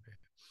ရမယ်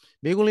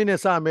မေခွန်းလေးနဲ့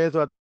စရမယ်ဆို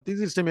တာ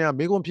thesis statement က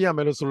မေခွန်းဖြစ်ရမ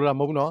ယ်လို့ဆိုလိုတာ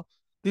မဟုတ်ဘူးနော်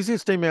thesis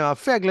statement က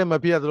fact လည်းမ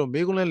ဖြစ်ရသလို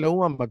မေခွန်းလည်းလုံး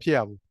ဝမဖြစ်ရ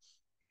ဘူး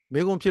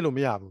မေခွန်းဖြစ်လို့မ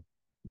ရဘူး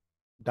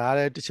ဒါလ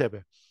ည်းတစ်ချက်ပဲ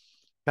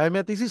ဒါပေ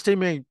မဲ့ thesis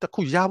statement တစ်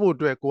ခုရဖို့အ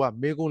တွက်ကိုက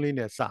မေခွန်းလေး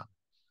နဲ့စ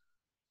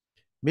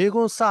မေ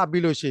ခွန်းစ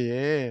ပြီးလို့ရှိရ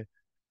င်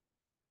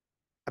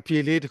အဖြေ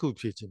လေးတစ်ခု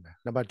ဖြေချင်တယ်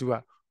နံပါတ်2က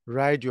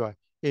write your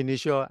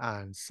initial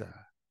answer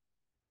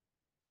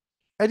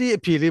အဲ့ဒီ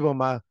အဖြေလေးပေါ်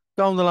မှာ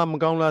ကောင်းသလားမ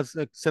ကောင်းလားစ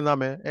ဉ်းစား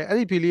မယ်အဲ့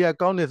ဒီအဖြေလေးက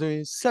ကောင်းတယ်ဆိုရ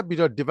င်ဆက်ပြီး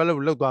တော့ develop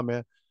လုပ်သွားမ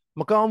ယ်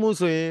မကောင်းဘူး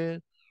ဆိုရင်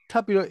ထ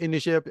ပ်ပြီးတော့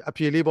initial အ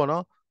ဖြေလေးပေါ့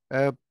နော်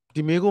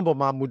ဒီမေခွန်းပေါ်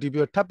မှာမူတည်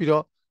ပြီးတော့ထပ်ပြီး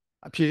တော့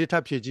အဖြေလေးထ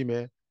ပ်ဖြေကြည့်မ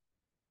ယ်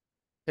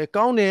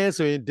ကောင်းတယ်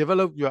ဆိုရင်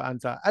develop your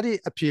answer အဲ့ဒီ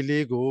အဖြေ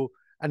လေးကို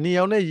အနီ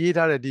ရောင်နဲ့ရေး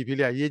ထားတဲ့ဒီအဖြေ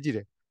လေးကရေးကြည့်တ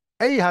ယ်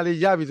အဲ့ဒီဟာလေး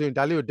ရပြီဆိုရင်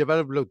ဒါလေးကို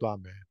develop လုပ်သွား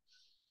မယ်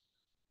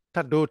ထ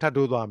ပ်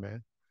တိုးသွားမယ်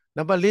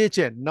နံပါတ်4အချ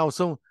က်နောက်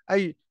ဆုံး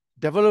အဲ့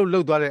develop လု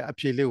ပ်သွားတဲ့အ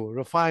ဖြေလေးကို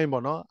refine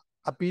ပေါ့နော်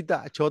အပိတ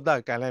အချောတ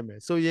ကန်လိုက်မယ်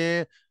ဆိုရင်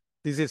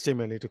thesis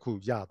statement လေးတစ်ခု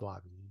ရသွား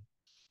ပြီ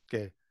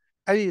ကဲ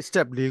အဲ့ဒီ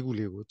step ၄ခု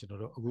လေးကိုကျွန်တော်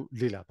တို့အခု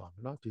လေ့လာသွားမ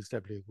ယ်နော်ဒီ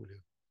step ၄ခု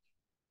လေး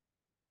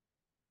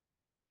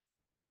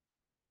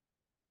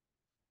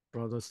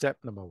Brother step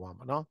number 1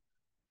ပေါ့နော်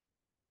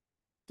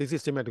thesis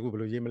statement တခုဘယ်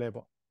လိုရေးမလဲ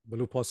ပေါ့ဘယ်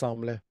လိုဖော်ဆောင်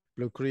မလဲဘယ်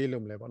လို create လု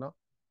ပ်မလဲပေါ့နော်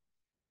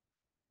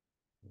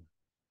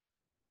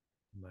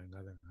 5မိန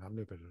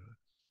စ်ပဲလို့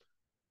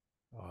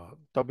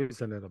topic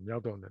စနေတော့မြော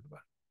က်တော့တယ်ပါ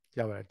ရ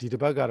ပါတယ်ဒီတ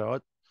စ်ပတ်ကတော့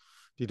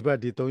ဒီတစ်ပတ်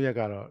ဒီ3ရက်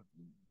ကတော့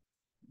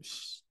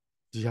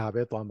ဒီဟာ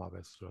ပဲသွားမှာပဲ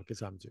ဆိုတော့ကိစ္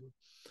စမကြည့်ဘူး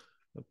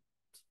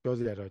ပြောစ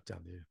ရာတော့ကြံ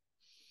သေးတယ်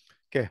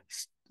ကဲ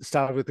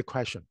start with the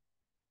question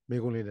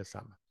မေးခွန်းလေးနဲ့စ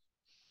မှာ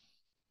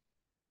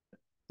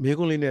မေး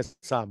ခွန်းလေးနဲ့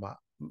စမှာ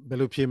ဘယ်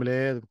လိုဖြေမလဲ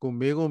ကို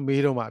မေးခွန်း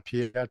မေးတော့မှအဖြေ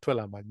ကထွက်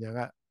လာမှညာက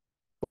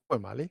ပွ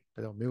င့်ပါလေဒါ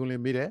ကြောင့်မေးခွန်း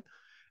လေးမေးတယ်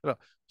အဲ့တော့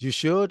you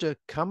should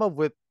come up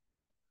with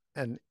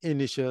an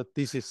initial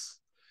thesis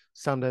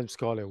sometimes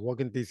called a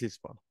working thesis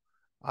ပေါ့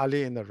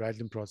early in the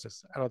writing process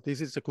အဲ့တော့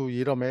thesis တစ်ခု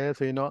ရေးတော့မယ်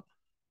ဆိုရင်တော့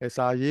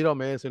စာရေးတော့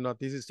မယ်ဆိုရင်တော့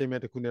thesis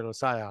statement တစ်ခုနဲ့တော့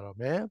စရတော့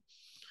မယ်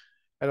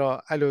အဲ့တော့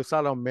အဲ့လိုစ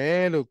တော့မ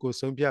ယ်လို့ကို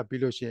ဆုံးဖြတ်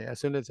ပြီးလို့ရှိရင် as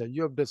soon as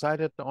you have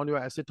decided on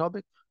your essay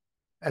topic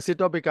essay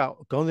topic က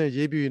ခေါင်းစဉ်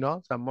ရေးပြီးเนาะ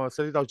စ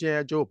ရိတောက်ချင်း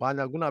အကျိုးဘာ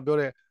ညာခုနပြော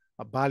တဲ့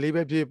ဘာလေး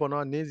ပဲဖြစ်ပေါ့เนา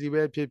ะနင်းစီ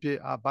ပဲဖြစ်ဖြစ်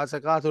ဘာစ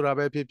ကားဆိုတာ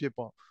ပဲဖြစ်ဖြစ်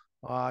ပေါ့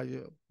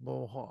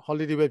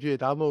holiday ပဲဖြစ်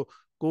ဒါမှမဟုတ်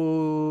ကို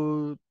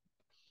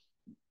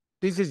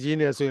thesis ရေး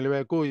နေဆိုရင်လ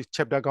ည်းကို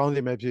chapter ခေါင်းစ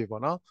ဉ်ပဲဖြစ်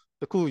ပေါ့เนาะ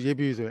တခုရေး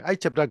ပြီးဆိုရင်အဲ့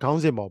chapter ခေါ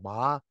င်းစဉ်ပေါ်မှာ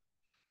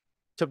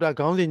chapter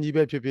ခေါင်းစဉ်ကြီး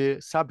ပဲဖြစ်ဖြစ်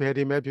sub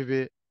heading ပဲဖြစ်ဖြ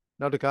စ်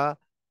နောက်တစ်ခါ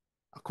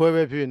အခွဲ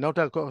ပဲဖြစ်နောက်ထ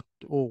ပ်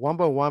ဟို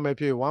 1.1 ပဲ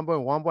ဖြစ်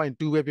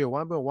1.1.2 ပဲဖြစ်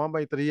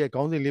1.1.3 ရဲ့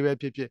ခေါင်းစဉ်လေးပဲ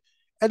ဖြစ်ဖြစ်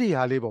အဲ့ဒီ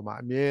ဟာလေးပေါ်မှာ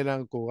အမြဲတ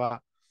မ်းကိုက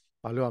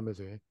မလုပ်ရမယ်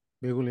ဆိုရင်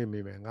မေးခွန်းလေး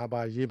မေးမယ်ငါ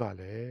ဘာရေးပါ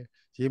လဲ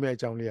ရေးမယ့်အ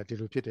ကြောင်းလေးကဒီ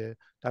လိုဖြစ်တယ်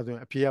ဒါဆိုရ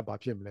င်အဖြေကဘာ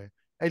ဖြစ်မလဲ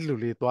အဲ့လို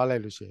လေးသွားလို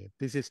က်လို့ရှိရင်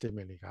thesis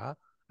statement လေးက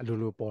အလို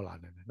လိုပေါ်လာ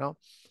နိုင်တယ်เนาะ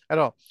အဲ့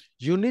တော့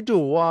you need to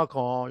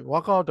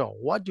work out on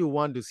what you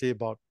want to say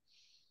about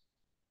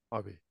ဟု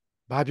တ်ပြီ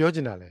ဘာပြောချ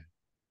င်တာလဲ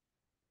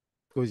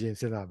ကိုရင်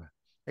စဉ်းစားမယ်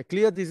a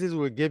clear thesis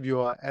will give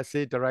your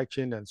essay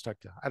direction and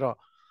structure အဲ့တော့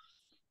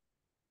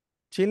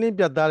ချင်းလင်း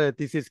ပြတ်သားတဲ့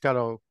thesis က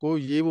တော့ကို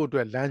ရေးဖို့အတွ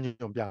က်လမ်း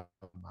ညွှန်ပြ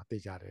မှာသိ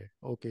ကြတယ်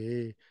okay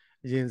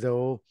အရင်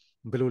ဆုံး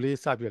ဘယ်လိုလေး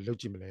စပြီးတော့လုပ်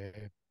ကြည့်မလဲ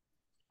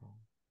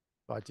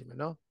သွားကြည့်မယ်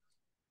နော်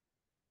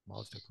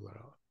mouse တစ်ခုက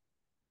တော့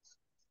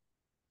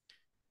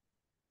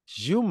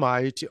you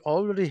might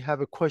already have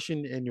a question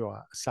in your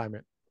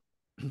assignment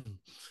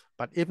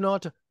but if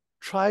not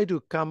try to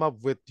come up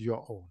with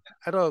your own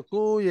အဲ့တော့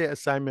ကိုရဲ့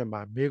assignment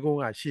မှာမေးခွန်း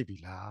ကရှိပြီ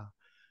လား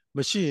မ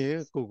ရှိရင်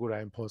ကိုယ်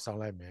တိုင်ဖော်ဆောင်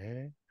လိုက်မယ်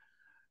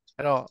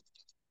အဲ့တော့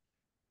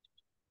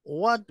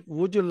what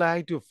would you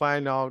like to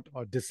find out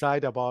or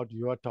decide about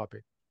your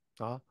topic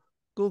နော်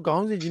ကိုခေါ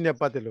င်းစဉ်ကြီးနဲ့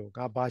ပတ်သက်လို့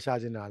ငါဘာရှာ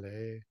ချင်တာလဲ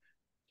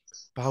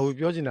ဘာကို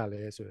ပြောချင်တာ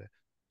လဲဆိုရယ်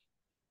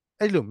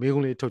အဲ့လိုမေးခွ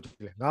န်းလေးထုတ်ကြည့်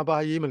လေငါဘာ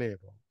ရေးမလဲ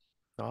ပေါ့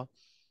နော်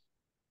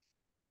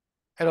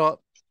အဲ့တော့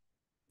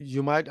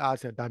you might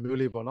ask ဒါမျိုး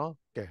လေးပေါ့နော်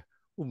ကဲ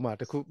ဥပမာ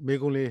တစ်ခုမေး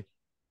ခွန်းလေး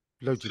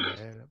လုပ်ကြည့်မ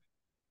ယ်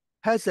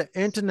has the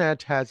internet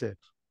has a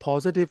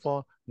positive or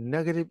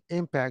negative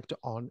impact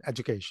on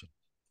education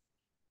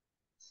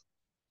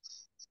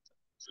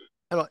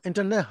အဲ့တော့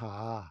internet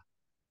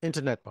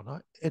ပေါ့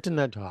နော်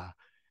internet ဟာ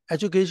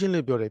education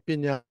လို့ပြောတယ်ပ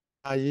ညာ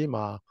ရေး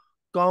မှာ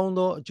ကောင်း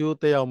သောအကျိုး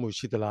သက်ရောက်မှု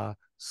ရှိသလား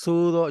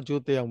ဆိုးသောအ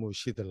ကျိုးသက်ရောက်မှု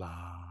ရှိသ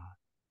လား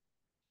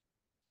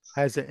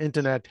has the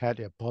internet had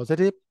a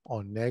positive or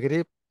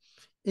negative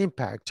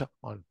impact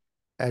on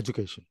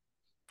education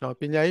နော်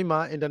ပညာရေးမှာ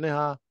internet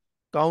ဟာ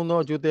ကောင်းသော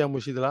အကျိုးသက်ရောက်မှု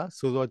ရှိသလား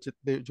ဆိုးသောအ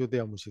ကျိုးသက်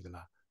ရောက်မှုရှိသ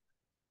လား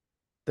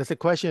That's a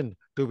question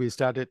to be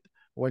started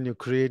when you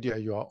create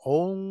your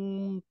own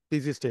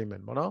thesis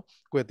statement ပေါ့နော်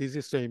ကိုယ်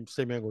thesis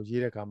statement ကို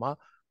ရေးတဲ့အခါမှာ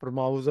ပထမ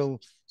ဦးဆုံး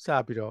စ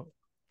ပြီးတော့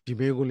ဒီ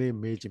မေးခွန်းလေး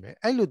မေးကြည့်မယ်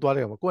အဲ့လိုသွား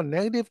တဲ့အခါမှာကိုယ်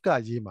negative က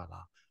ရေးမှာ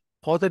လား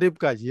positive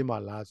ကရေးမှာ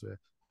လားဆိုရယ်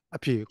အ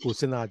ဖြေကို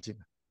စဉ်းစားကြည့်မ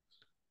ယ်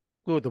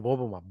ကိုယ်သဘော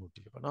ပေါ်မှာမူတ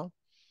ည်ပေါ့နော်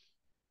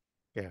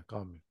ကဲကော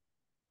င်းပြီ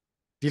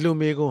ဒီလို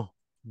မေးခွန်း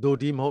ဒို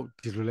ဒီမဟုတ်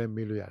ဒီလိုလည်း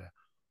မေးလို့ရတယ်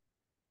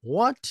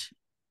What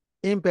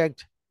impact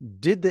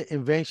did the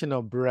invention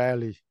of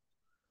Braille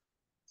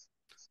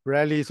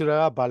ဆိုတာ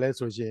ကဘာလဲ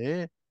ဆိုရင်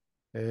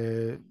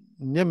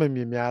မျက်မမြ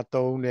င်များ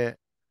သုံးတဲ့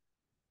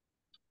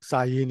စာ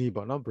ရင်းကြီး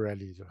ပေါ့နော်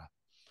Braille ဆိုတာ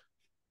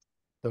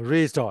the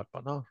raised dot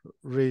ပေါ့နော်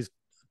raised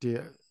ဒီ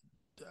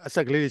အဆ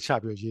က်ကလေးတွေချ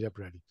ပြီးရေးတဲ့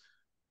Braille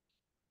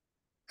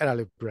အဲ့ဒါ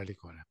လေး Braille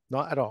ခေါ်တယ်เนา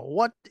ะအဲ့တော့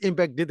what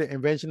impact did the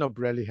invention of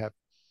Braille have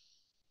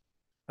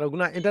အဲ့တော့ခု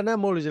န internet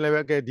မဟုတ်လို့ရှင်လည်း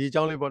ပဲကဲဒီအ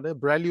ကြောင်းလေးပေါ့နော်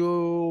Braille ကို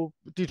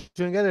တီ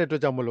ထွင်ခဲ့တဲ့အတွ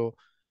က်ကြောင့်မလို့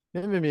မျ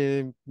က်မမြင်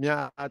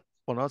များ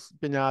ပေါ့နော်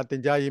ပညာသ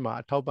င်ကြားရေးမှာ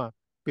အထောက်ပံ့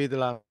ပေးသ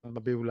လားမ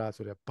ပေးဘူးလား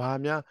ဆိုတော့ဘာ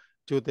များ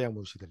ကြိုးသက်ရောက်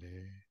မှုရှိတယ်လဲ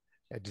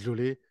အဲဒီလို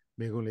လေး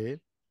မေးခွန်းလေး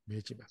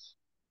မေးကြည့်ပါ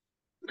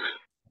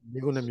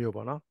မေးခွန်းနှမျိုး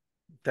ပေါ့နော်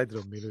တိုက်တယ်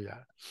လို့မေးလို့ရတ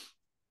ယ်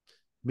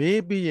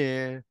မေးပြီးရ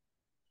င်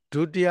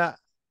ဒုတိ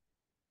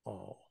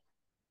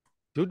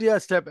ယ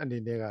step အနေ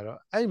နဲ့ကတော့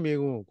အဲ့မေး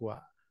ခွန်းကိုကိုက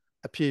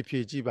အဖြေဖြေ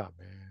ကြည့်ပါမ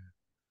ယ်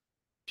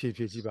ဖြေ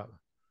ကြည့်ပါမယ်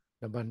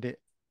နံပါတ်1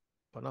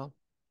ပေါ့နော်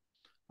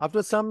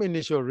after some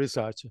initial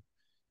research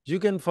you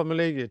can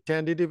formulate a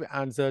tentative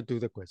answer to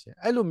the question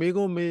အဲ့လိုမေး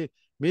ခွန်း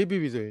မေး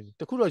ပြီးပြီဆိုရင်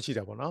တခုတော့ရှိ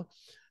တာပေါ့နော်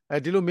အဲ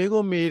ဒီလိုမေးခွ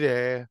န်းမေးတ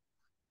ယ်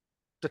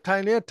ထို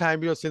င်ပြီး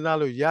တော့စဉ်းစား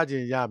လို့ရခြ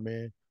င်းရမ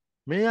ယ်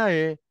မင်းရရ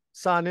င်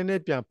စာနည်းန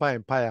ည်းပြန်ဖတ်ရ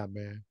င်ဖတ်ရမ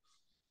ယ်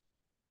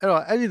အဲ့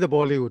တော့အဲ့ဒီသ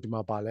ဘောလေးကိုဒီ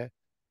မှာပါလဲ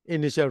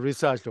initial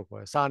research လို့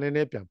ခေါ်တယ်စာနည်းန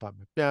ည်းပြန်ဖတ်မ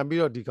ယ်ပြန်ပြီး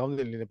တော့ဒီကောင်းစ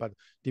ဉ်လေးနဲ့ပတ်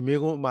ဒီမေး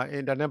ခွန်းမှာ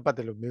internet ပတ်တ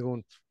ယ်လို့မေးခွ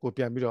န်းကို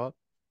ပြန်ပြီးတော့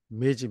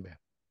မေးကြည့်မယ်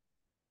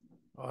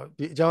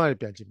ဒီအကြောင်းအရာ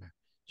ပြန်ကြည့်မယ်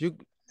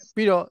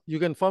ပြီးတော့ you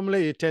can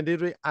formulate a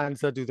tentative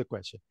answer to the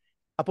question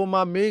အပေါ်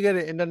မှာမေးခဲ့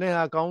တဲ့ internet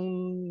ဟာကောင်း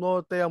သော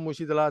တက်ရောက်မှု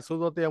ရှိသလားဆိုး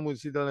သောတက်ရောက်မှု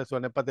ရှိသလားဆို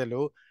တာနဲ့ပတ်သက်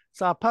လို့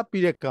စာဖတ်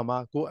ပြီးတဲ့ကံမှာ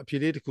ကိုအဖြေ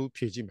လေးတစ်ခု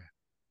ဖြေကြည့်မယ်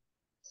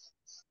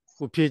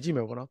ကိုဖြေကြည့်မ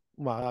ယ်ပေါ့နော်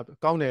ဥပမာ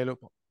ကောင်းတယ်လို့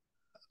ပေါ့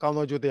ကောင်း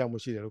သောကျိုးတက်ရောက်မှု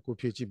ရှိတယ်လို့ကို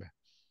ဖြေကြည့်မယ်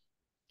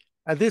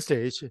at this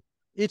stage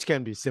it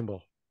can be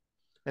simple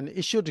and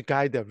it should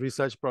guide the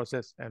research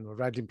process and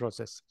writing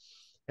process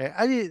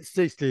အဲ့ဒီ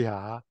stage လေးဟာ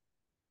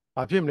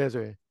ဘာဖြစ်မလဲ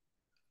ဆိုရင်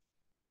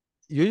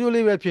ရိုးရိုး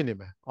လေးပဲဖြစ်နေ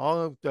မယ်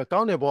ကော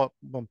င်းတယ်ပေါ့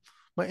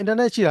အင်တာ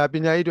နက်ရှိတာပ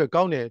ညာရေးအတွက်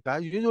ကောင်းတယ်ဒါ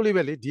ရိုးရိုးလေး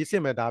ပဲလေဒီစ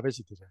စ်မဲ့ဒါပဲ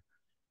ရှိသေးတယ်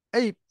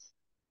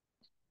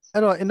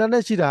အဲ့တော့အင်တာန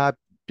က်ရှိတာ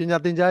ပညာ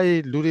သင်ကြားရေး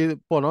လူတွေ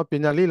ပေါ့နော်ပ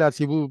ညာလေ့လာ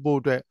စီးပူးဖို့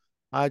အတွက်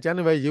ကျန်း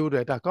မာရေးရေးအတွ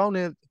က်ဒါကောင်း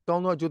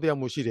သောအကျိုးသက်ရော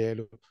က်မှုရှိတယ်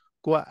လို့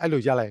ကိုကအဲ့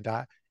လိုရလိုက်ဒါ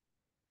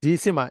ဒီ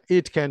စစ်မှာ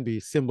it can be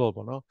simple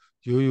ပေါ့နော်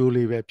ရိုးရိုး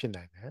လေးပဲဖြစ်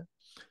နိုင်တယ်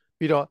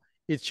ပြီးတော့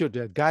it should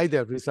guide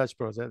the research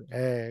process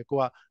ကို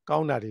ကကော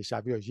င်းတာတွေရှာ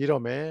ပြီးတော့ရေး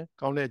တော့မယ်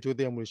ကောင်းတဲ့အကျိုးသ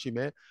က်ရောက်မှုရှိမ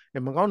ယ်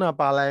မကောင်းတာ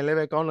ပါလာရင်လည်း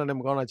ပဲကောင်းတာနဲ့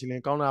မကောင်းတာချင်းလ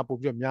ည်းကောင်းတာပို့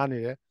ပြီးတော့များနေ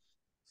တယ်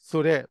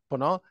ဆိုတော့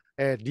ပေါ့နော်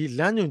ဒီ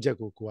လမ်းညွှန်ချက်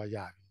ကိုကိုကရ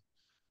ပြီ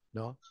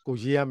နော်ကို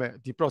ရေးရမယ်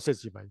ဒီ process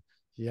ကြီးမှာ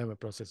ရေးရမယ်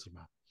process ကြီး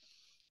မှာ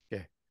ကဲ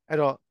အဲ့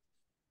တော့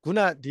ခုန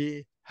ဒီ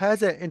has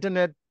an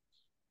internet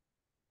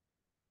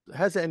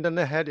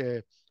had a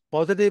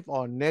positive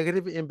or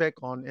negative impact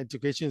on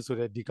education ဆို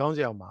တဲ့ဒီကောင်းစ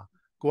ရာမှာ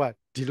ကိုက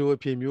ဒီလိုအ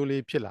ဖြေမျိုး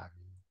လေးဖြစ်လာ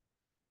ပြီ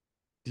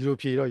ဒီလို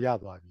ဖြေတော့ရ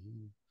သွားပြီ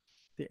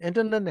The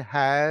internet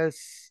has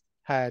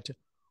had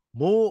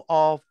more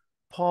of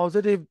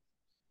positive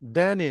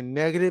than a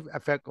negative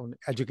effect on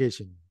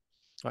education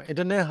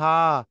internet ဟာ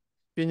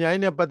ပညာ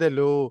ရေးနဲ့ပတ်သက်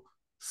လို့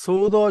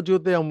ဆိုးသောအ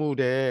ကျိုးသက်ရောက်မှု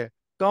တဲ့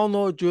ကောင်း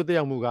သောအကျိုးသက်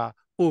ရောက်မှုက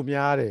ပို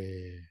များတယ်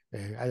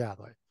အဲ့ရ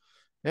သွား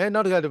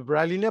နောက်တစ်ခါ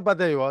Braille နဲ့ပတ်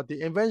သက်ရော the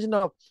invention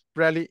of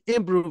Braille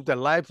improved the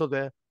lives of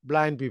the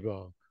blind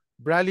people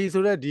Braille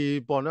ဆိုတဲ့ဒီ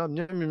ပေါ့နော်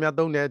မျက်မြင်များ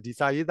သုံးတဲ့ဒီ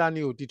စာရေးသားန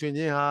ည်းကိုတီထွင်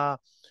ခြင်းဟာ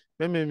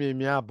မျက်မြင်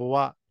များဘဝ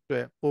အတွ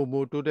က်ပုံမ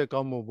တိုးတက်ကော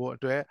င်းမွန်ဖို့အ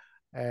တွက်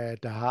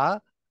ဒါဟာ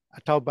အ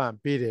ထောက်ပံ့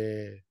ပေးတယ်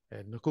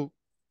နှစ်ခု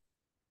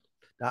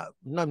ဒါ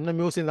နှစ်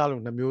မျိုးစဉ်းစား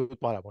လို့နှစ်မျိုး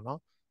သွားတာပေါ့နော်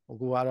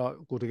ကိုကတော့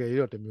ကိုတကယ်ကြီး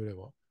တော့တစ်မျိုးလေ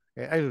ပေါ့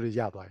အဲ့လိုတွေ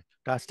ရသွားတယ်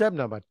ဒါ step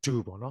number 2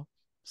ပေါ့နော်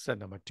step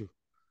number 2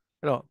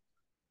အဲ့တော့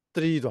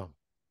3သွား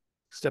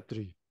step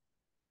 3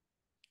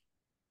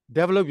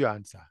 develop your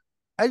answer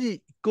အဲ့ဒီ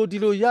ကိုဒီ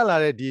လိုရလာ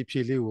တဲ့ဒီ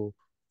ဖြေလေးကို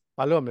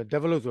ဘာလို့ရမလဲ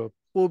develop ဆိုတော့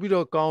ပို့ပြီး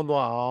တော့ကောင်း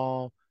သွားအော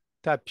င်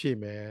ထပ်ဖြည့်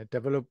မယ်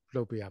develop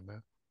လုပ်ပေးရမယ်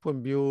ဖွံ့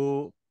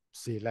ဖြိုး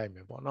စေလိုက်မ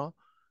ယ်ပေါ့နော်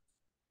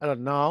အဲ့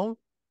တော့ now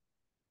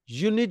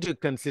you need to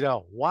consider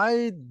why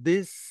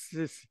this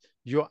is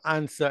your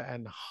answer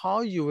and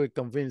how you will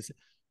convince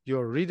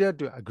your reader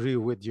to agree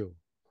with you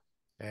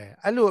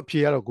အဲ့လိုအဖြေ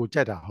ကတော့ကိုကြ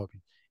က်တာဟုတ်ပြီ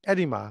အဲ့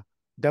ဒီမှာ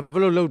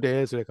develop လုပ်တယ်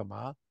ဆိုတဲ့က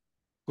မှာ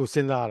ကိုစ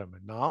ဉ်းစားရမ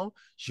ယ် now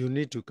you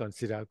need to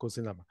consider ကိုစ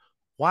ဉ်းစားမှာ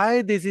why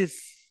this is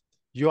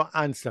your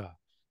answer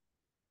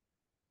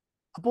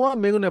အပေါ်က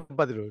မင်းကနဲ့ပ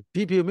တ်သက်လို့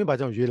ဒီဖြေမင်းဘာ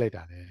ကြောင့်ရွေးလိုက်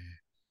တာလဲ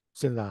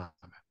စဉ်းစား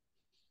ရမယ်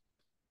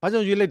ဘာကြော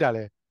င့်ရွေးလိုက်တာ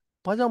လဲ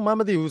ဘာကြောင့်မှ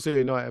မသိဘူးဆိုရ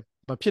င်တော့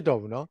မဖြစ်တော့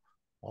ဘူးเนาะ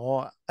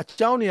အ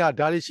ကြောင်းတွေက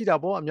ဒါတွေရှိတာ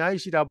ပေါ့အများ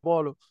ကြီးရှိတာ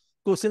ပေါ့လို့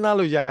ကိုစဉ်းစား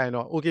လို့ရရင်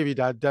တော့ okay ပြီ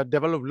ဒါ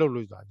develop လုပ်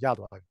လို့ရ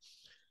သွားပြီ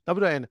နောက်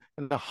ပြီးတော့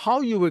and how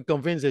you will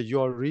convince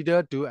your reader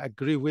to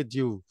agree with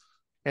you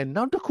and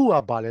နောက်တစ်ခုက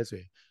ဘာလဲ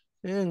ဆိုရ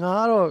င်ငါ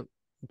ကတော့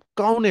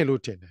ကောင်းတယ်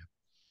လို့ထင်တယ်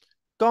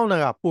ကောင်းတာ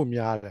ကပို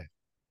များတယ်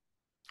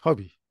ဟုတ်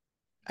ပြီ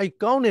အဲ့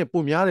ကောင်းတယ်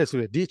ပိုများတယ်ဆို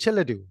တဲ့ဒီအချက်လ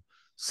က်တွေကို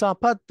စာ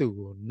ဖတ်သူ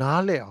ကို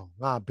နားလည်အောင်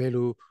ငါဘယ်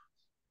လို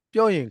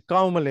ပြောရင်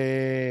ကောင်းမလဲ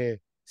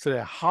ဆို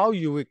တဲ့ how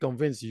you will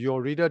convince your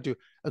reader to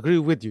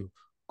agree with you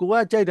ကိုက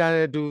ကြိုက်တာ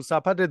နဲ့သူစာ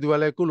ဖတ်တဲ့သူက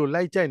လည်းကိုလို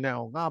လိုက်ကြိုက်နိုင်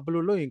အောင်ငါဘယ်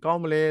လိုလုပ်ရင်ကော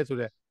င်းမလဲဆို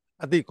တဲ့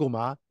အသိကို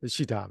မှ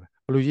ရှိထားမယ်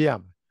ဘယ်လိုရေးရ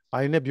မလဲဘာ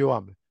ရင်းနဲ့ပြောရ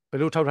မလဲဘယ်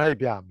လိုထောက်ထားရ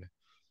ပြရမလဲ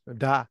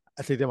ဒါ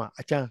အစိတ်ထဲမှာ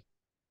အကျဉ်း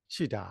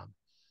ရှိတာ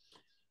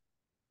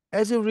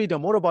As you read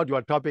more about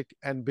your topic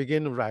and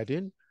begin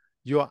writing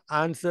your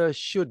answer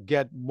should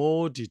get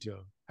more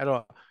detail အဲ့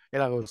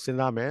တော့ကိုစဉ်း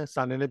စားမယ်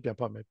စာနယ်နဲ့ပြန်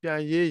ဖတ်မယ်ပြန်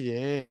ရေးရ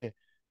င်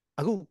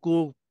အခု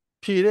ကို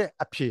ဖြေတဲ့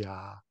အဖြေဟာ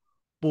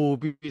ပို့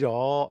ပြီး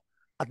တော့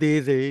အ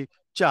သေးစိတ်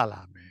ကြ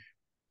လာမယ်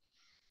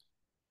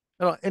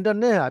အဲ့တော့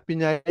internet ဟာပ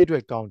ညာရေးအတွ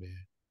က်ကောင်းတယ်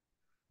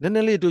နည်းန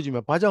ည်းလေးတွေ့ကြည့်မ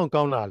ယ်ဘာကြောင့်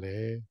ကောင်းတာလဲ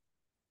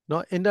เนา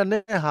ะ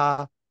internet ဟာ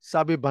စာ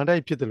ပေဗန်တို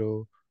က်ဖြစ်တယ်လို့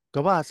က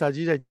မ္ဘာစာကြ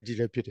ည့်တဲ့ကြည့်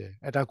လည်းဖြစ်တယ်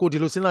အဲ့ဒါကိုဒီ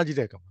လိုစဉ်းစားကြည့်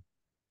တဲ့ကောင်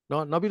เนา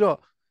ะနောက်ပြီးတော့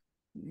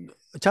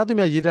အခြားသူ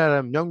များရေးထား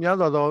တဲ့မြောက်များ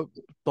စွာ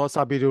သော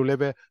စာပေတွေကိုလည်း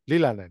ပဲ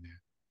လေ့လာနိုင်တယ်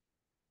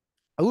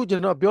အခုကျွ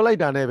န်တော်ပြောလိုက်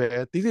တာနဲ့ပဲ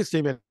thesis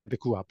statement တ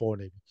ခုပါပေါ်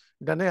နေပြီ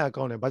internet က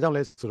ကောင်းတယ်ဘာကြောင့်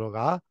လဲဆိုတော့က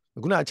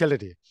ခုနအချက်လ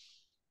က်တွေ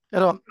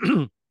အဲ့တော့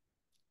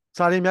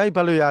စာတွေအများကြီးဖ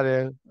တ်လို့ရတ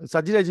ယ်စာ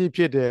ကြည့်တဲ့ကြီး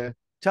ဖြစ်တယ်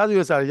ခြားသူ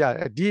ရဲ့စာတွေရတ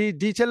ယ်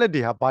ဒီချက်လက်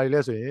တွေဟာဘာတွေ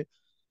လဲဆိုရင်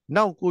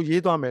နောက်ကို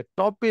ရေးသွားမယ်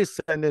topic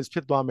sentence ဖြ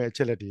စ်သွားမယ်ချ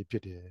က်လက်တွေဖြ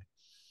စ်တယ်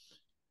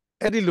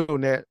အဲ့ဒီလို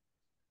နဲ့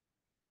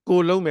ကို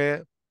လုံးမယ်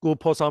ကို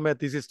ဖော်ဆောင်မဲ့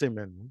thesis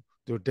statement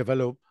ကို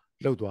develop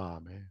လုပ်သွားရ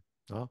မယ်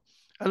เนาะ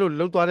အဲ့လို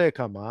လုပ်သွားတဲ့အ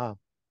ခါမှာ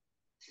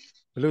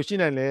ဘယ်လိုရှိ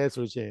နိုင်လဲ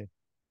ဆိုရင်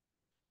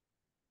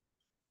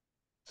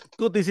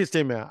ကို thesis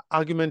statement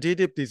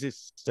argumentative thesis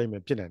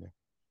statement ဖြစ်နိုင်တယ်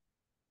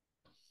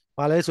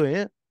ဘာလဲဆိုရ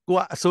င်ကိုက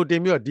အဆိုတ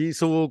င်ပြီးတော့ဒီအ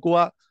ဆိုကို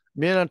အ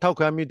မြဲတမ်းထောက်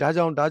ခံပြီးဒါ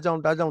ကြောင့်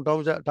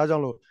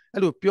လို့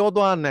အဲ့လိုပြော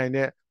သွားနိုင်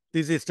တဲ့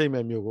thesis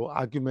statement မျိုးကို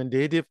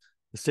argumentative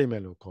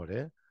statement လို့ခေါ်တ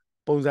ယ်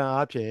ပုံစံ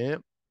အားဖြင့်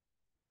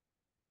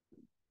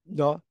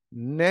နော်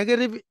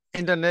negative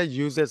internet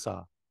users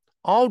are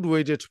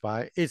outweighed by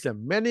its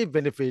many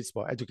benefits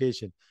for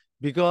education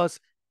because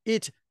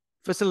it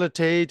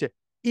facilitates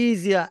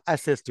easier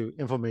access to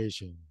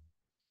information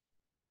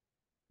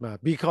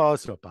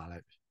because တော့ပါလို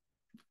က်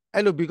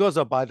အဲ့လို because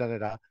တော့ပါ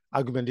တဲ့ဒါ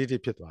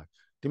argumentative ဖြစ်သွား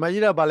ဒီမှာ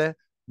ရေးတာပါလဲ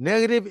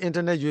negative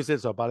internet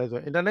usage ဆိုတာပါလဲဆိုရ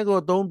င် internet ကို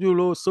အသုံးပြု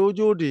လို့စိုး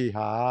ကျိုးတွေ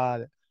ဟာ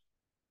တဲ့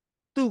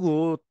သူ့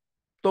ကို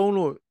သုံး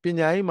လို့ပ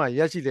ညာရေးမှာ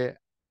ရရှိတဲ့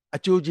အ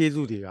ကျိုးကျေး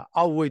ဇူးတွေက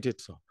outweighed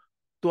ဆို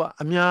သူက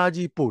အများ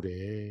ကြီးပို့တ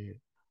ယ်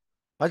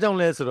။ဘာကြောင့်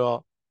လဲဆိုတော့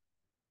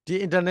ဒီ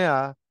internet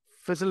ဟာ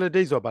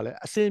facilitate ဆိုတာပါလဲ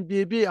အဆင်ပြေ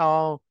ပြည့်အော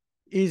င်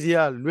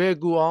easier လွယ်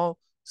ကူအောင်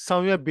ဆော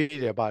င်ရွက်ပေး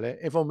တယ်ပါလဲ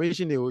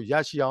information တွေကိုရ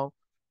ရှိအောင်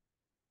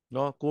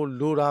နော်ကို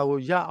လိုတာကို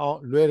ရအောင်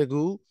လွယ်တ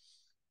ကူ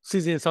စီ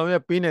စဉ်ဆောင်ရွ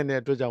က်ပေးနိုင်တဲ့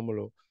အတွက်ကြောင့်မ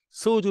လို့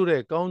ဆိုးကျိုး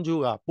တဲ့ကောင်း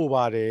ကျိုးကပို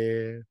ပါတယ်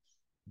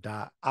ဒါ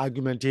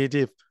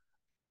argumentative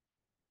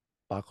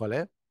ဘာခေါ်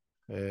လဲ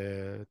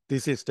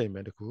thesis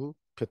statement တခု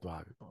ဖြစ်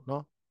သွားပြီပေါ့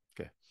နော်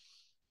ကဲ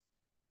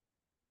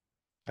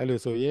အဲ့လို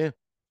ဆိုရင်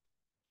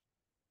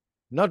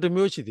နောက်တစ်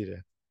မျိုးရှိသေးတ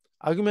ယ်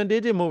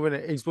argumentative မဟုတ်ဘဲ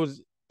နဲ့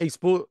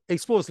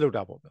expose လုပ်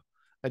တာပေါ့ဗျ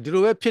ဒီ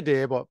လိုပဲဖြစ်တ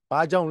ယ်ပေါ့ဘာ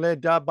ကြောင့်လဲ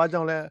ဒါဘာ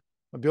ကြောင့်လဲ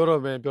မပြော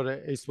တော့ဘဲပြောတဲ့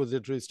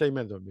expository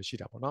statement ဆိုမျိုးရှိ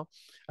တာပေါ့နော်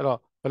အဲ့တော့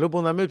ဘယ်လို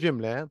ပုံစံမျိုးဖြစ်မ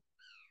လဲ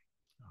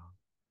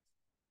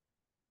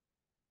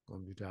ကွ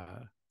န်ပျူတာ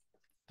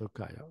ဒုက္ခ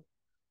ရောက်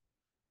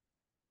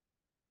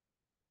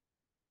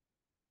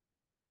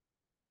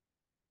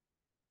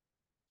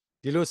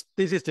ဒီလို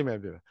thesis statement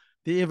ပြော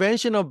The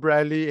invention of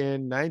Braille in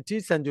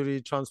 19th century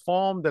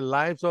transformed the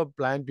lives of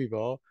blind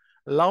people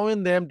allowing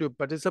them to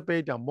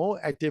participate in more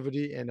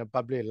activity in a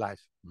public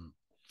life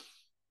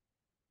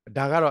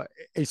ဒါကတော့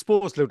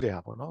expose လုပ်တဲ့ဟာ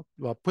ပေါ့နော်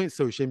သူကဖွင့်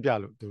ဆိုရှင်းပြ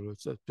လို့သူတို့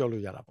ပြော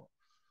လို့ရတာပေါ့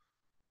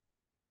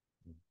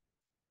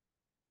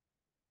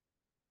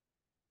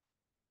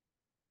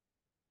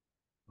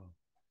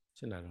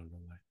ရှင်းလာတော့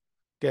လုံးလိုက်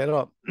ကဲ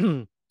တော့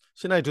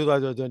ရှင်းလိုက်ထိုးသွား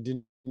ဆိုတော့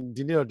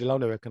ဒီနေ့တော့ဒီလော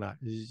က်နဲ့ပဲခဏ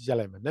ရက်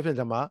လိုက်မယ်နေ့ပြန်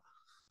ကျမှ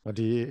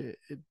ဒီ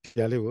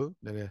လေးကို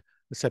နည်းနည်း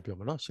ဆက်ပြော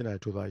မယ်နော်ရှင်းလို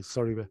က်ထိုးသွားပြီ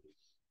sorry ပဲ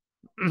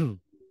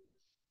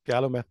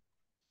ကြားလို့မယ်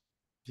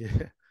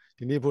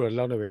ဒီနေ့ဖို့တော့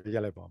လောက်နဲ့ပဲရ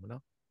က်လိုက်ပါမယ်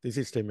နော်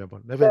thesis statement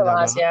ပေါ့နေ့ပြန်ကျ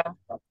မှ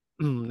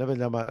နေ့ပြန်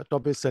ကျမှ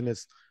topic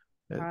sentence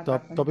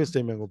topic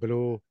statement ကိုဘယ်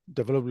လို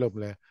develop လုပ်မ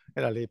လဲ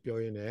အဲ့ဒါလေးပြော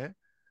ရင်းနဲ့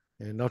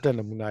နောက်တဲ့န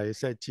မူနာရေး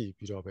ဆက်ကြည့်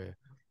ပြီးတော့ပဲ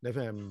နေ့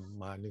ပြန်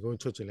မှာနေကုန်း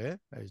ချုပ်ချင်လဲ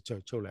အဲ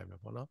ချုပ်လိုက်မယ်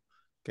ပေါ့နော်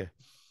ကဲ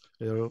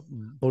ကျွန်တော်တို့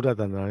ဗုဒ္ဓ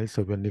သန္တာလေး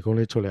ဆိုပြီးနေကုန်း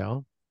လေးချုပ်လိုက်အော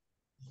င်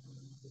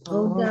ဗု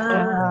ဒ္ဓ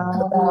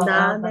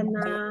သာသ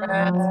နာ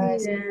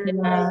စီရင်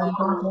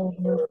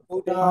ဗု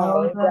ဒ္ဓသာ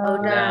သ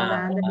နာ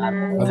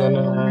စီရ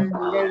င်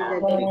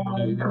ဒိဋ္ဌ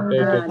တုဗု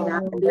ဒ္ဓသာ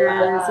သ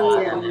နာစီ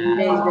ရင်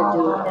ဒိဋ္ဌ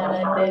တု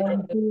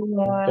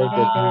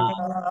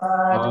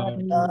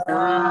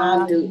သာ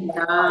ဓု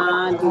သာ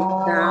ဓု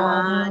သာ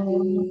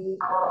ဓု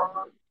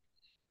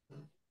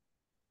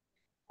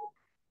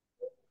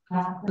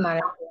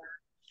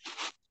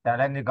ဒါ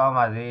လည်းနေကောင်း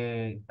ပါစေ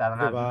သာသ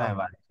နာပြုနိုင်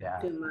ပါစေဆရာ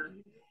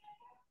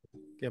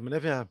ကဲမ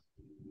နေ့ပြန်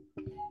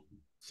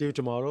see you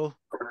tomorrow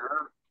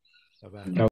bye bye